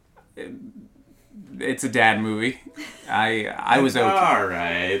 It's a dad movie. I was okay. All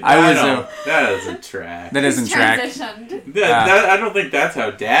right. That doesn't track. That doesn't track. I don't think that's how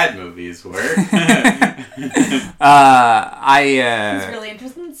dad movies work. He's really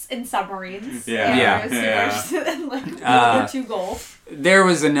interested in submarines. Yeah. In World War II goals. There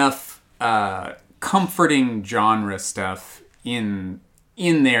was enough comforting genre stuff in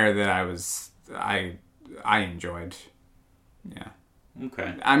there that I enjoyed. Yeah.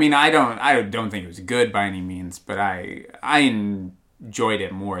 Okay. I mean, I don't think it was good by any means, but I enjoyed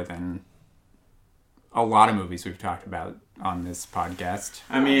it more than a lot of movies we've talked about on this podcast.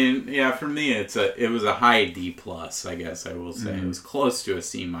 I mean, yeah, for me, it was a high D+, I guess I will say. Mm-hmm. It was close to a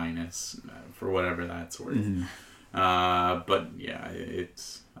C- for whatever that's worth. Mm-hmm. But yeah,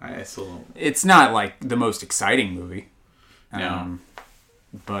 it's not the most exciting movie. No.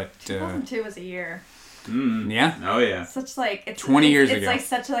 But 2002 was a year. Yeah. Oh yeah. Such it's 20 years ago. It's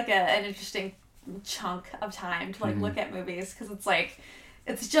such an interesting chunk of time to look at movies, because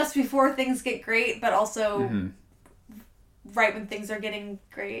it's just before things get great, but also right when things are getting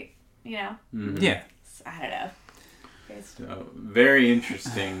great. Mm-hmm. Yeah. I don't know. So, very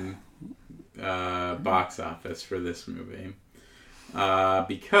interesting box office for this movie.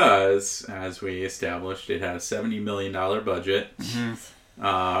 Because, as we established, it had a $70 million budget.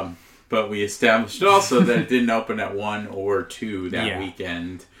 Mm-hmm. But we established also that it didn't open at 1 or 2 that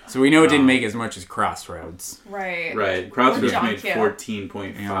weekend. So we know it didn't make as much as Crossroads. Right. Right. Crossroads made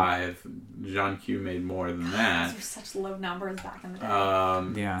 14.5. Yeah. John Q made more than that. Those were such low numbers back in the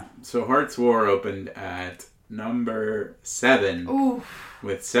day. Yeah. So Hearts War opened at number 7. Ooh.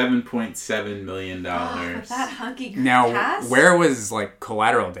 With $7.7 million. That hunky cast? Now, where was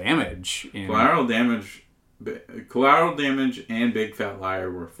Collateral Damage? Collateral Damage and Big Fat Liar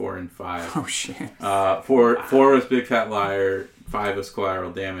were 4 and 5. Oh shit. 4 was Big Fat Liar, 5 was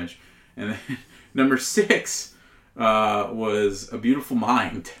Collateral Damage, and then number 6 was A Beautiful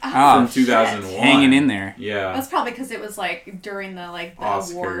Mind from 2001. Hanging in there. Yeah. That's probably because it was during the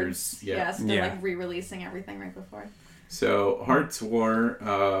Oscars, awards. Yeah. Yes, they're re-releasing everything right before. So Hearts War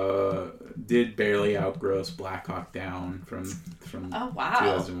did barely outgross Black Hawk Down from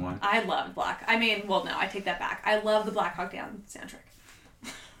 2001. I loved I take that back. I love the Black Hawk Down soundtrack.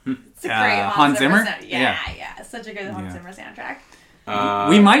 It's a great Hans Zimmer? Yeah. It's such a good Hans Zimmer soundtrack.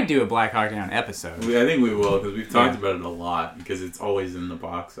 We might do a Black Hawk Down episode. I think we will, because we've talked about it a lot, because it's always in the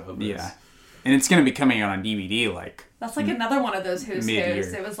box office. Yeah. And it's going to be coming out on DVD That's another one of those who's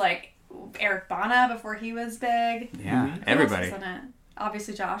who's. It was Eric Bana before he was big. Yeah, everybody. Who else was in it?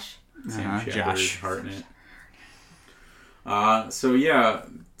 Obviously Josh. Sam Shepard, Josh Hartnett. So yeah,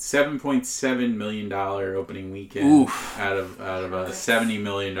 $7.7 million opening weekend out of a $70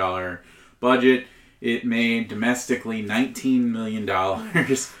 million budget. It made domestically $19 million.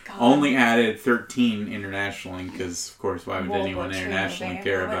 Only added 13 internationally, because of course why would anyone internationally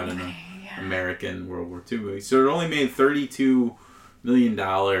care about an American World War II movie? So it only made $32 million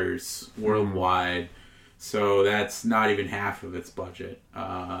worldwide. So that's not even half of its budget.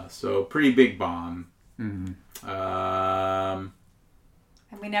 So pretty big bomb. Mm-hmm.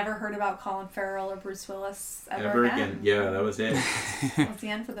 And we never heard about Colin Farrell or Bruce Willis ever again. Yeah, that was it. That's the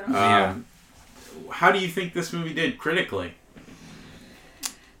end for them. How do you think this movie did critically?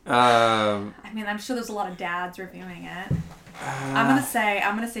 I mean, I'm sure there's a lot of dads reviewing it. I'm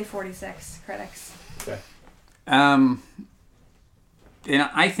gonna say 46 critics. Okay. And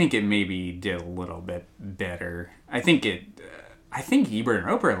I think it maybe did a little bit better. I think Ebert and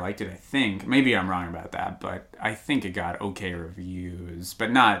Roper liked it. I think maybe I'm wrong about that, but I think it got okay reviews,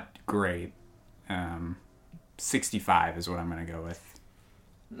 but not great. 65 is what I'm gonna go with.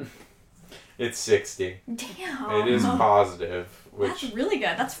 It's 60. Damn. It is positive, which that's really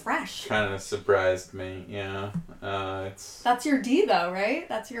good. That's fresh. kind of surprised me. Yeah. It's. That's your D though, right?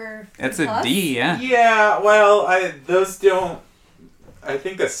 That's a D, yeah. Yeah. Well, those don't. I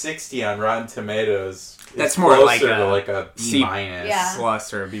think a 60 on Rotten Tomatoes. That's is more closer like to a like a B C minus. Yeah.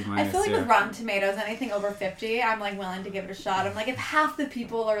 plus or a B minus. I feel like yeah. with Rotten Tomatoes, anything over 50, I'm like willing to give it a shot. I'm like, if half the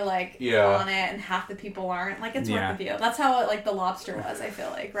people are like on it and half the people aren't, like it's worth the view. That's how like The Lobster was. I feel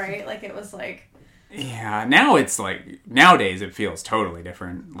like, right? Like it was like. Yeah, now it's like nowadays it feels totally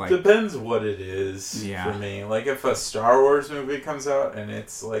different. Like depends what it is for me. Like if a Star Wars movie comes out and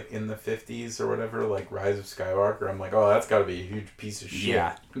it's like in the 50s or whatever, like Rise of Skywalker, I'm like, oh, that's got to be a huge piece of shit.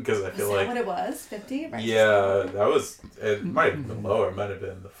 Yeah, because I feel was that like what it was 50. Right? Yeah, that was. It might have been lower. It might have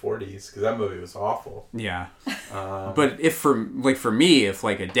been the 40s because that movie was awful. Yeah, but if for me, if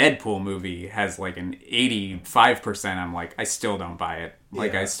like a Deadpool movie has like an 85%, I'm like, I still don't buy it.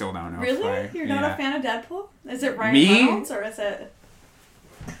 Like I still don't know. Really? You're not a fan of Deadpool? Is it Ryan Me? Reynolds or is it?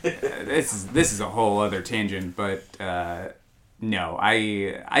 This is a whole other tangent, but no,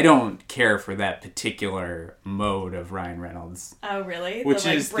 I don't care for that particular mode of Ryan Reynolds. Oh, really? Which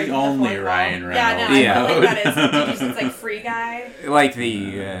is the only Ryan Reynolds. Yeah, no, I feel like that is. Did you say it's like Free Guy? Like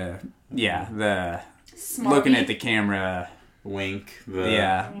the the Smarty. looking at the camera. Wink.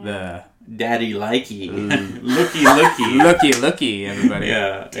 The Daddy likey. looky. Looky, everybody.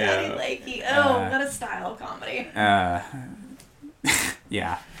 Yeah. Daddy likey. Oh, what a style comedy.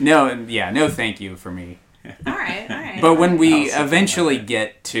 Yeah. No, thank you for me. All right. But when we eventually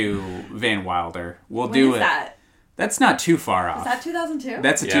get to Van Wilder, we'll when do is it. That? That's not too far off. Is that 2002?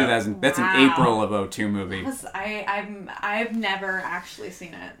 That's a 2000. That's an April of 2002 movie. I've never actually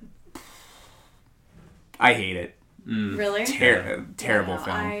seen it. I hate it. Really? Terrible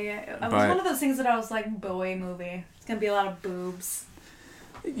film. It was one of those things that I was like, boy movie. It's gonna be a lot of boobs.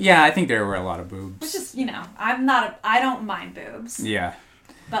 Yeah, I think there were a lot of boobs. Which is, I don't mind boobs. Yeah.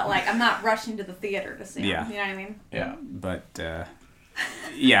 But like, I'm not rushing to the theater to see them. Yeah. You know what I mean? Yeah. But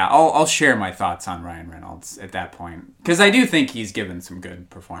yeah, I'll share my thoughts on Ryan Reynolds at that point because I do think he's given some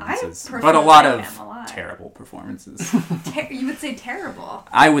good performances, but a lot of terrible performances. You would say terrible.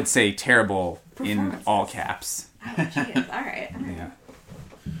 I would say terrible in all caps. Oh, geez. All right. Yeah.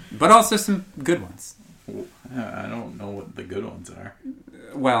 But also some good ones. I don't know what the good ones are.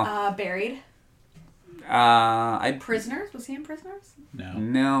 Well, Buried. Prisoners? Was he in Prisoners?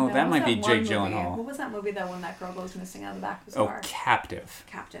 No, that might be Jake Gyllenhaal. What was that movie though when that girl goes missing out of the back of his car? Captive.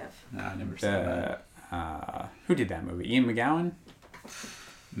 No, I never saw that. Who did that movie? Ian McGowan?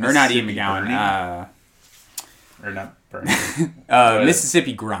 Or not Ian McGowan. Or not Burning.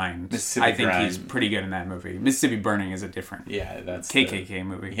 Mississippi Grind. Mississippi think Grind. He's pretty good in that movie. Mississippi Burning is a different that's KKK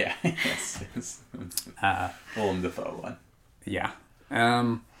movie. Yeah, yes. Willem Dafoe one. Yeah.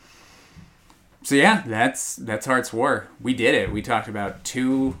 So yeah, that's Hearts War. We did it. We talked about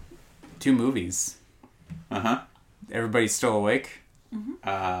two movies. Everybody's still awake?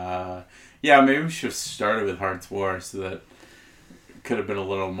 Mm-hmm. Yeah, maybe we should have started with Hearts War so that it could have been a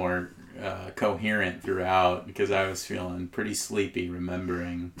little more coherent throughout because I was feeling pretty sleepy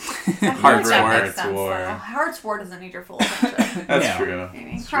remembering Hearts War. Hearts War doesn't need your full attention. That's true.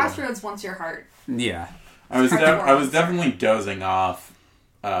 Crossroads wants your heart. Yeah. I was definitely dozing off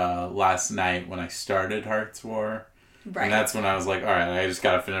last night when I started Hearts War. Right. And that's when I was like, all right, I just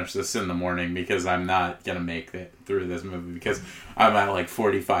got to finish this in the morning because I'm not going to make it through this movie because I'm at like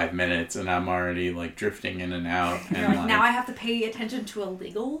 45 minutes and I'm already like drifting in and out. And like, now I have to pay attention to a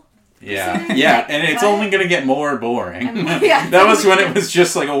legal proceeding? Yeah, and it's only going to get more boring. That was when it was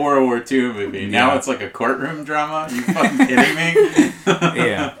just like a World War II movie. Now it's like a courtroom drama. Are you fucking kidding me?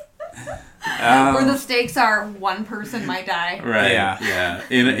 Yeah. Where the stakes are one person might die. Right. Yeah.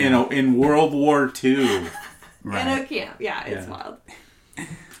 In World War II. Right. In a camp. Yeah, it's wild.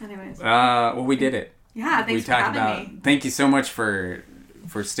 Anyways. Well, we did it. Yeah, thanks for having me. Thank you so much for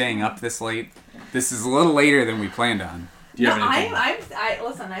staying up this late. This is a little later than we planned on. Do you have anything?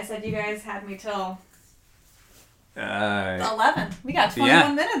 Listen, I said you guys had me till 11. We got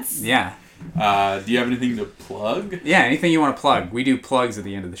 21 minutes. Yeah. Do you have anything to plug? Yeah, anything you want to plug. We do plugs at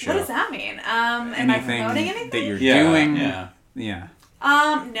the end of the show. What does that mean? Am I promoting anything? That you're doing? Yeah.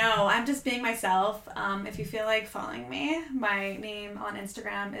 No, I'm just being myself. If you feel like following me, my name on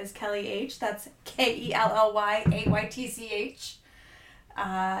Instagram is Kelly H. That's KELLYAYTCH.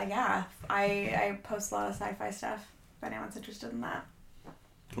 Yeah, I post a lot of sci-fi stuff, if anyone's interested in that.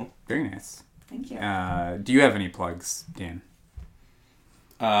 Cool. Very nice. Thank you. Do you have any plugs, Dan?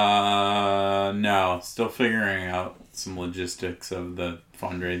 No. Still figuring out some logistics of the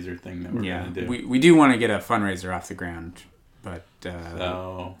fundraiser thing that we're going to do. We do want to get a fundraiser off the ground, but...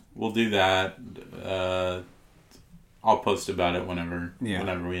 so we'll do that. I'll post about it whenever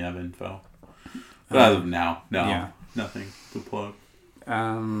we have info. But as of now, nothing to plug.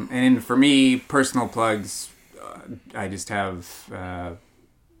 And for me, personal plugs, I just have,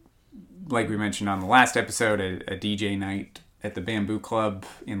 like we mentioned on the last episode, a DJ night at the Bamboo Club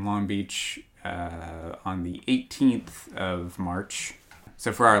in Long Beach on the 18th of March.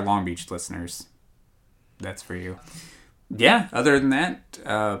 So for our Long Beach listeners, that's for you. Yeah, other than that,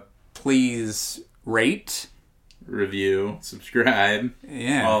 please rate, review, subscribe,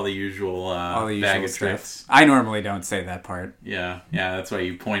 all the usual bag of tricks. I normally don't say that part. Yeah, that's why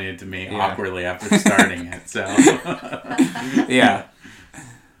you pointed to me awkwardly after starting it. So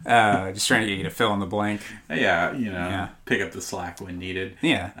just trying to get you to fill in the blank. Pick up the slack when needed.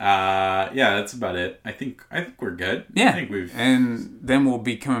 That's about it. I think we're good. I think and then we'll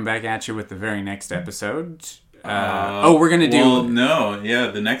be coming back at you with the very next episode. We're gonna do...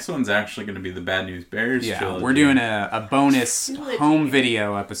 the next one's actually gonna be the Bad News Bears trilogy. We're doing a bonus home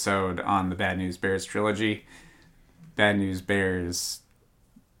video episode on the Bad News Bears trilogy. Bad News Bears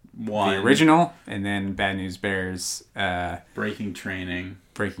 1, the original, and then Bad News Bears Breaking Training,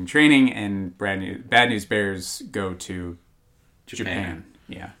 and Bad News Bears Go to Japan.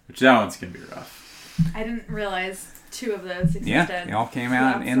 Yeah, which that one's gonna be rough. I didn't realize 2 of those existed. Yeah, they all came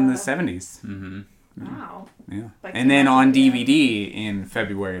out in the 70s. Mm-hmm. Wow. Yeah. And then on DVD in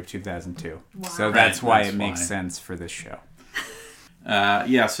February of 2002. Wow. So that's why it makes sense for this show.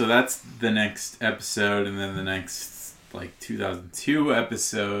 So that's the next episode, and then the next 2002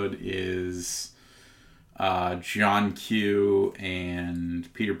 episode is John Q and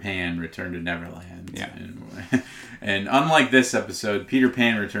Peter Pan Return to Neverland. Yeah. And unlike this episode, Peter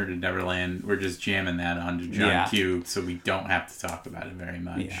Pan Return to Neverland, we're just jamming that onto John Q, so we don't have to talk about it very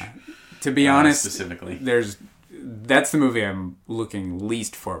much. Yeah. To be honest, specifically, that's the movie I'm looking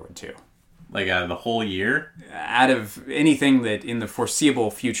least forward to. Out of the whole year? Out of anything that in the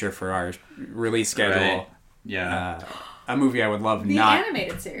foreseeable future for our release schedule. Right. Yeah. A movie I would love the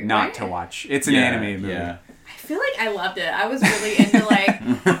animated series, to watch. It's an animated movie. Yeah. I feel like I loved it. I was really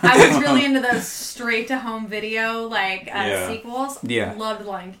into those straight to home video sequels. Yeah. Loved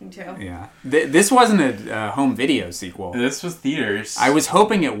Lion King too. Yeah. This wasn't a home video sequel. This was theaters. I was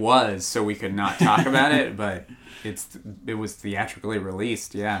hoping it was so we could not talk about it, but it was theatrically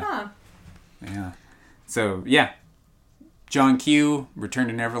released. Yeah. Huh. Yeah. So John Q, Return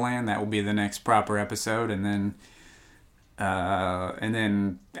to Neverland. That will be the next proper episode, and then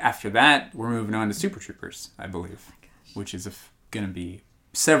after that, we're moving on to Super Troopers, I believe, which is going to be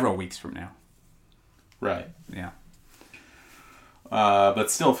several weeks from now. Right. Yeah. But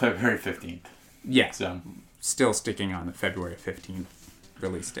still February 15th. Yeah. So still sticking on the February 15th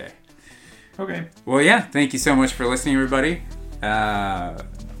release day. Okay. Well, thank you so much for listening, everybody.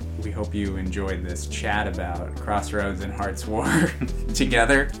 We hope you enjoyed this chat about Crossroads and Heart's War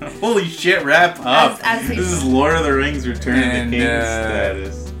together. Holy shit, wrap up. This is Lord of the Rings Return to the King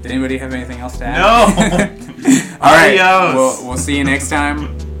status. Did anybody have anything else to add? No! All right. We'll see you next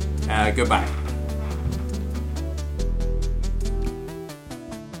time. Goodbye.